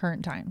set in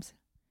current times.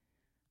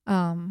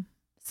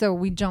 So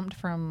we jumped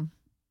from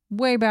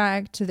way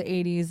back to the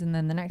 80s, and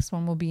then the next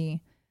one will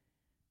be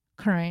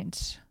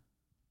current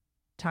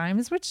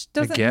times, which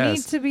doesn't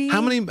need to be.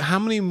 How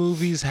many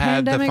movies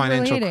had the pandemic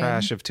financial related.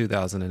 crash of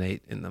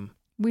 2008 in them?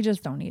 We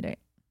just don't need it.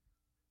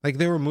 Like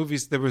there were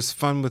movies, there was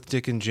Fun with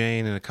Dick and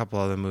Jane and a couple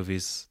other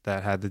movies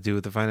that had to do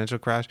with the financial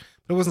crash.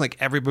 But it wasn't like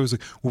everybody was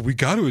like, well, we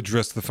got to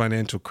address the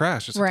financial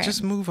crash. It's like, Right.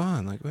 just move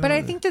on. Like, But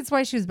I think that's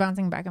why she was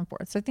bouncing back and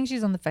forth. So I think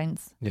she's on the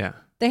fence. yeah.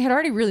 They had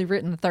already really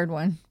written the third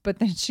one, but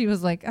then she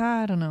was like,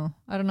 I don't know.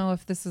 I don't know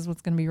if this is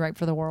what's going to be right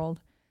for the world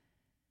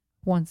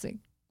once it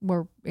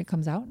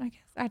comes out, I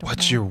guess. I don't know.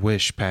 What's your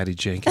wish, Patty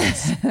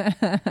Jenkins?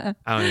 I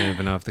don't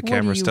even know if the What do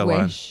camera's you still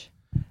wish?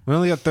 on. We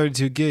only got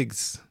 32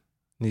 gigs.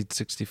 Need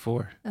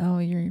 64. Oh,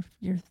 your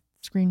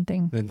screen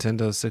thing.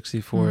 Nintendo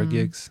 64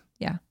 gigs.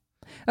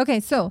 Okay,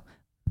 so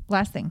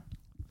last thing.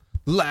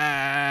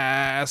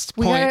 Last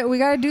We point.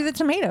 gotta do the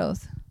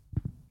tomatoes.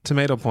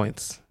 Tomato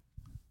points.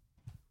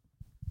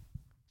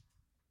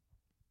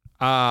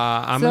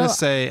 I'm gonna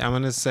say. I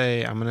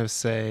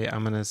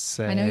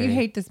know you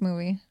hate this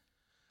movie.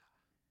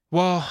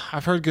 Well,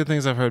 I've heard good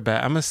things. I've heard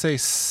bad. I'm gonna say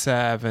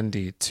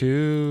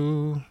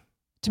 72.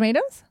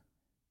 Tomatoes?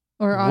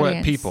 Or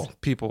audience?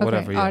 What people, Okay,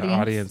 whatever. Yeah,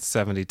 audience. audience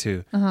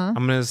 72. Uh-huh. I'm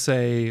gonna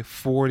say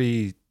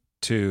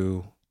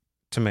 42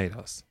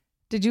 tomatoes.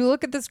 Did you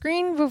look at the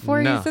screen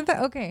before No. you said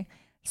that? Okay.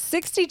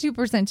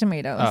 62%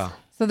 tomatoes. Oh,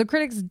 So the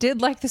critics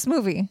did like this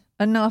movie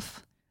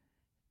enough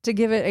to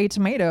give it a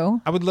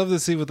tomato. I would love to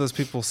see what those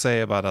people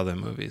say about other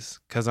movies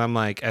because I'm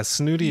like, as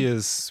snooty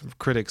as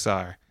critics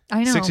are,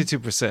 I know.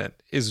 62%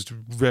 is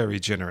very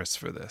generous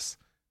for this.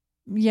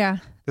 Yeah.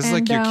 This is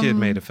like And, your kid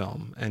made a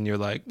film, and you're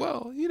like,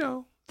 well,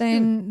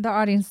 Then the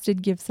audience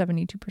did give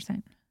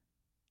 72%.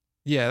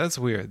 yeah, that's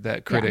weird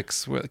that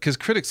critics, because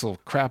critics will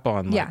crap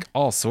on like Yeah.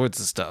 all sorts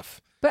of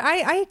stuff. But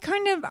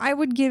I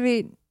would give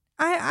it,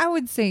 I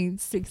would say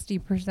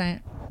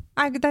 60%.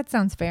 That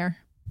sounds fair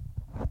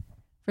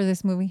for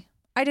this movie.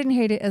 I didn't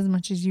hate it as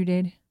much as you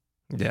did.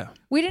 Yeah.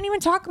 We didn't even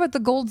talk about the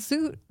gold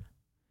suit.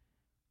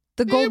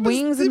 The gold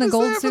wings and the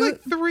gold there suit. for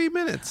like 3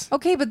 minutes.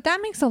 Okay, but that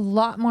makes a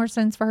lot more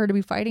sense for her to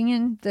be fighting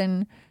in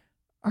than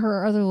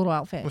her other little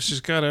outfit. Well,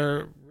 she's got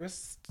her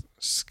wrist.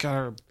 She's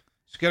got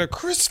her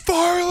Chris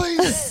Farley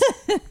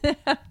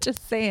I'm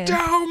just saying.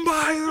 down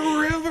by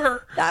the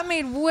river. That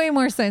made way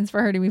more sense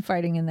for her to be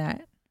fighting in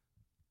that.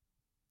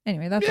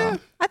 Anyway, that's Yeah. all.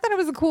 I thought it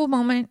was a cool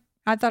moment.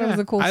 I thought it was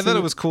a cool I thought it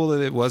suit. was cool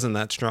that it wasn't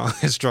that strong,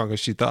 as strong as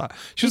she thought.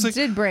 She was It like,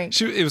 did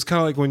break. it was kind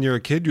of like when you're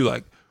a kid, you're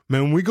like,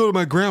 man, when we go to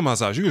my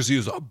grandma's house, you're gonna see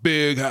it's a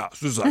big house.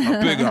 This is like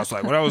a big house.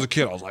 Like when I was a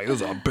kid, I was like,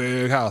 this is a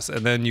big house.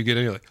 And then you get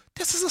in, you're like,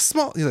 this is a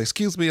small. You're like,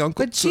 excuse me,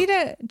 uncle. But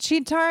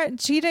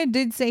Cheetah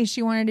did say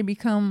she wanted to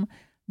become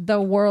the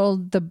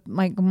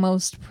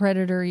most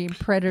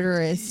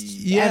predatorous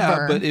yeah,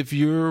 ever. but if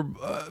you're,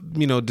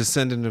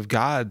 descendant of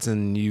gods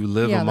and you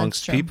live Yeah, that's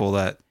amongst true. people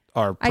that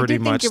are I pretty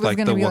did think much it was like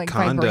the gonna be like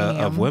Wakanda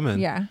of vibranium. women,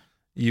 Yeah.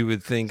 you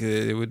would think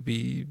that it would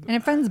be. And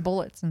it fends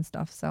bullets and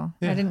stuff, so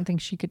Yeah. I didn't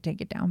think she could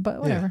take it down.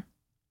 But whatever.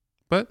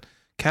 But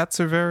cats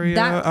are very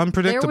That-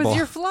 unpredictable. There was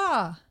your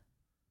flaw.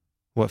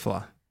 What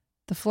flaw?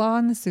 The flaw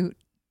in the suit.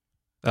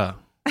 Oh,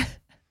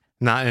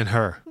 not in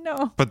her,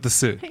 No. but the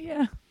suit.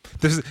 Yeah.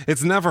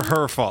 It's never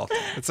her fault.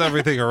 It's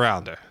everything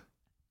around her.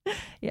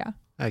 Yeah.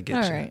 I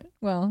get All you. right.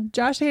 Well,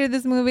 Josh hated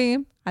this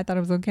movie. I thought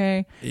it was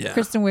okay. Yeah.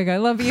 Kristen Wiig, I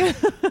love you.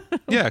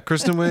 Yeah,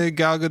 Kristen Wiig,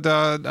 Gal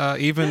Gadot,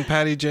 even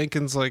Patty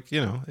Jenkins,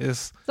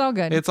 It's all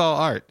good. it's all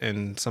art,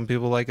 and some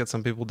people like it,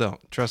 some people don't.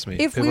 Trust me.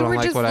 If people we don't were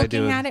like just what I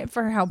do. looking at it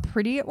for how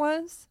pretty it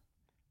was,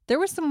 there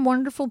were some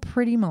wonderful,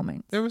 pretty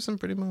moments. There were some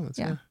pretty moments,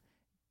 Yeah. yeah.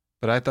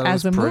 But I thought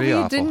As it a was pretty movie,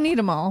 awful. didn't need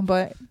them all,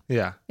 but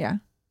Yeah. all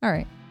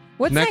right.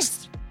 What's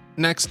next?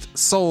 Next,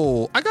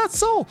 Soul. I got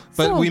Soul.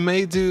 But Soul. we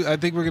may do, I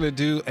think we're going to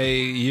do a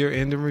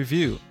year-end in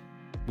review.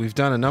 We've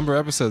done a number of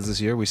episodes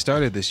this year. We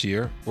started this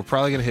year. We're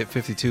probably going to hit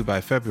 52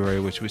 by February,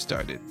 which we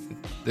started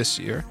this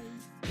year.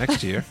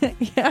 Next year.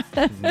 Yeah.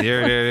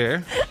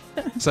 There.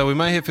 So we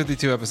might hit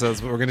 52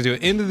 episodes, but we're going to do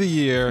an end of the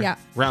year Yeah.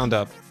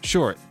 roundup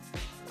short.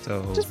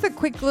 So Just a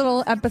quick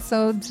little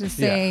episode to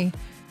say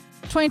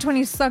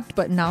 2020 sucked,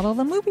 but not all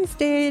the movies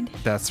did.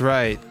 that's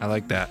right. I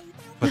like that.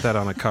 Put that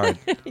on a card.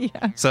 Yeah.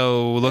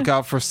 So look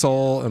out for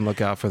Soul and look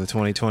out for the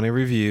 2020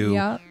 review.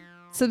 Yeah.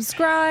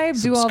 Subscribe,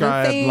 do all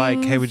the things.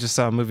 like, hey, we just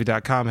saw a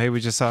movie.com. Hey, we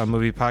just saw a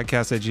movie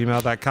podcast at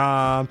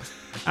gmail.com.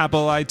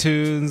 Apple,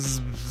 iTunes,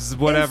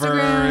 whatever.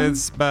 Instagram.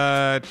 It's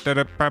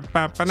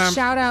but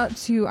Shout out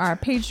to our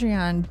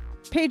Patreon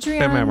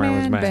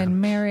man,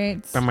 Ben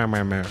Merritt.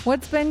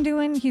 What's Ben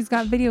doing? He's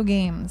got video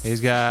games.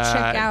 He's got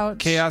Check out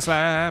Chaos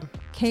Lab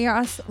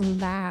Chaos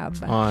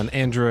Lab. on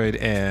Android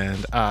and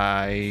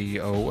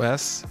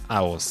iOS.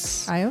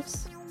 iOS?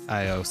 iOS.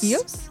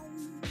 iOS?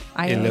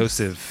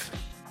 Elusive.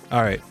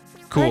 All right.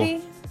 Cool.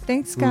 Alrighty.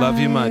 Thanks, guys. Love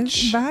you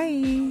much.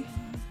 Bye.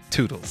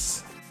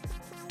 Toodles.